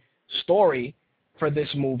Spider-Man story, for this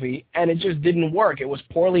movie, and it just didn't work. It was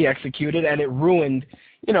poorly executed, and it ruined,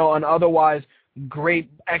 an otherwise great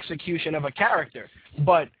execution of a character.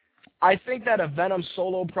 But I think that a Venom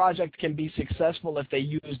solo project can be successful if they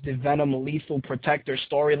use the Venom Lethal Protector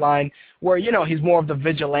storyline, where, he's more of the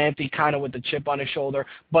vigilante kind of with the chip on his shoulder,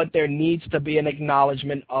 but there needs to be an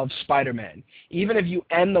acknowledgement of Spider-Man. Even if you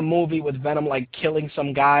end the movie with Venom, killing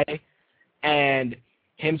some guy and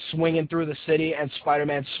him swinging through the city and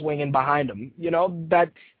Spider-Man swinging behind him,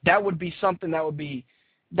 that would be something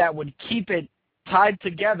that would keep it tied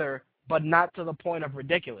together, but not to the point of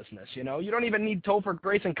ridiculousness, You don't even need Topher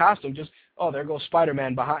Grace in costume. Just, there goes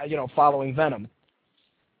Spider-Man behind, following Venom.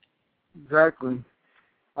 Exactly.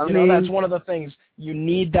 I mean, that's one of the things. You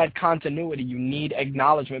need that continuity. You need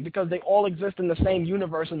acknowledgement because they all exist in the same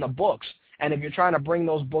universe in the books. And if you're trying to bring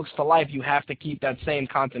those books to life, you have to keep that same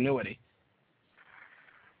continuity.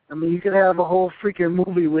 I mean, you could have a whole freaking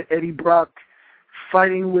movie with Eddie Brock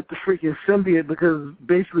fighting with the freaking symbiote because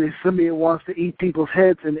basically the symbiote wants to eat people's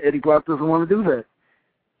heads and Eddie Brock doesn't want to do that.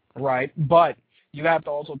 Right, but you have to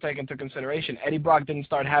also take into consideration Eddie Brock didn't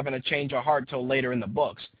start having a change of heart till later in the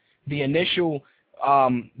books. The initial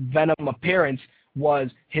Venom appearance was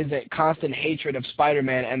his constant hatred of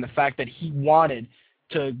Spider-Man and the fact that he wanted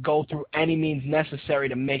to go through any means necessary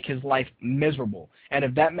to make his life miserable. And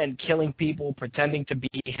if that meant killing people, pretending to be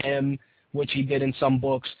him, which he did in some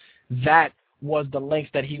books, that was the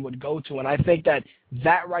lengths that he would go to. And I think that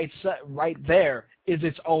right there is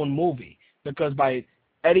its own movie. Because by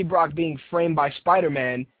Eddie Brock being framed by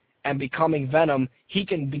Spider-Man and becoming Venom, he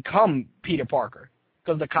can become Peter Parker.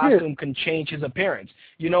 Because the costume can change his appearance.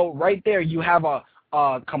 Right there you have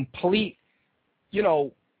a complete,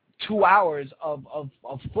 2 hours of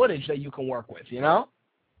footage that you can work with,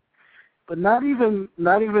 But not even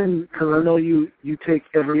because I know you take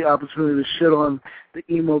every opportunity to shit on the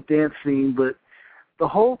emo dance scene, but the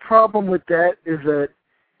whole problem with that is that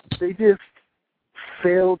they just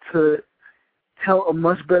failed to tell a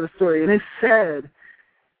much better story. And it's sad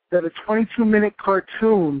that a 22-minute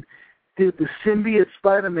cartoon did the symbiote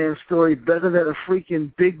Spider-Man story better than a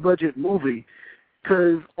freaking big-budget movie.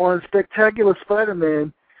 Because on Spectacular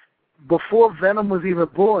Spider-Man, before Venom was even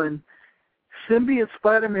born, symbiote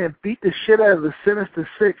Spider-Man beat the shit out of the Sinister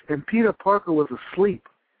Six, and Peter Parker was asleep.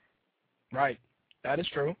 Right. That is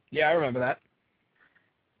true. Yeah, I remember that.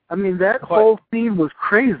 I mean, that whole scene was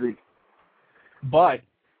crazy. But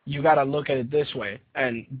you got to look at it this way,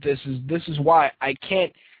 and this is why I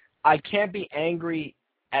can't be angry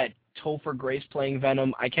at Topher Grace playing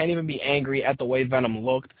Venom. I can't even be angry at the way Venom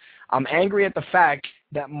looked. I'm angry at the fact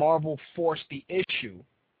that Marvel forced the issue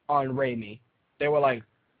on Raimi. They were like,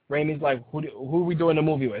 Raimi's like, who are we doing the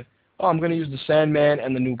movie with? Oh, I'm going to use the Sandman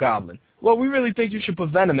and the New Goblin. Well, we really think you should put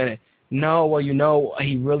Venom in it. No, well,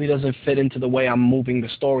 he really doesn't fit into the way I'm moving the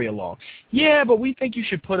story along. Yeah, but we think you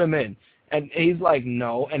should put him in. And he's like,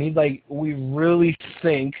 no. And he's like, we really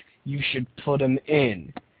think you should put him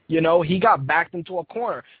in. He got backed into a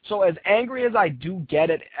corner. So as angry as I do get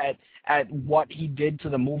at what he did to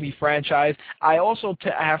the movie franchise, I also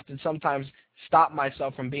have to sometimes stop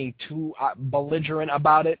myself from being too belligerent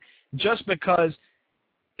about it, just because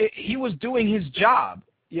he was doing his job.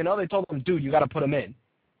 They told him, dude, you got to put him in.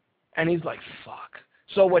 And he's like, fuck.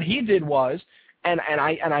 So what he did was, and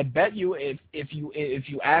I bet you if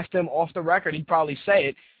you asked him off the record, he'd probably say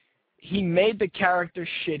it, he made the character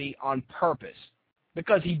shitty on purpose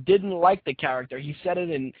because he didn't like the character. He said it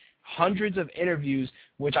in hundreds of interviews,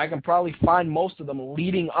 which I can probably find most of them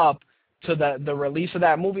leading up to the release of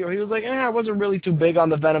that movie, where he was like, I wasn't really too big on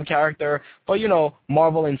the Venom character, but,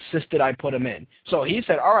 Marvel insisted I put him in. So he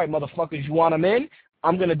said, all right, motherfuckers, you want him in?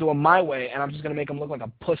 I'm going to do him my way, and I'm just going to make him look like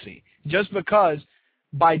a pussy. Just because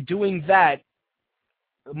by doing that,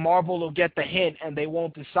 Marvel will get the hint, and they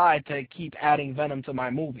won't decide to keep adding Venom to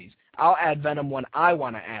my movies. I'll add Venom when I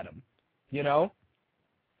want to add him,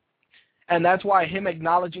 And that's why him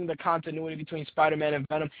acknowledging the continuity between Spider-Man and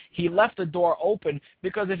Venom, he left the door open,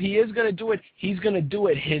 because if he is going to do it, he's going to do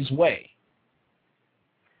it his way.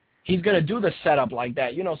 He's going to do the setup like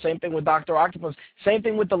that. Same thing with Dr. Octopus. Same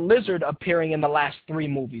thing with the Lizard appearing in the last 3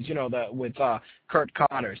 movies, with Kurt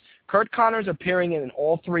Connors. Kurt Connors appearing in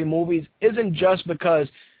all 3 movies isn't just because,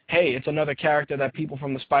 hey, it's another character that people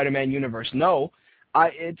from the Spider-Man universe know.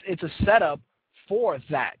 It's a setup for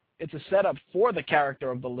that. It's a setup for the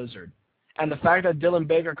character of the Lizard. And the fact that Dylan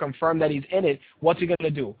Baker confirmed that he's in it, what's he going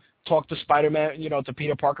to do? Talk to Spider-Man, to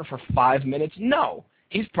Peter Parker for 5 minutes? No.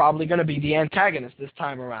 He's probably going to be the antagonist this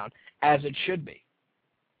time around, as it should be.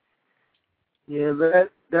 Yeah,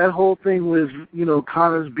 that whole thing was,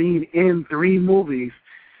 Connors being in 3 movies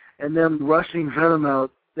and them rushing Venom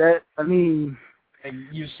out. That, I mean, And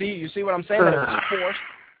you see what I'm saying? That it was forced.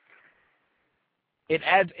 It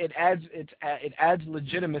adds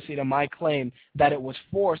legitimacy to my claim that it was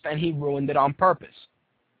forced and he ruined it on purpose.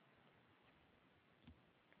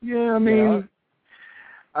 Yeah, I mean,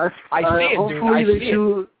 I see it, hopefully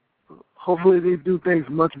dude. Hopefully they do things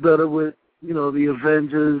much better with, the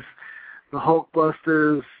Avengers, the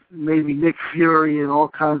Hulkbusters, maybe Nick Fury and all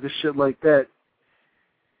kinds of shit like that.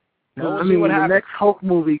 Well, I mean, the next Hulk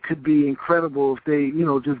movie could be incredible if they,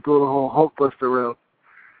 just go the whole Hulkbuster route.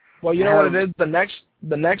 Well, you know what it is?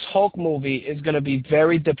 The next Hulk movie is going to be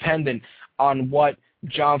very dependent on what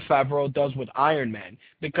Jon Favreau does with Iron Man,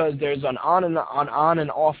 because there's an on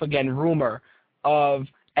and off again rumor of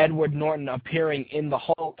Edward Norton appearing in the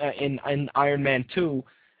Hulk in Iron Man 2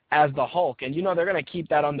 as the Hulk, and they're going to keep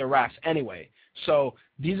that under wraps anyway. So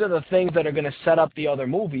these are the things that are going to set up the other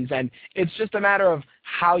movies, and it's just a matter of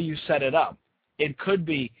how you set it up. It could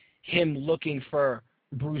be him looking for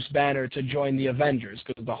Bruce Banner to join the Avengers,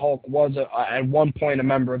 because the Hulk was at one point a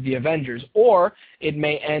member of the Avengers, or it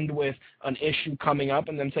may end with an issue coming up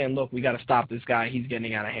and them saying, look, we got to stop this guy, he's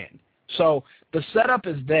getting out of hand. So the setup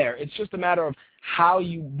is there. It's just a matter of how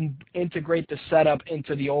you integrate the setup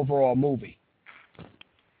into the overall movie.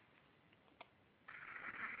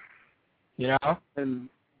 And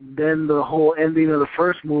then the whole ending of the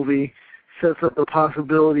first movie sets up the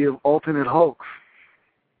possibility of alternate Hulks.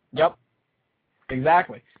 Yep.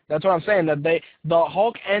 Exactly. That's what I'm saying. That the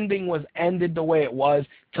Hulk ending was ended the way it was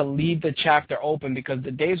to leave the chapter open, because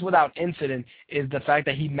the Days Without Incident is the fact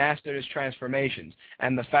that he mastered his transformations.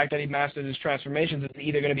 And the fact that he mastered his transformations is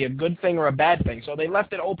either going to be a good thing or a bad thing. So they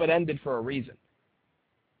left it open-ended for a reason.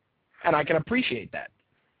 And I can appreciate that.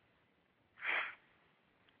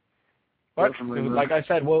 But like I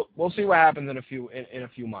said, we'll see what happens in a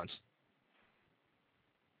few months.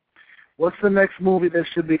 What's the next movie that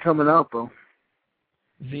should be coming out, though?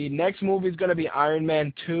 The next movie is going to be Iron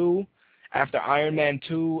Man 2. After Iron Man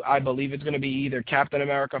 2, I believe it's going to be either Captain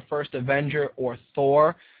America: First Avenger or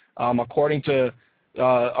Thor. According to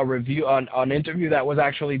a review, an interview that was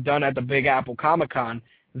actually done at the Big Apple Comic-Con,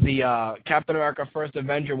 the Captain America: First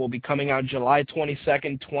Avenger will be coming out July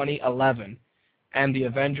 22nd, 2011. And the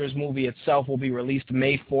Avengers movie itself will be released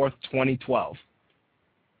May 4th, 2012.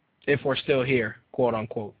 If we're still here, quote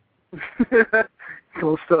unquote.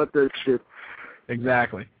 Don't start that shit.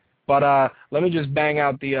 Exactly. But let me just bang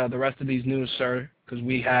out the rest of these news, sir, because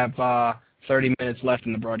we have 30 minutes left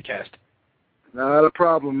in the broadcast. Not a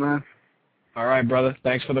problem, man. All right, brother.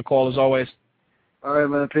 Thanks for the call, as always. All right,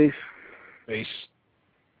 man. Peace. Peace.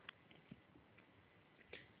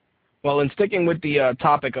 Well, in sticking with the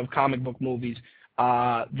topic of comic book movies,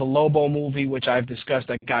 the Lobo movie, which I've discussed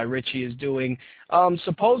that Guy Ritchie is doing,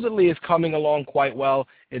 supposedly is coming along quite well.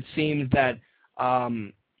 It seems that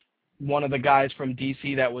one of the guys from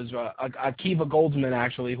DC that was Akiva Goldsman,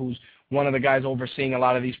 actually, who's one of the guys overseeing a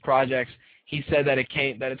lot of these projects, he said that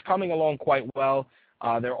it's coming along quite well.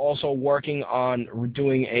 They're also working on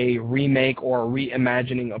doing a remake or a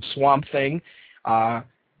reimagining of Swamp Thing.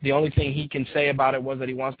 The only thing he can say about it was that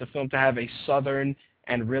he wants the film to have a southern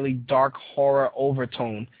and really dark horror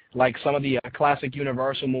overtone, like some of the classic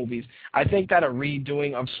Universal movies. I think that a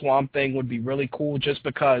redoing of Swamp Thing would be really cool, just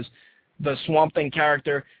because the Swamp Thing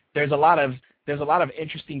character, there's a lot of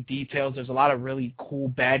interesting details. There's a lot of really cool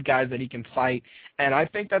bad guys that he can fight, and I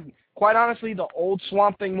think that, quite honestly, the old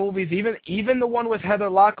Swamp Thing movies, even the one with Heather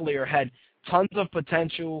Locklear, had tons of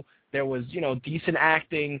potential. There was decent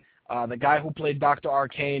acting. The guy who played Dr.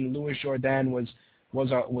 Arcane, Louis Jourdan,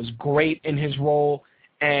 was great in his role,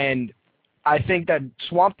 and I think that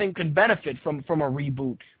Swamp Thing could benefit from a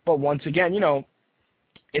reboot. But once again,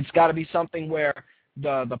 it's got to be something where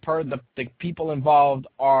the people involved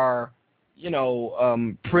are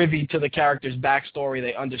privy to the character's backstory.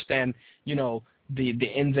 They understand the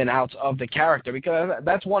ins and outs of the character, because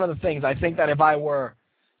that's one of the things. I think that if I were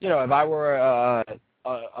a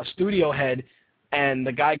studio head, and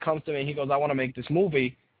the guy comes to me and he goes, I want to make this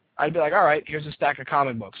movie, I'd be like, all right, here's a stack of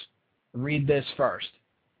comic books. Read this first,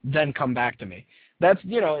 then come back to me. That's,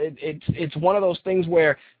 it's one of those things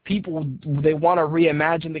where people, they want to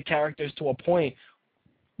reimagine the characters to a point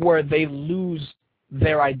where they lose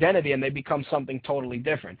their identity and they become something totally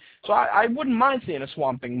different. So I wouldn't mind seeing a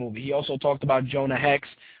Swamp Thing movie. He also talked about Jonah Hex,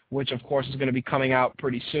 which of course is going to be coming out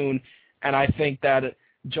pretty soon, and I think that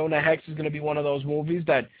Jonah Hex is going to be one of those movies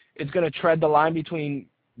that it's going to tread the line between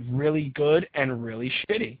really good and really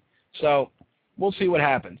shitty. So we'll see what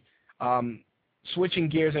happens. Switching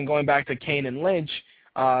gears and going back to Kane and Lynch,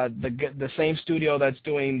 the same studio that's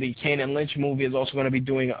doing the Kane and Lynch movie is also going to be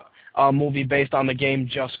doing a movie based on the game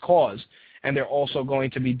Just Cause. and they're also going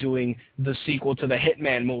to be doing the sequel to the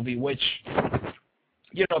Hitman movie, which,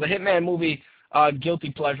 the Hitman movie, guilty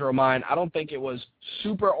pleasure of mine. I don't think it was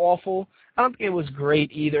super awful. I don't think it was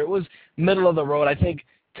great either. It was middle of the road. I think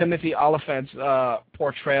Timothy Olyphant's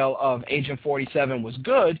portrayal of Agent 47 was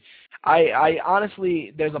good. I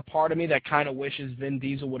honestly, there's a part of me that kind of wishes Vin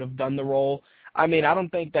Diesel would have done the role. I mean, I don't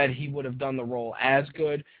think that he would have done the role as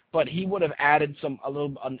good, but he would have added a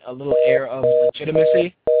little air of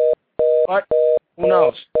legitimacy. But who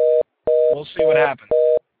knows? We'll see what happens.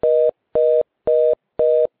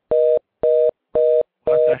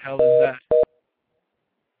 What the hell is that?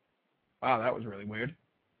 Wow, that was really weird.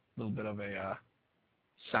 A little bit of a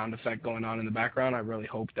sound effect going on in the background. I really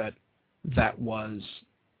hope that was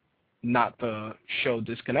not the show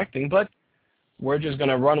disconnecting, but we're just going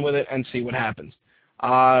to run with it and see what happens.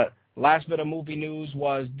 Last bit of movie news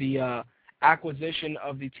was the acquisition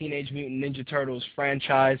of the Teenage Mutant Ninja Turtles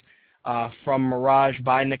franchise from Mirage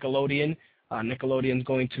by Nickelodeon. Nickelodeon's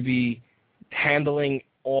going to be handling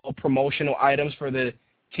all promotional items for the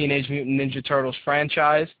Teenage Mutant Ninja Turtles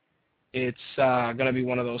franchise. It's going to be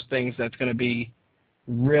one of those things that's going to be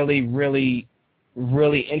really, really,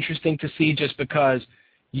 really interesting to see, just because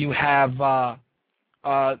you have a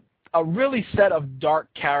really set of dark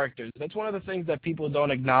characters. That's one of the things that people don't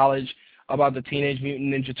acknowledge about the Teenage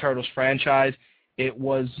Mutant Ninja Turtles franchise. It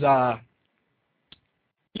was,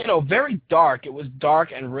 very dark. It was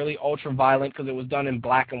dark and really ultra-violent because it was done in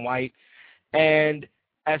black and white. And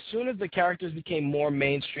as soon as the characters became more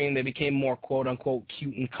mainstream, they became more quote-unquote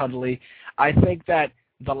cute and cuddly. I think that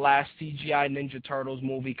the last CGI Ninja Turtles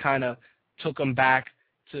movie kind of took them back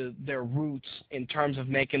to their roots in terms of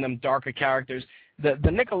making them darker characters. The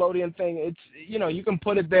Nickelodeon thing, it's, you can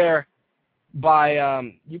put it there by,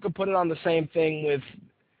 you can put it on the same thing with,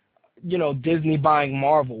 Disney buying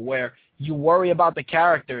Marvel, where you worry about the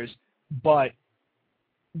characters, but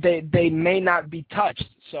they may not be touched.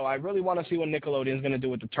 So I really want to see what Nickelodeon's going to do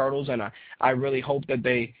with the Turtles, and I really hope that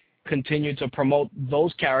they continue to promote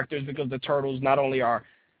those characters, because the Turtles not only are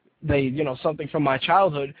they, something from my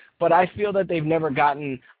childhood, but I feel that they've never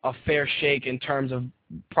gotten a fair shake in terms of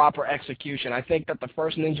proper execution. I think that the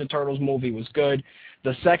first Ninja Turtles movie was good.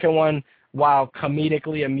 The second one, while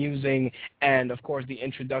comedically amusing, and of course the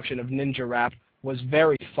introduction of Ninja Rap was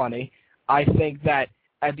very funny, I think that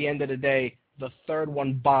at the end of the day, the third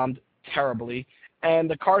one bombed terribly, and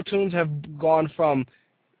the cartoons have gone from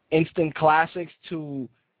instant classics to,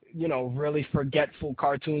 really forgetful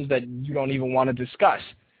cartoons that you don't even want to discuss.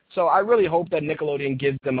 So I really hope that Nickelodeon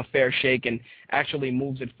gives them a fair shake and actually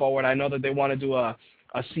moves it forward. I know that they want to do a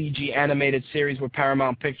CG animated series with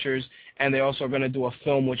Paramount Pictures, and they also are going to do a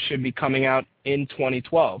film which should be coming out in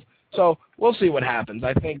 2012. So we'll see what happens.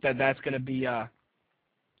 I think that that's going to be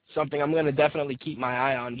something I'm going to definitely keep my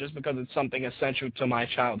eye on, just because it's something essential to my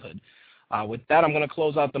childhood. With that, I'm going to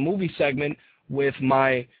close out the movie segment with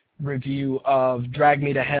my review of Drag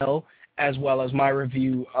Me to Hell, as well as my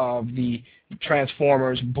review of the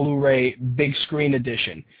Transformers Blu-ray Big Screen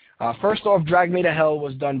Edition. First off, Drag Me to Hell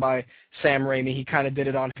was done by Sam Raimi. He kind of did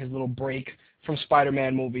it on his little break from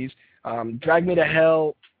Spider-Man movies. Drag Me to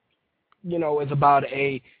Hell, is about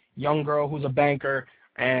a young girl who's a banker,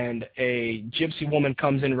 and a gypsy woman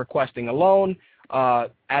comes in requesting a loan.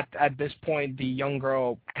 At this point, the young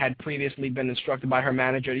girl had previously been instructed by her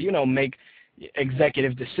manager to, make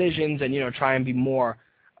executive decisions and, try and be more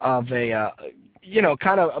of a,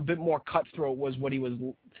 kind of a bit more cutthroat was what he was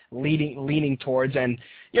leaning towards. And,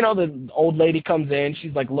 the old lady comes in.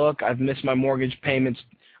 She's like, look, I've missed my mortgage payments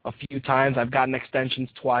a few times. I've gotten extensions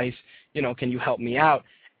twice. Can you help me out?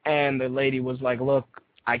 And the lady was like, look,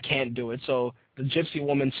 I can't do it. So the gypsy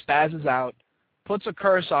woman spazzes out, puts a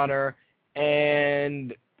curse on her,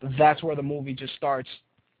 and that's where the movie just starts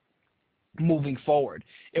moving forward.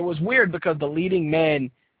 It was weird because the leading male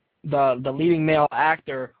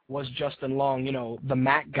actor was Justin Long, the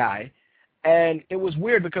Mac guy. And it was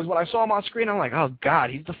weird because when I saw him on screen, I'm like, oh, God,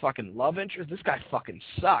 he's the fucking love interest? This guy fucking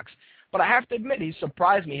sucks. But I have to admit, he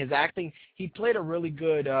surprised me. His acting, he played a really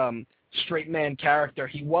good straight man character.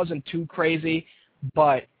 He wasn't too crazy,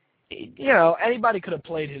 but, anybody could have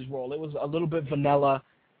played his role. It was a little bit vanilla,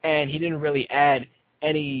 and he didn't really add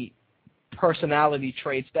any personality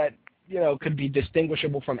traits that, could be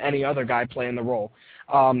distinguishable from any other guy playing the role.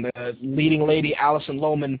 The leading lady, Alison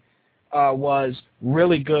Lohman, was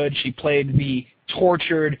really good. She played the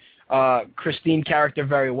tortured Christine character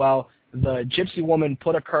very well. The gypsy woman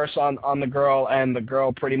put a curse on the girl, and the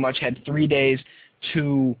girl pretty much had 3 days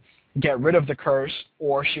to get rid of the curse,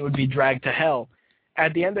 or she would be dragged to hell.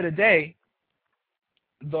 At the end of the day,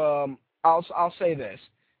 I'll say this.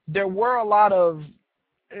 There were a lot of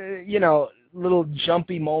little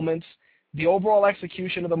jumpy moments. The overall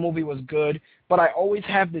execution of the movie was good, but I always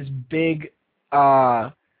have this big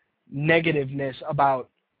negativeness about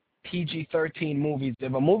PG-13 movies.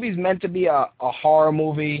 If a movie's meant to be a horror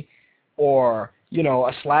movie or,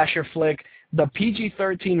 a slasher flick, the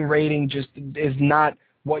PG-13 rating just is not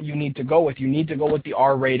what you need to go with. You need to go with the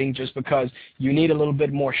R rating just because you need a little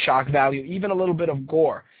bit more shock value, even a little bit of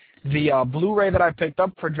gore. The Blu-ray that I picked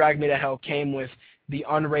up for Drag Me to Hell came with the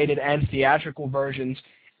unrated and theatrical versions,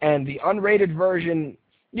 and the unrated version,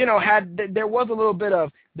 there was a little bit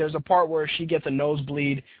of, there's a part where she gets a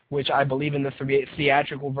nosebleed, which I believe in the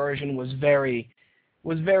theatrical version was very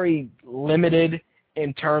limited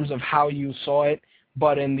in terms of how you saw it,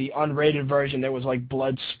 but in the unrated version there was like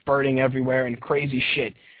blood spurting everywhere and crazy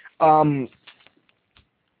shit.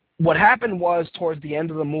 What happened was towards the end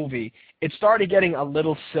of the movie, it started getting a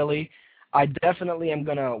little silly. I definitely am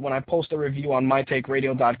going to, when I post a review on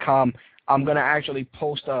mytakeradio.com, I'm going to actually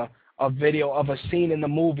post a video of a scene in the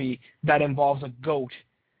movie that involves a goat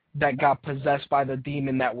that got possessed by the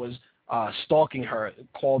demon that was stalking her,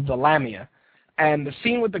 called the Lamia. And the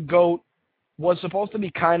scene with the goat was supposed to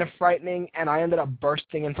be kind of frightening, and I ended up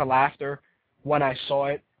bursting into laughter when I saw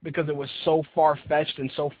it because it was so far-fetched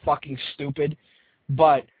and so fucking stupid.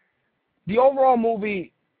 But the overall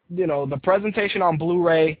movie, the presentation on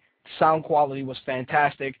Blu-ray, sound quality was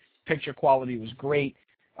fantastic, picture quality was great,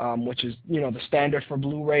 which is, the standard for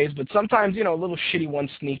Blu-rays, but sometimes, a little shitty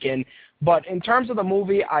ones sneak in. But in terms of the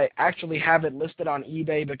movie, I actually have it listed on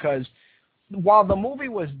eBay because while the movie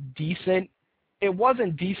was decent, it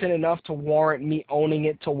wasn't decent enough to warrant me owning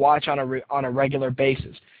it to watch on a regular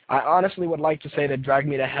basis. I honestly would like to say that Drag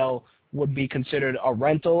Me to Hell would be considered a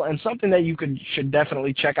rental and something that you should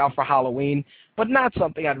definitely check out for Halloween, but not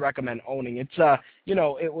something I'd recommend owning. It's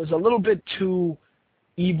it was a little bit too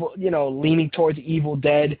evil, leaning towards Evil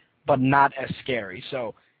Dead, but not as scary.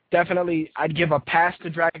 So definitely I'd give a pass to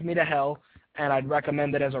Drag Me to Hell, and I'd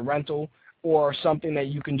recommend it as a rental or something that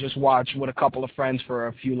you can just watch with a couple of friends for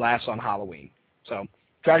a few laughs on Halloween. So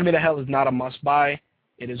Drag Me to Hell is not a must-buy.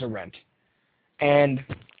 It is a rent. And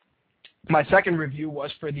my second review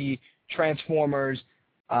was for the Transformers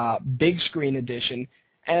Big Screen Edition.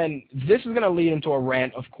 And this is going to lead into a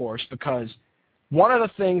rant, of course, because one of the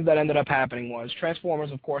things that ended up happening was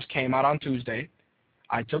Transformers, of course, came out on Tuesday.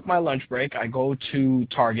 I took my lunch break. I go to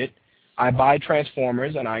Target. I buy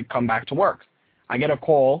Transformers, and I come back to work. I get a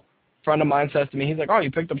call. A friend of mine says to me, he's like, "Oh,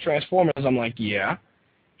 you picked up Transformers?" I'm like, "Yeah."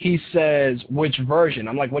 He says, "Which version?"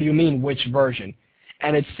 I'm like, "What do you mean, which version?"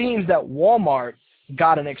 And it seems that Walmart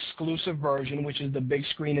got an exclusive version, which is the big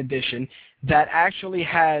screen edition, that actually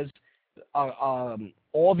has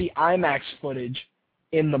all the IMAX footage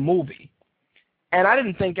in the movie. And I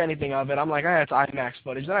didn't think anything of it. I'm like, it's IMAX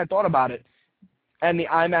footage. Then I thought about it, and the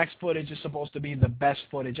IMAX footage is supposed to be the best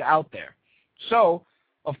footage out there. So,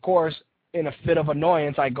 of course, in a fit of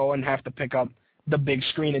annoyance, I go and have to pick up the big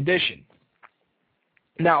screen edition.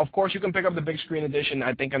 Now, of course, you can pick up the big screen edition,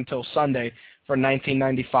 I think, until Sunday for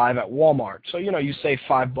 $19.95 at Walmart. So, you save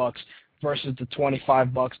 $5 versus the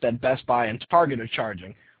 $25 that Best Buy and Target are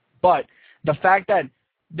charging. But the fact that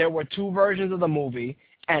there were two versions of the movie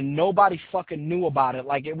and nobody fucking knew about it,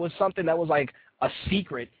 like it was something that was like a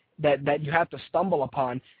secret that you have to stumble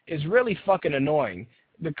upon, is really fucking annoying.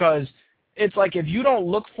 Because it's like if you don't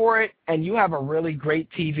look for it and you have a really great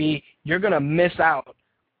TV, you're going to miss out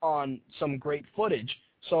on some great footage.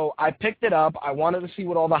 So I picked it up. I wanted to see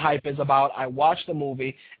what all the hype is about. I watched the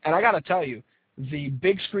movie, and I got to tell you, the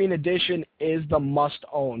big screen edition is the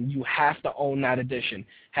must-own. You have to own that edition.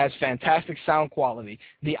 Has fantastic sound quality.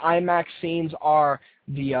 The IMAX scenes are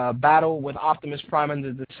the battle with Optimus Prime and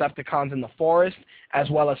the Decepticons in the forest, as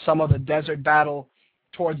well as some of the desert battle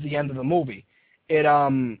towards the end of the movie.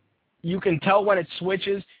 You can tell when it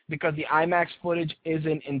switches because the IMAX footage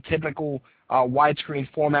isn't in typical widescreen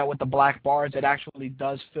format with the black bars. It actually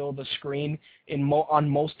does fill the screen on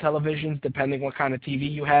most televisions, depending what kind of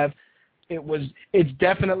TV you have. It's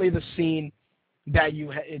definitely the scene that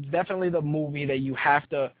it's definitely the movie that you have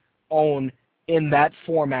to own in that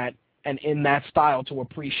format and in that style to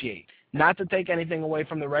appreciate. Not to take anything away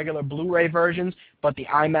from the regular Blu-ray versions, but the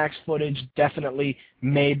IMAX footage definitely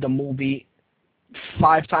made the movie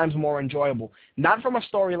 5 times more enjoyable. Not from a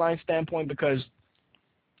storyline standpoint, because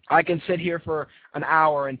I can sit here for an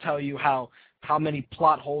hour and tell you how many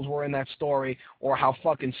plot holes were in that story or how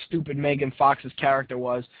fucking stupid Megan Fox's character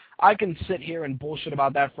was. I can sit here and bullshit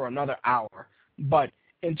about that for another hour. But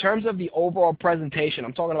in terms of the overall presentation,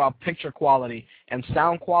 I'm talking about picture quality and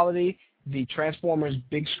sound quality. The Transformers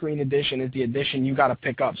Big Screen Edition is the edition you got to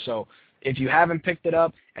pick up. So if you haven't picked it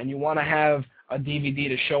up and you want to have a DVD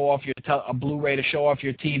to show off a Blu-ray to show off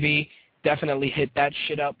your TV, definitely hit that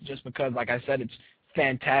shit up just because, like I said, it's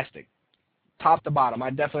fantastic. Top to bottom. I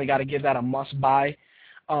definitely got to give that a must-buy.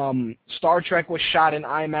 Star Trek was shot in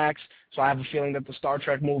IMAX, so I have a feeling that the Star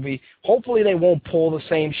Trek movie, hopefully they won't pull the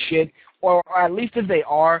same shit, or at least if they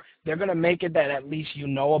are, they're going to make it that at least you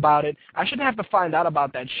know about it. I shouldn't have to find out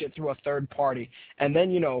about that shit through a third party, and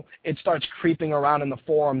then, it starts creeping around in the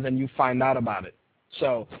forums and you find out about it.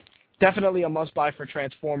 So definitely a must-buy for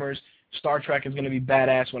Transformers. Star Trek is going to be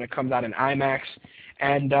badass when it comes out in IMAX.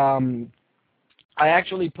 And I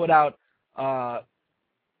actually put out a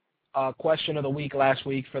question of the week last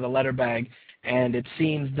week for the letter bag, and it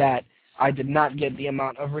seems that I did not get the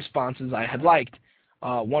amount of responses I had liked.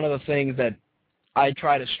 One of the things that I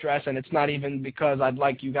try to stress, and it's not even because I'd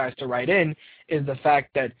like you guys to write in, is the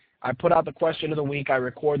fact that I put out the question of the week. I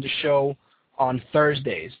record the show on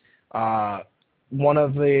Thursdays. One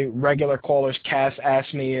of the regular callers, Cass,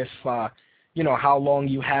 asked me if, how long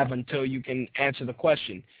you have until you can answer the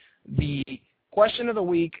question. The question of the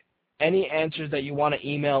week, any answers that you want to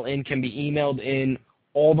email in can be emailed in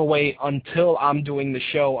all the way until I'm doing the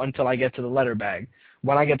show, until I get to the letter bag.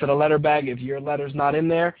 When I get to the letter bag, if your letter's not in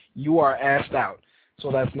there, you are asked out.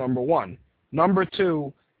 So that's number one. Number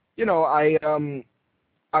two,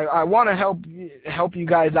 I want to help you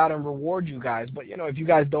guys out and reward you guys, but if you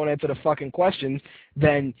guys don't answer the fucking questions,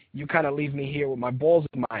 then you kind of leave me here with my balls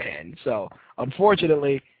in my hand. So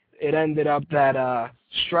unfortunately, it ended up that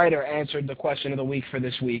Strider answered the question of the week for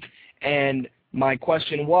this week, and my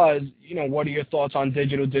question was, what are your thoughts on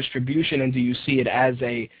digital distribution, and do you see it as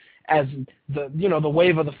the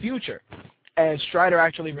wave of the future? And Strider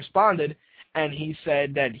actually responded, and he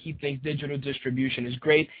said that he thinks digital distribution is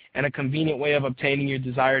great and a convenient way of obtaining your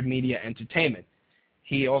desired media entertainment.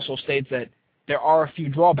 He also states that there are a few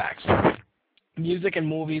drawbacks. Music and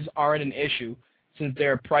movies aren't an issue since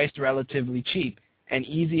they're priced relatively cheap and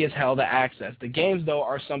easy as hell to access. The games, though,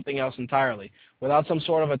 are something else entirely. Without some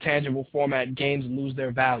sort of a tangible format, games lose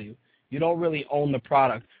their value. You don't really own the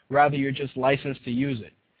product. Rather, you're just licensed to use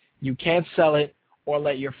it. You can't sell it or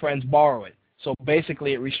let your friends borrow it. So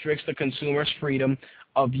basically, it restricts the consumer's freedom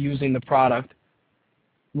of using the product,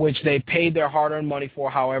 which they paid their hard-earned money for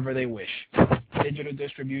however they wish. Digital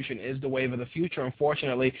distribution is the wave of the future.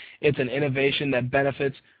 Unfortunately, it's an innovation that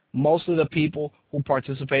benefits most of the people who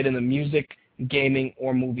participate in the music, gaming,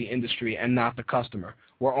 or movie industry, and not the customer.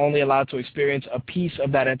 We're only allowed to experience a piece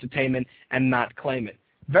of that entertainment and not claim it.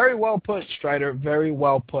 Very well put, Strider. Very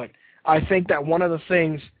well put. I think that one of the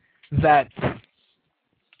things that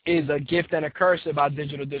is a gift and a curse about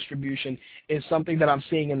digital distribution is something that I'm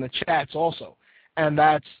seeing in the chats also, and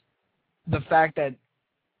that's the fact that,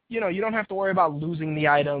 you don't have to worry about losing the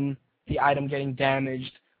item getting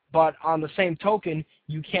damaged, but on the same token,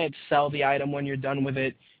 you can't sell the item when you're done with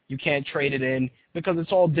it. You can't trade it in because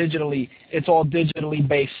it's all digitally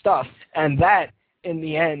based stuff, and that, in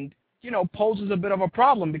the end, poses a bit of a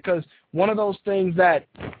problem, because one of those things that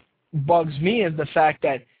bugs me is the fact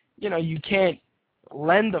that, you can't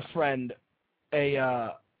lend a friend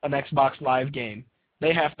an Xbox Live game.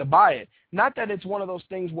 They have to buy it. Not that it's one of those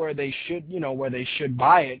things where they should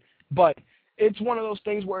buy it, but it's one of those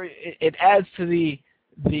things where it adds to the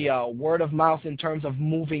word of mouth in terms of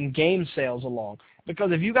moving game sales along.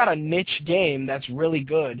 Because if you got a niche game that's really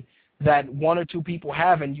good that one or two people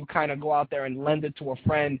have, and you kind of go out there and lend it to a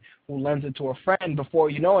friend who lends it to a friend,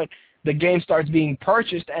 before you know it, the game starts being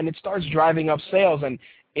purchased and it starts driving up sales, and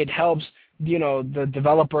it helps the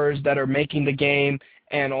developers that are making the game,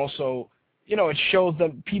 and also, it shows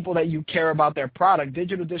the people that you care about their product.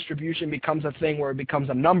 Digital distribution becomes a thing where it becomes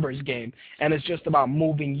a numbers game, and it's just about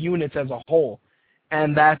moving units as a whole.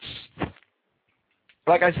 And that's,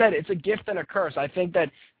 like I said, it's a gift and a curse. I think that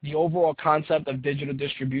the overall concept of digital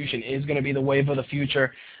distribution is going to be the wave of the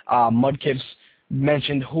future. Mudkip's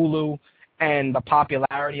mentioned Hulu and the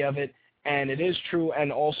popularity of it, and it is true,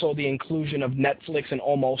 and also the inclusion of Netflix and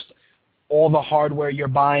almost all the hardware you're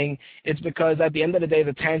buying. It's because at the end of the day,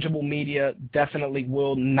 the tangible media definitely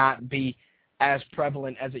will not be as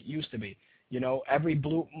prevalent as it used to be.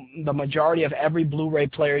 The majority of every Blu-ray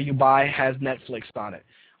player you buy has Netflix on it.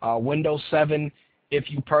 Windows 7, if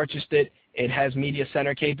you purchased it, it has Media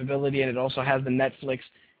Center capability, and it also has the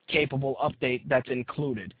Netflix-capable update that's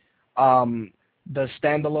included. The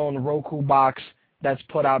standalone Roku box that's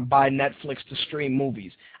put out by Netflix to stream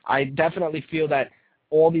movies. I definitely feel that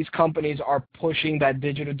all these companies are pushing that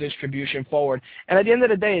digital distribution forward. And at the end of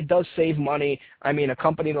the day, it does save money. I mean, a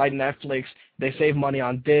company like Netflix, they save money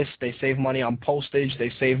on discs, they save money on postage,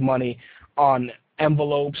 they save money on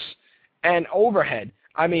envelopes and overhead.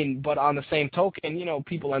 I mean, but on the same token,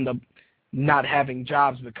 people end up not having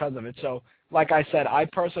jobs because of it. So, like I said, I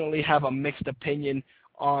personally have a mixed opinion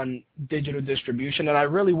on digital distribution, and I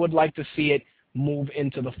really would like to see it move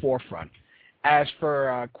into the forefront. As for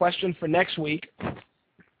a question for next week,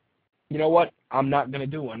 you know what? I'm not going to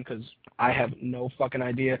do one because I have no fucking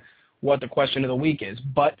idea what the question of the week is.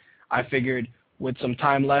 But I figured with some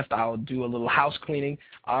time left, I'll do a little house cleaning.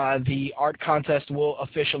 The art contest will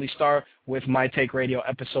officially start with My Take Radio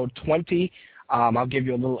episode 20. I'll give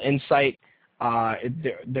you a little insight.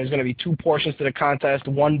 There's going to be 2 portions to the contest,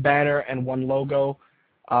 1 banner and 1 logo.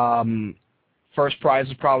 First prize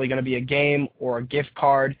is probably going to be a game or a gift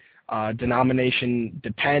card. Denomination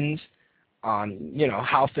depends on,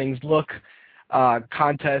 how things look.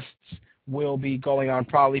 Contests will be going on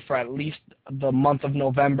probably for at least the month of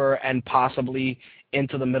November and possibly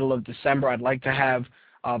into the middle of December. I'd like to have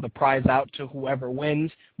the prize out to whoever wins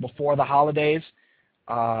before the holidays.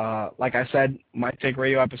 Like I said, My Take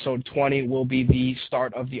Radio episode 20 will be the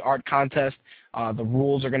start of the art contest. The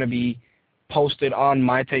rules are going to be posted on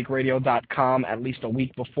mytakeradio.com at least a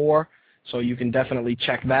week before, so you can definitely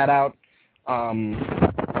check that out.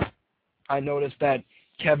 I noticed that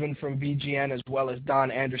Kevin from VGN as well as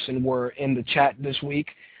Don Anderson were in the chat this week.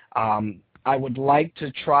 I would like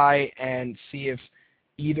to try and see if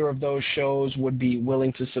either of those shows would be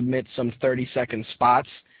willing to submit some 30-second spots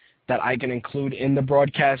that I can include in the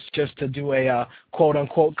broadcast just to do a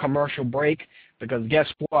quote-unquote commercial break, because guess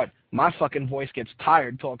what? My fucking voice gets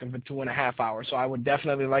tired talking for 2.5 hours, so I would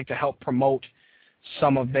definitely like to help promote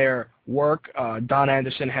some of their work. Don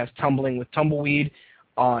Anderson has Tumbling with Tumbleweed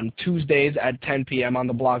on Tuesdays at 10 p.m. on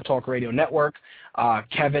the Blog Talk Radio Network.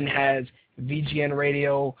 Kevin has VGN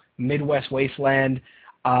Radio, Midwest Wasteland,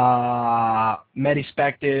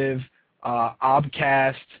 Medispective,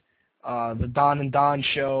 Obcast, The Don and Don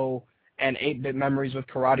Show, and 8-Bit Memories with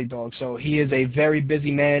Karate Dog. So he is a very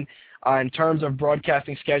busy man. In terms of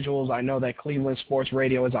broadcasting schedules, I know that Cleveland Sports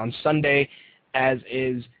Radio is on Sunday, as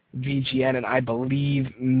is VGN, and I believe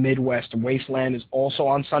Midwest Wasteland is also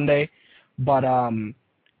on Sunday. But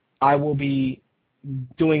I will be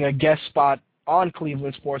doing a guest spot on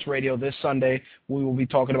Cleveland Sports Radio this Sunday. We will be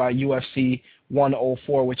talking about UFC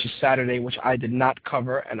 104, which is Saturday, which I did not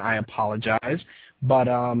cover, and I apologize. But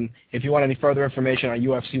if you want any further information on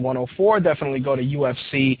UFC 104, definitely go to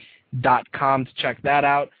UFC.com to check that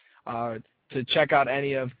out. To check out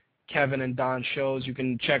any of Kevin and Don's shows, you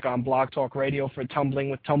can check on Blog Talk Radio for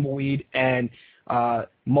Tumbling with Tumbleweed, and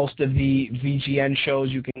most of the VGN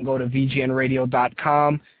shows, you can go to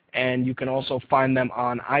VGNradio.com, and you can also find them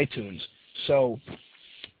on iTunes. So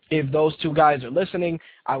if those 2 guys are listening,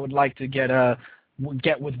 I would like to get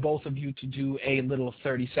with both of you to do a little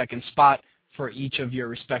 30-second spot for each of your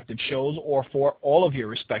respective shows or for all of your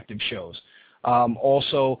respective shows.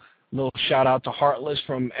 Also, a little shout-out to Heartless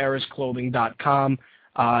from ErisClothing.com.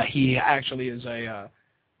 He actually is a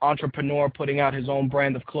entrepreneur putting out his own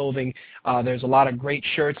brand of clothing. There's a lot of great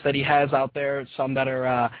shirts that he has out there, some that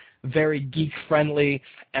are very geek-friendly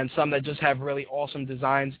and some that just have really awesome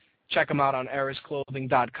designs. Check him out on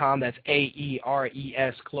ErisClothing.com. That's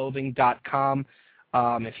AERES Clothing.com.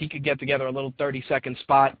 If he could get together a little 30-second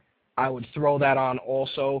spot, I would throw that on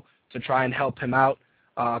also to try and help him out.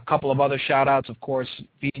 A couple of other shout-outs, of course,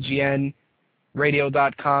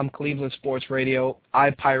 VGNradio.com, Cleveland Sports Radio,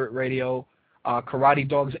 iPirate Radio, Karate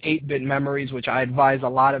Dog's 8-Bit Memories, which I advise a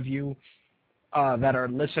lot of you that are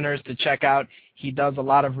listeners to check out. He does a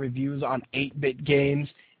lot of reviews on 8-bit games,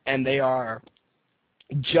 and they are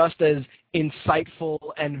just as insightful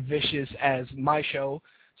and vicious as my show,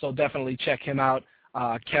 so definitely check him out.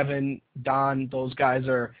 Kevin, Don, those guys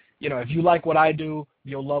are, if you like what I do,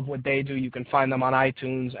 you'll love what they do. You can find them on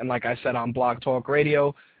iTunes and, like I said, on Blog Talk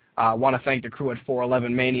Radio. I want to thank the crew at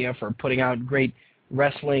 411 Mania for putting out great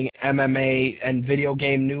wrestling, MMA, and video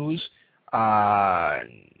game news.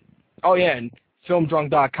 And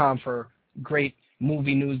FilmDrunk.com for great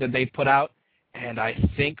movie news that they put out. And I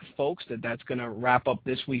think, folks, that's going to wrap up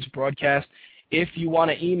this week's broadcast. If you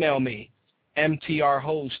want to email me,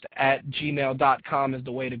 mtrhost@gmail.com is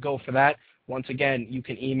the way to go for that. Once again, you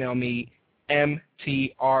can email me,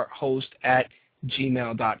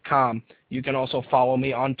 mtrhost@gmail.com. You can also follow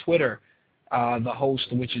me on Twitter. The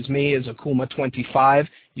host, which is me, is Akuma25.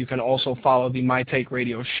 You can also follow the My Take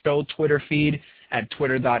Radio show Twitter feed at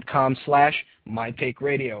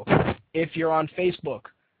twitter.com/MyTakeRadio. If you're on Facebook,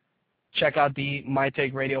 check out the My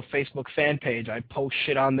Take Radio Facebook fan page. I post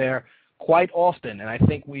shit on there quite often, and I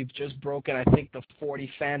think we've just broken, the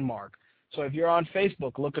 40 fan mark. So if you're on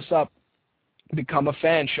Facebook, look us up, become a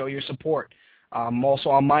fan, show your support. I'm also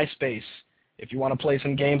on MySpace. If you want to play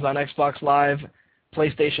some games on Xbox Live,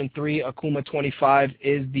 PlayStation 3, Akuma25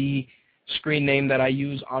 is the screen name that I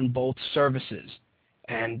use on both services.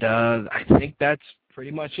 And I think that's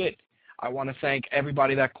pretty much it. I want to thank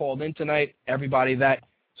everybody that called in tonight, everybody that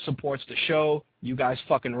supports the show. You guys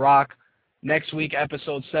fucking rock. Next week,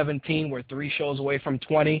 episode 17, we're 3 shows away from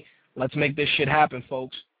 20. Let's make this shit happen,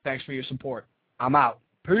 folks. Thanks for your support. I'm out.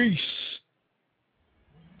 Peace.